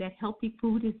 knowing that healthy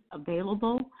food is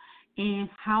available, and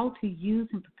how to use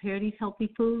and prepare these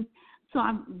healthy foods. So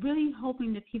I'm really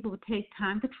hoping that people would take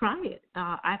time to try it.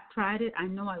 I've tried it. I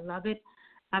know I love it.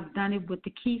 I've done it with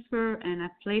the kefir, and I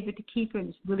flavored the kefir, and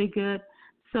it's really good.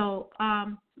 So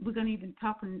we're going to even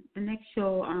talk in the next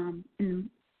show in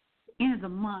the end of the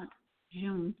month,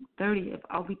 June 30th.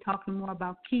 I'll be talking more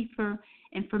about kefir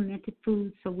and fermented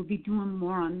foods, so we'll be doing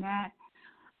more on that.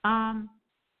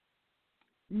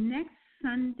 Next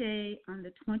Sunday on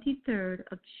the 23rd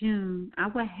of June, I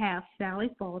will have Sally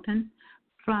Fulton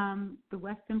from the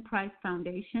Weston Price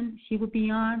Foundation. She will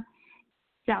be on.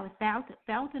 Sally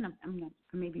Fulton, I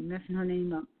may be messing her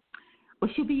name up. Well,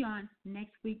 she'll be on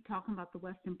next week talking about the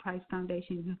Weston Price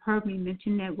Foundation. You've heard me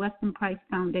mention that Weston Price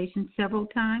Foundation several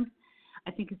times.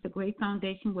 I think it's a great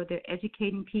foundation where they're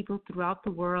educating people throughout the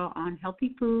world on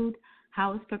healthy food,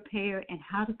 how it's prepared, and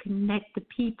how to connect the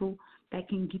people that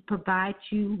can provide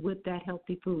you with that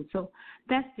healthy food. So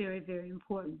that's very, very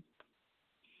important.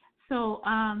 So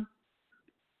I'm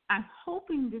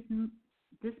hoping this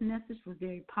message was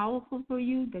very powerful for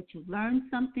you, that you learned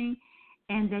something,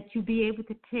 and that you'll be able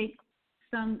to take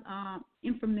some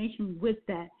information with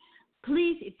that.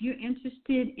 Please, if you're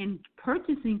interested in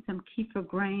purchasing some kefir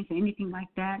grains or anything like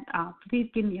that, please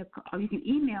give me a call. You can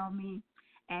email me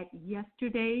at email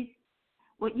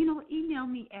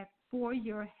me at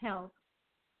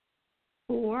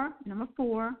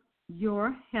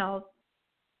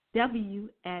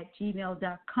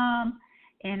yourhealth@gmail.com,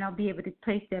 and I'll be able to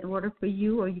place that order for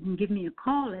you, or you can give me a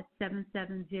call at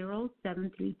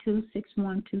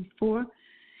 770-732-6124.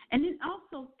 And then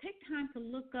also take time to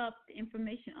look up the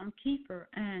information on kefir,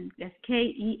 and that's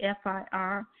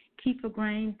KEFIR, kefir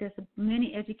grain. There's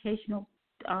many educational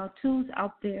tools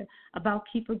out there about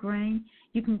kefir grain.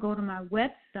 You can go to my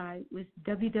website with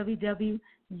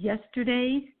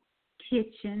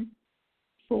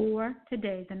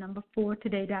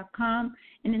www.yesterdayskitchen4today.com,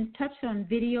 and then touch on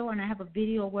video, and I have a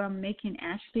video where I'm making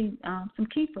actually some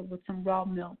kefir with some raw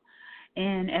milk.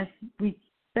 And as we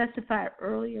specified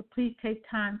earlier, please take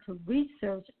time to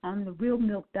research on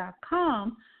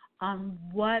therealmilk.com on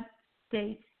what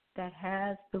states that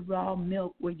has the raw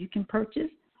milk where you can purchase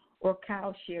or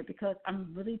cow share, because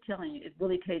I'm really telling you, it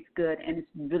really tastes good and it's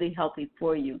really healthy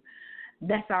for you.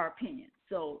 That's our opinion.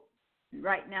 So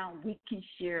right now we can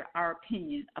share our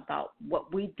opinion about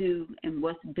what we do and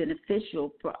what's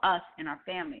beneficial for us and our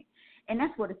family. And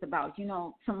that's what it's about. You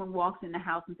know, someone walks in the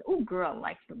house and says, "Oh, girl, I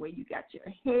like the way you got your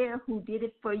hair. Who did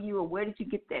it for you, or where did you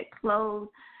get that clothes?"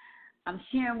 I'm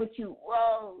sharing with you,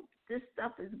 whoa, this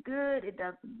stuff is good. It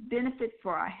does benefit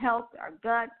for our health, our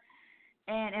gut.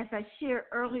 And as I shared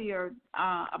earlier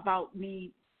about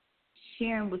me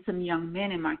sharing with some young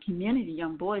men in my community,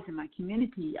 young boys in my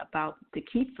community, about the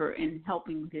kefir and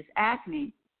helping with his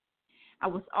acne, I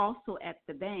was also at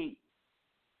the bank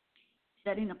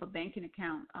setting up a banking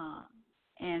account,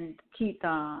 and Keith,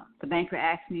 the banker,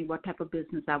 asked me what type of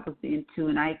business I was into,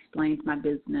 and I explained my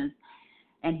business,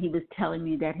 and he was telling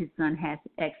me that his son has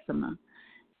eczema,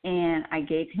 and I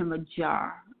gave him a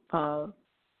jar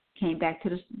came back to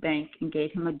the bank and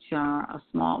gave him a jar, a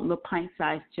small little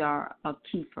pint-sized jar of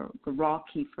kefir, the raw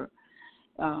kefir,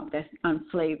 that's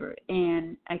unflavored,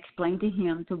 and I explained to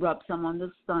him to rub some on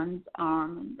the son's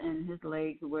arm and his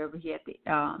legs or wherever he had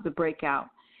the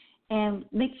breakout, and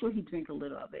make sure he drink a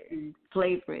little of it and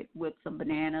flavor it with some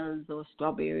bananas or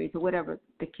strawberries or whatever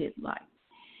the kid likes.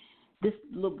 This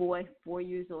little boy, 4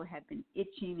 years old, had been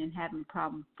itching and having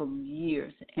problems for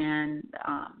years, and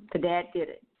the dad did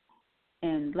it.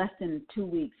 In less than 2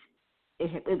 weeks,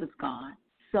 it was gone.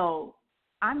 So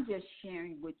I'm just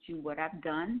sharing with you what I've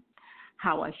done,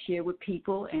 how I share with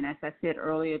people, and as I said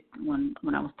earlier when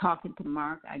I was talking to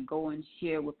Mark, I go and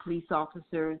share with police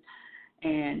officers.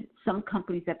 And some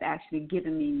companies have actually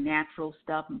given me natural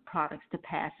stuff and products to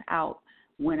pass out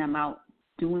when I'm out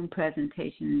doing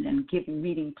presentations and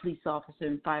meeting police officers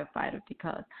and firefighters,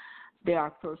 because they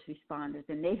are first responders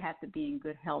and they have to be in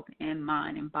good health and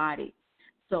mind and body.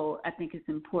 So I think it's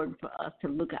important for us to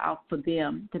look out for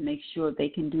them to make sure they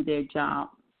can do their job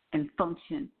and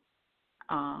function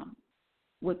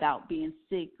without being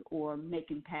sick or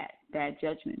making bad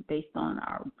judgment based on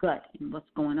our gut and what's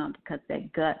going on, because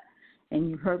that gut, and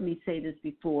you heard me say this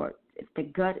before, if the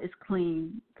gut is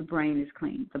clean, the brain is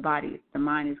clean, the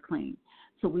mind is clean.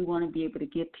 So we want to be able to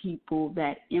give people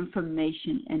that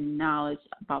information and knowledge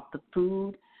about the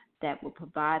food that will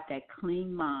provide that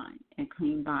clean mind and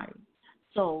clean body.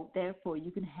 So, therefore,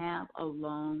 you can have a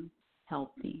long,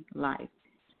 healthy life.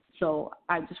 So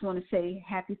I just want to say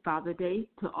happy Father's Day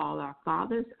to all our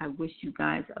fathers. I wish you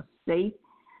guys a safe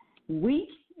week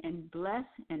and blessed,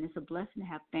 and it's a blessing to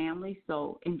have family.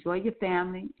 So enjoy your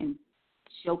family and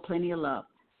show plenty of love.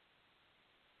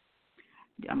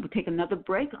 I'm going to take another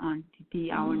break on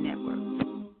the Hour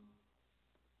Network.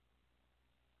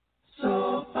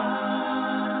 So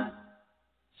fine,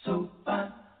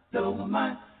 blow my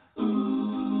mind.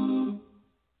 Ooh,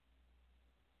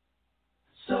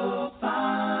 so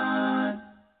fine,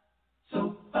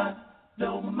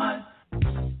 blow my mind.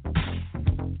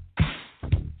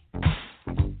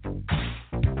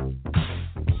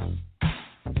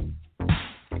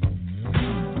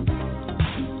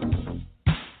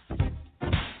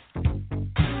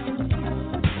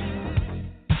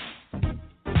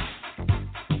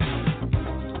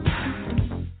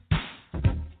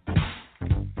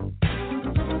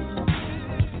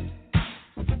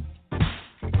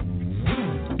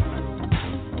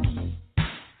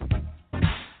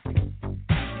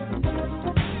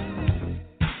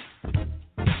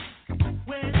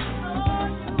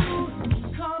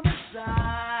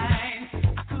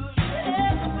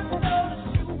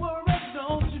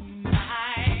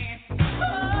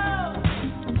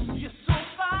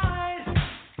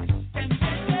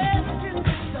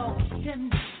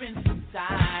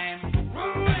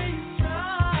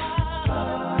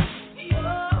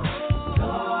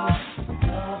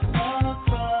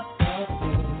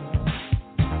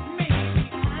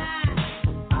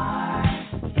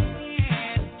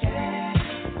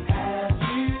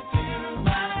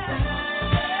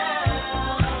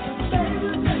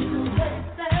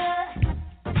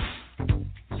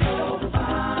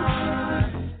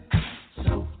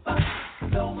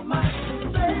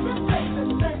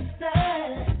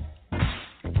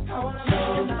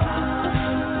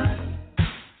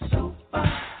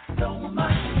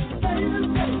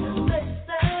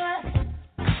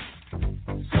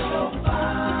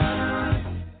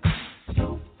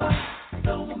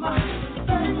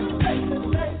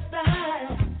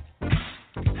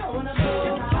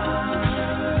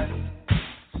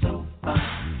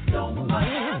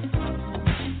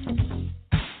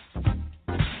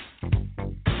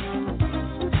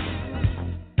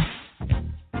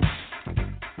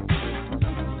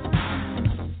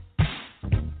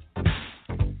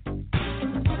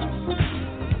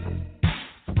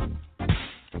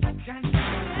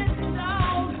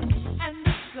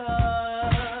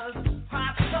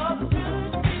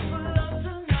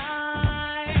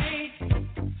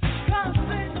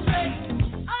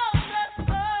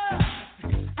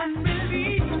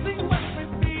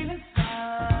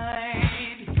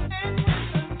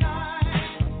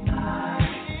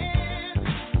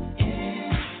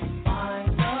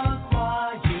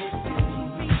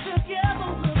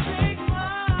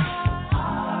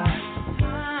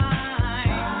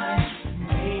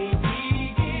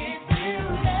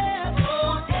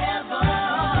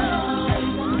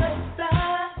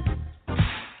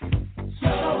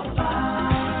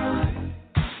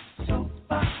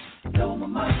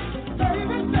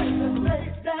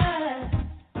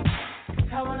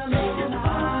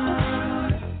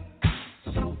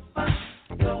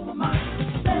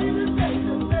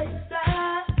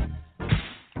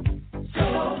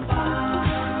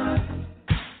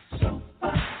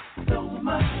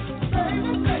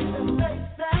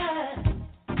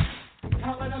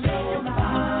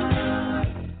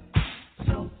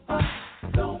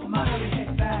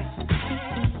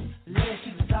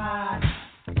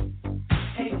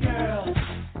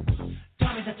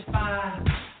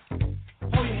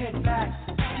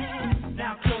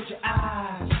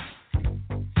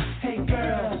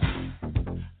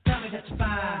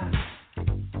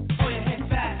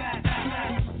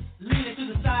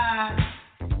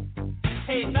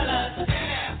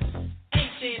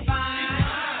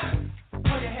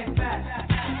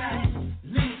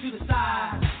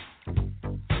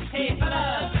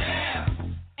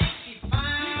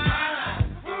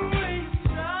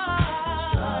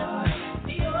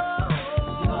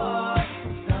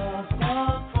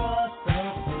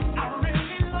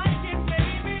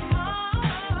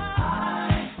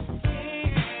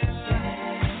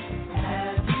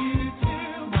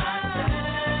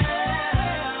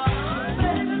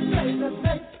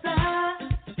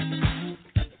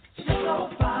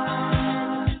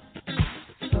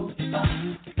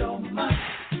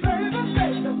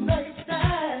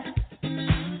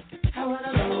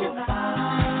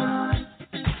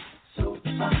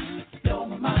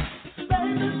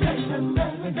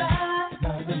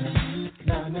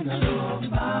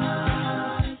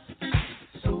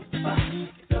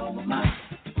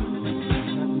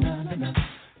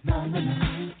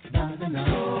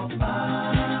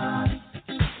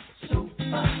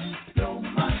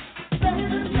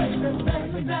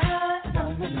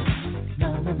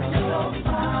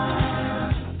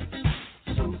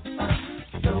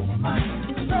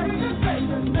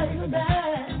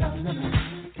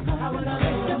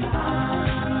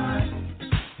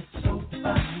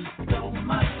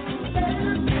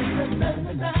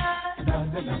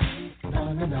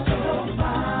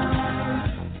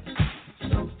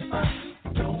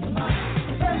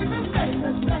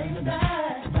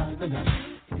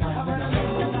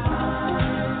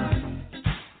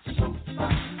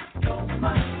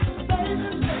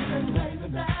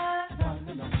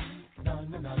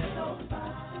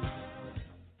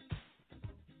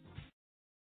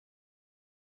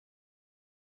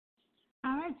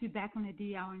 glad you're back on the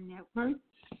D Hour Network.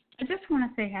 I just want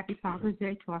to say Happy Father's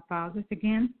Day to our fathers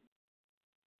again.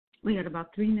 We got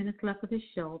about 3 minutes left of the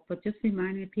show, but just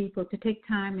reminding people to take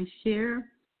time and share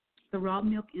the Raw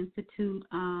Milk Institute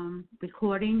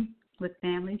recording with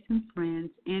families and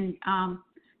friends, and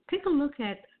take a look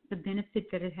at the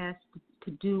benefit that it has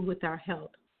to do with our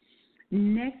health.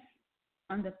 Next,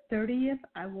 on the 30th,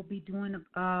 I will be doing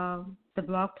the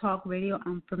Blog Talk Radio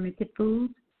on fermented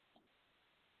foods.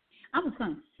 I was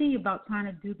going to see about trying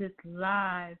to do this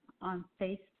live on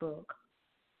Facebook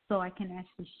so I can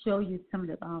actually show you some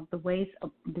of the ways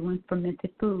of doing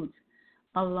fermented foods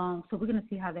along. So we're going to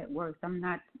see how that works. I'm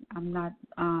kind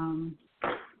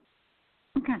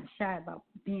of shy about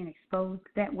being exposed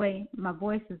that way. My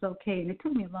voice is okay, and it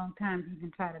took me a long time to even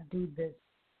try to do this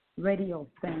radio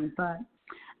thing, but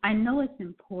I know it's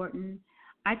important.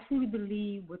 I truly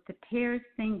believe with the terrorist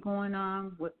thing going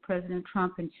on with President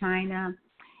Trump in China,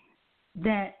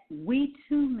 that we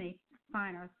too may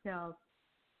find ourselves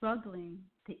struggling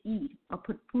to eat or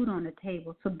put food on the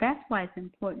table. So that's why it's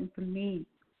important for me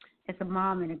as a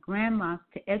mom and a grandma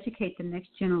to educate the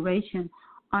next generation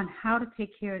on how to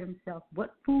take care of themselves,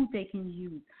 what food they can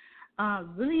use,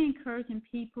 really encouraging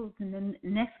people in the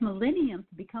next millennium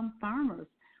to become farmers.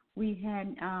 We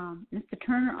had Mr.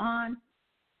 Turner on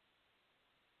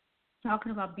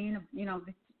talking about being,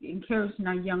 encouraging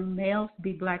our young males to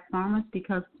be black farmers,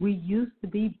 because we used to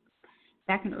be,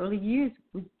 back in early years,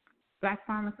 black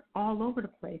farmers all over the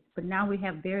place. But now we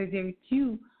have very, very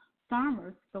few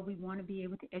farmers, so we want to be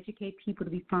able to educate people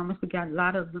to be farmers. We got a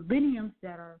lot of millennials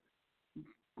that are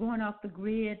going off the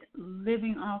grid,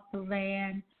 living off the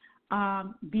land,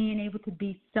 being able to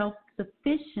be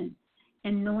self-sufficient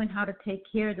and knowing how to take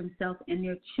care of themselves and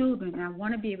their children. And I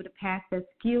want to be able to pass that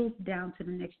skills down to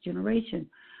the next generation.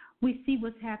 We see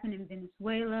what's happening in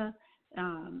Venezuela,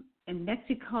 in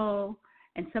Mexico,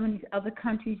 and some of these other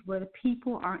countries where the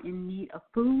people are in need of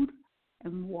food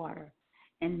and water.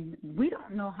 And we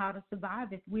don't know how to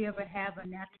survive if we ever have a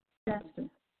natural disaster.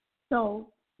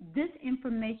 So this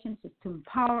information is to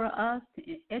empower us,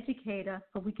 to educate us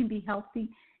so we can be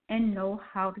healthy and know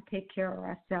how to take care of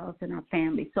ourselves and our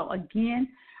family. So again,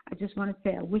 I just want to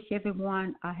say I wish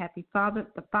everyone a happy a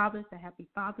happy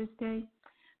Father's Day.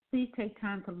 Please take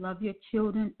time to love your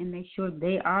children and make sure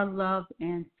they are loved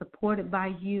and supported by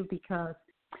you, because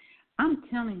I'm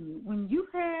telling you, when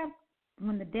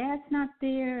the dad's not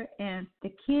there and the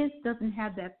kids doesn't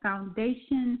have that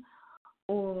foundation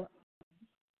or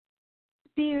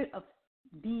spirit of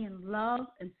being loved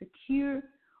and secure,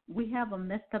 we have a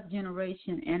messed up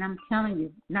generation. And I'm telling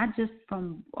you, not just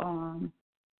from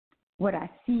what I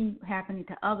see happening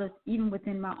to others, even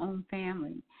within my own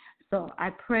family. So I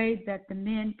pray that the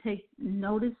men take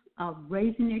notice of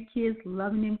raising their kids,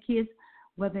 loving their kids,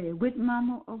 whether they're with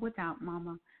mama or without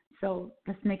mama. So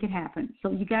let's make it happen.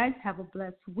 So you guys have a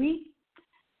blessed week.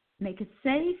 Make it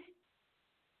safe,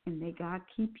 and may God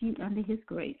keep you under his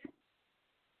grace.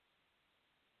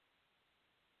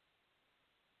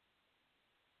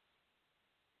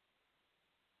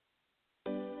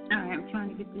 All right, I'm trying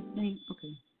to get this thing.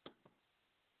 Okay.